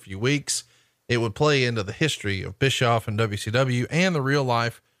Ross for a few weeks. It would play into the history of Bischoff and WCW and the real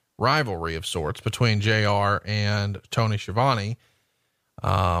life rivalry of sorts between JR and Tony Schiavone.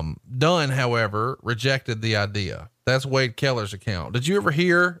 Dunn, however, rejected the idea. That's Wade Keller's account. Did you ever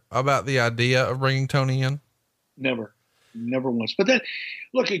hear about the idea of bringing Tony in? Never once. But then,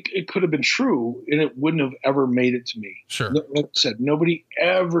 look, it could have been true and it wouldn't have ever made it to me. Sure. Like I said, nobody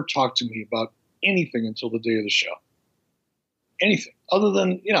ever talked to me about anything until the day of the show. Anything other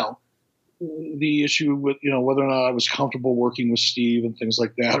than, the issue with, whether or not I was comfortable working with Steve and things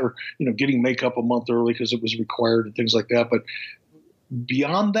like that, or, getting makeup a month early because it was required and things like that. But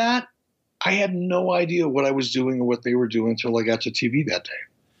beyond that, I had no idea what I was doing or what they were doing until I got to TV that day.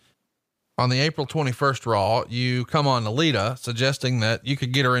 On the April 21st Raw, you come on to Lita suggesting that you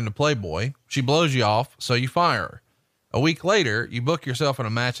could get her into Playboy. She blows you off, so you fire her. A week later, you book yourself in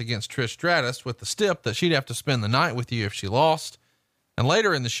a match against Trish Stratus with the stip that she'd have to spend the night with you if she lost. And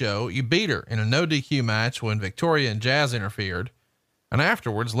later in the show, you beat her in a no DQ match when Victoria and Jazz interfered. And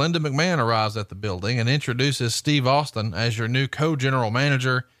afterwards, Linda McMahon arrives at the building and introduces Steve Austin as your new co-general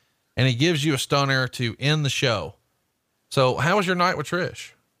manager. And he gives you a stunner to end the show. So how was your night with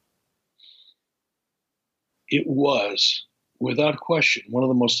Trish? It was, without question, one of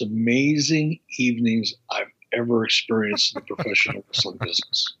the most amazing evenings I've ever experienced in the professional wrestling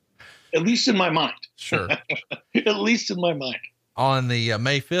business. At least in my mind. Sure. At least in my mind. On the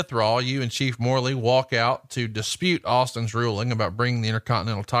May 5th Raw, you and Chief Morley walk out to dispute Austin's ruling about bringing the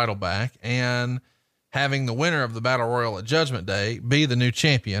Intercontinental title back and having the winner of the Battle Royal at Judgment Day be the new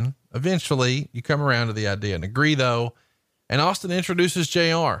champion. Eventually, you come around to the idea and agree, though, and Austin introduces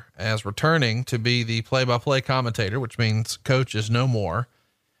JR as returning to be the play-by-play commentator, which means Coach is no more.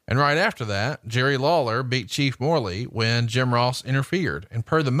 And right after that, Jerry Lawler beat Chief Morley when Jim Ross interfered. And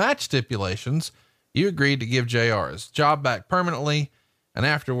per the match stipulations, you agreed to give JR his job back permanently. And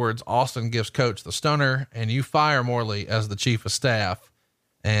afterwards, Austin gives Coach the stunner and you fire Morley as the chief of staff.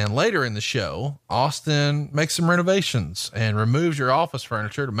 And later in the show, Austin makes some renovations and removes your office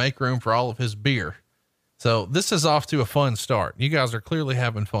furniture to make room for all of his beer. So this is off to a fun start. You guys are clearly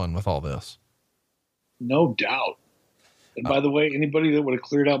having fun with all this. No doubt. And by the way, anybody that would have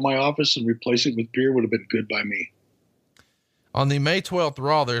cleared out my office and replaced it with beer would have been good by me. On the May 12th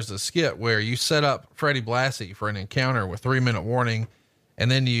Raw, there's a skit where you set up Freddie Blassie for an encounter with 3-minute warning. And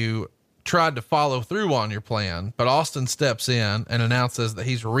then you tried to follow through on your plan, but Austin steps in and announces that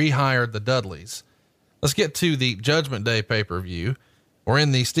he's rehired the Dudleys. Let's get to the Judgment Day pay-per-view. We're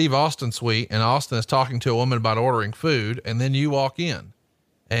in the Steve Austin suite and Austin is talking to a woman about ordering food. And then you walk in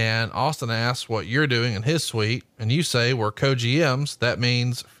and Austin asks what you're doing in his suite. And you say, we're co-GMs. That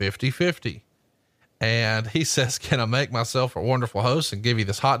means 50-50. And he says, can I make myself a wonderful host and give you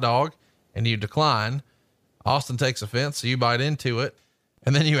this hot dog? And you decline. Austin takes offense. So you bite into it.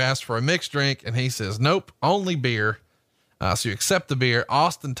 And then you ask for a mixed drink and he says, nope, only beer. So you accept the beer.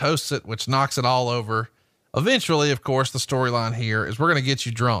 Austin toasts it, which knocks it all over. Eventually, of course, the storyline here is we're going to get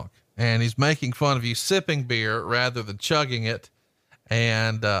you drunk, and he's making fun of you sipping beer rather than chugging it.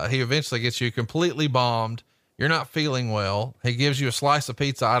 And, he eventually gets you completely bombed. You're not feeling well. He gives you a slice of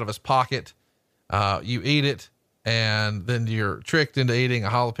pizza out of his pocket. You eat it and then you're tricked into eating a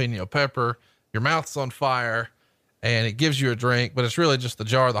jalapeno pepper. Your mouth's on fire and it gives you a drink, but it's really just the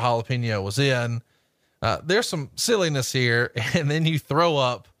jar the jalapeno was in. There's some silliness here. And then you throw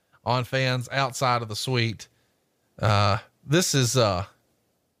up on fans outside of the suite. This is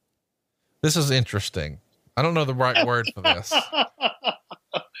interesting. I don't know the right word for this.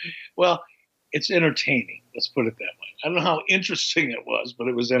 Well, it's entertaining. Let's put it that way. I don't know how interesting it was, but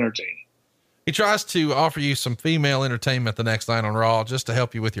it was entertaining. He tries to offer you some female entertainment the next night on Raw just to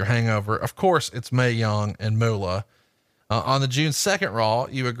help you with your hangover. Of course, it's Mae Young and Moolah. On the June 2nd Raw,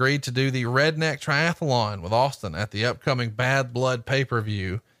 you agreed to do the Redneck Triathlon with Austin at the upcoming Bad Blood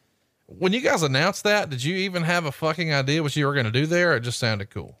pay-per-view. When you guys announced that, did you even have a fucking idea what you were going to do there? Or it just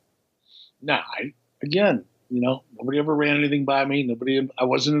sounded cool? No, nobody ever ran anything by me. I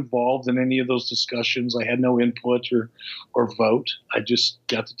wasn't involved in any of those discussions. I had no input or vote. I just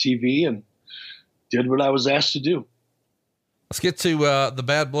got the TV and did what I was asked to do. Let's get to, the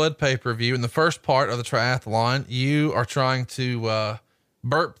Bad Blood pay-per-view. In the first part of the triathlon, you are trying to,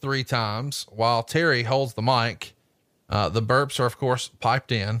 burp 3 times while Terry holds the mic. The burps are of course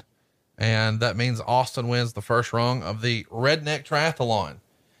piped in. And that means Austin wins the first rung of the Redneck Triathlon.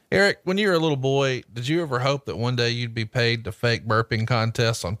 Eric, when you were a little boy, did you ever hope that one day you'd be paid to fake burping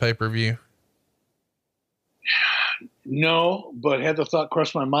contests on pay-per-view? No, but had the thought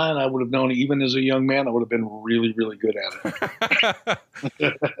crossed my mind, I would have known even as a young man, I would have been really, really good at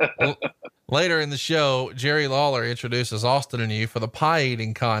it. Later in the show, Jerry Lawler introduces Austin and you for the pie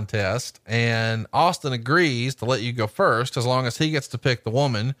eating contest, and Austin agrees to let you go first as long as he gets to pick the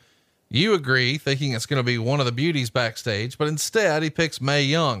woman. You agree, thinking it's going to be one of the beauties backstage, but instead he picks Mae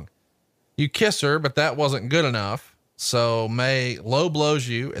Young. You kiss her, but that wasn't good enough. So Mae low blows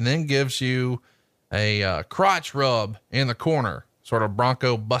you and then gives you a crotch rub in the corner, sort of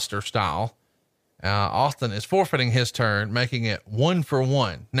Bronco Buster style. Austin is forfeiting his turn, making it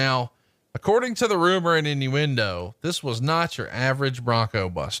 1-for-1. Now, according to the rumor and innuendo, this was not your average Bronco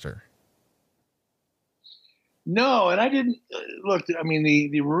Buster. No, and I didn't look. I mean,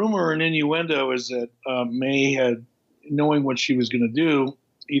 the rumor and innuendo is that Mae had, knowing what she was going to do,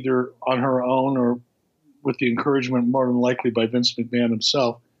 either on her own or with the encouragement, more than likely by Vince McMahon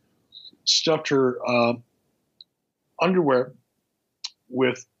himself, stuffed her underwear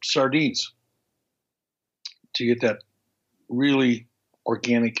with sardines to get that really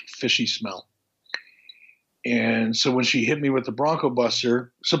organic, fishy smell. And so when she hit me with the Bronco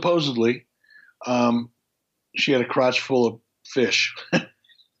Buster, supposedly, she had a crotch full of fish.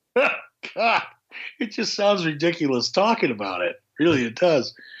 God, it just sounds ridiculous talking about it. Really, it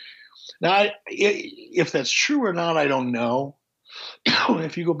does. Now, if that's true or not, I don't know.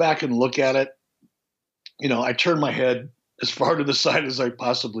 If you go back and look at it, I turned my head as far to the side as I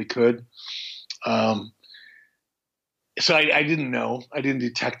possibly could. So I didn't know. I didn't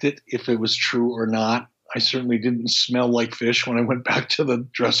detect it, if it was true or not. I certainly didn't smell like fish when I went back to the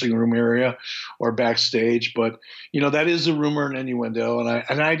dressing room area or backstage. But, that is a rumor and innuendo,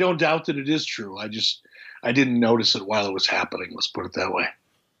 and I don't doubt that it is true. I didn't notice it while it was happening. Let's put it that way.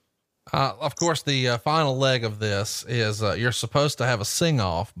 Of course, the final leg of this is you're supposed to have a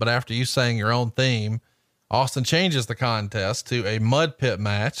sing-off, but after you sang your own theme, Austin changes the contest to a mud pit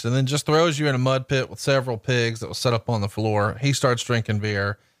match and then just throws you in a mud pit with several pigs that was set up on the floor. He starts drinking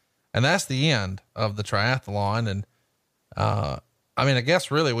beer, and that's the end of the triathlon. And, I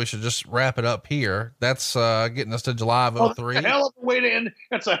guess really we should just wrap it up here. That's, getting us to July of 2003. That's a hell of a way to end.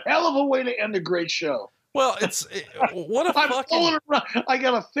 That's a hell of a way to end a great show. Well, what a fucking, I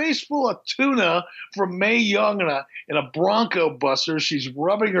got a face full of tuna from Mae Young in a Bronco buster. She's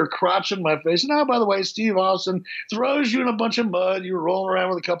rubbing her crotch in my face. And by the way, Steve Austin throws you in a bunch of mud. You're rolling around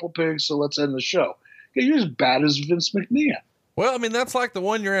with a couple pigs. So let's end the show. Okay, you're as bad as Vince McMahon. Well, that's like the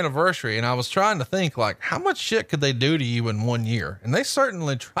 1 year anniversary. And I was trying to think how much shit could they do to you in 1 year? And they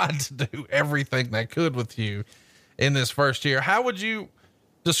certainly tried to do everything they could with you in this first year. How would you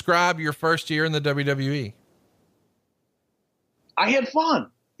describe your first year in the WWE? I had fun.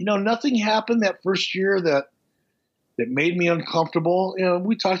 Nothing happened that first year that made me uncomfortable.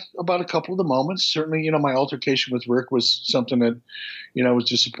 We talked about a couple of the moments. Certainly, my altercation with Rick was something that, was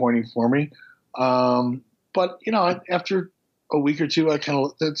disappointing for me. But, after a week or two, I kind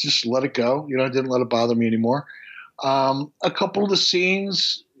of just let it go. I didn't let it bother me anymore. A couple of the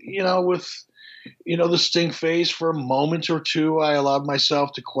scenes, with the Sting phase for a moment or two, I allowed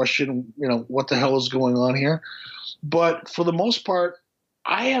myself to question, what the hell is going on here. But for the most part,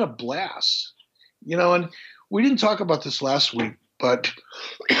 I had a blast, and we didn't talk about this last week, but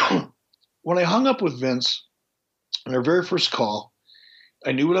when I hung up with Vince on our very first call,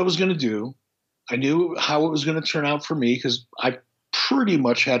 I knew what I was going to do. I knew how it was going to turn out for me because I pretty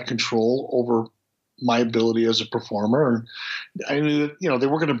much had control over my ability as a performer. And I knew that, they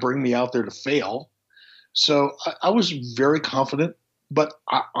were going to bring me out there to fail. So I was very confident, but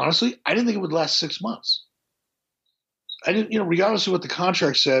honestly, I didn't think it would last 6 months. I didn't, regardless of what the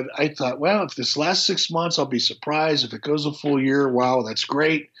contract said, I thought, well, if this lasts 6 months, I'll be surprised. If it goes a full year, wow, that's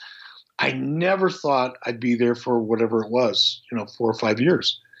great. I never thought I'd be there for whatever it was, 4 or 5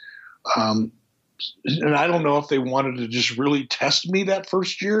 years. And I don't know if they wanted to just really test me that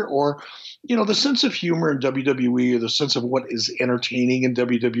first year or, the sense of humor in WWE or the sense of what is entertaining in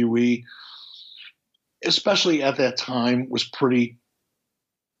WWE, especially at that time, was pretty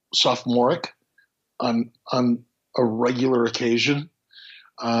sophomoric on a regular occasion.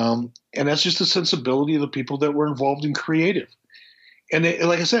 And that's just the sensibility of the people that were involved in creative. And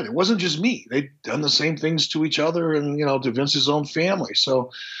like I said, it wasn't just me. They'd done the same things to each other and, to Vince's own family.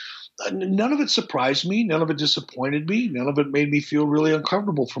 So none of it surprised me. None of it disappointed me. None of it made me feel really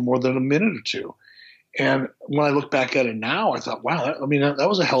uncomfortable for more than a minute or two. And when I look back at it now, I thought, wow, that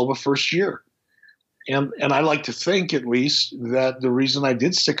was a hell of a first year. And I like to think, at least, that the reason I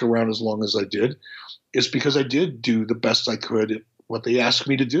did stick around as long as I did is because I did do the best I could at what they asked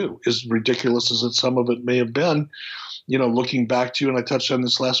me to do, as ridiculous as some of it may have been. Looking back to, and I touched on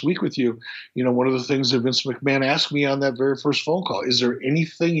this last week with you, one of the things that Vince McMahon asked me on that very first phone call, is there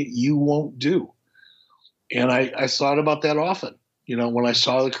anything that you won't do? And I thought about that often, when I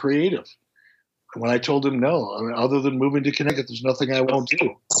saw the creative. And when I told him no, other than moving to Connecticut, there's nothing I won't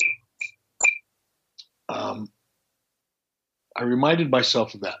do. I reminded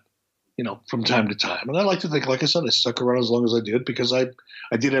myself of that, from time to time. And I like to think, like I said, I stuck around as long as I did because I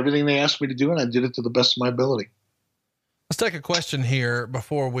did everything they asked me to do, and I did it to the best of my ability. Let's take a question here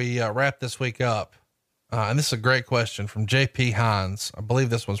before we wrap this week up. And this is a great question from JP Hines. I believe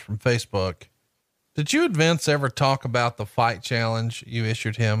this one's from Facebook. Did you and Vince ever talk about the fight challenge you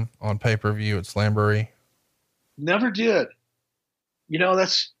issued him on pay-per-view at Slamboree? Never did.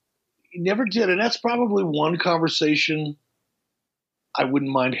 Never did. And that's probably one conversation I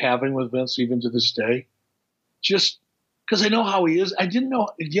wouldn't mind having with Vince even to this day. Just because I know how he is. I didn't know,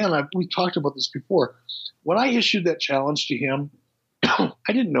 again, we talked about this before. When I issued that challenge to him, I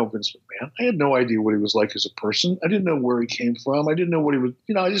didn't know Vince McMahon. I had no idea what he was like as a person. I didn't know where he came from. I didn't know what he was,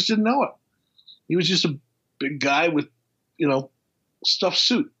 I just didn't know him. He was just a big guy with, stuffed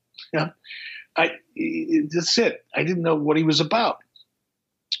suit. That's it. I didn't know what he was about.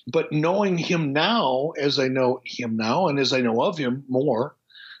 But knowing him now, as I know him now, and as I know of him more,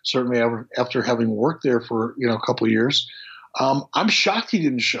 certainly after having worked there for a couple of years, I'm shocked he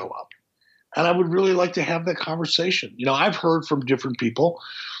didn't show up. And I would really like to have that conversation. I've heard from different people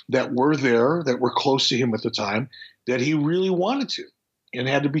that were there, that were close to him at the time, that he really wanted to and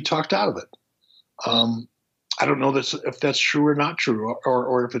had to be talked out of it. I don't know if that's true or not true,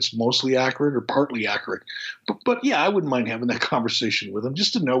 or if it's mostly accurate or partly accurate. But yeah, I wouldn't mind having that conversation with him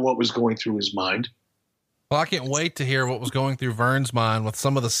just to know what was going through his mind. Well, I can't wait to hear what was going through Vern's mind with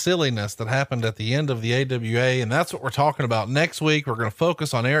some of the silliness that happened at the end of the AWA. And that's what we're talking about next week. We're going to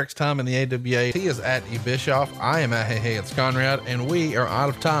focus on Eric's time in the AWA. He is at E Bischoff. I am at Hey, it's Conrad, and we are out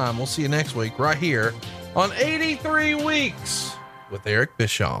of time. We'll see you next week right here on 83 Weeks with Eric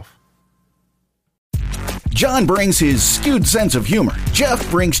Bischoff. John brings his skewed sense of humor. Jeff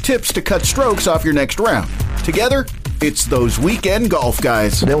brings tips to cut strokes off your next round. Together, it's those weekend golf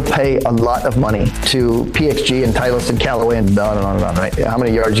guys. They'll pay a lot of money to PXG and Titleist and Callaway and on and on and on, right? How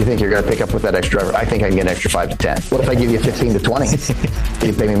many yards do you think you're going to pick up with that extra driver? I think I can get an extra 5 to 10. What if I give you 15 to 20?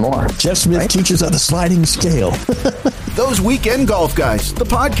 You pay me more. Jeff Smith teaches on the sliding scale. Those Weekend Golf Guys, the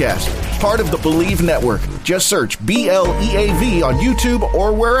podcast, part of the Believe Network. Just search BLEAV on YouTube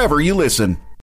or wherever you listen.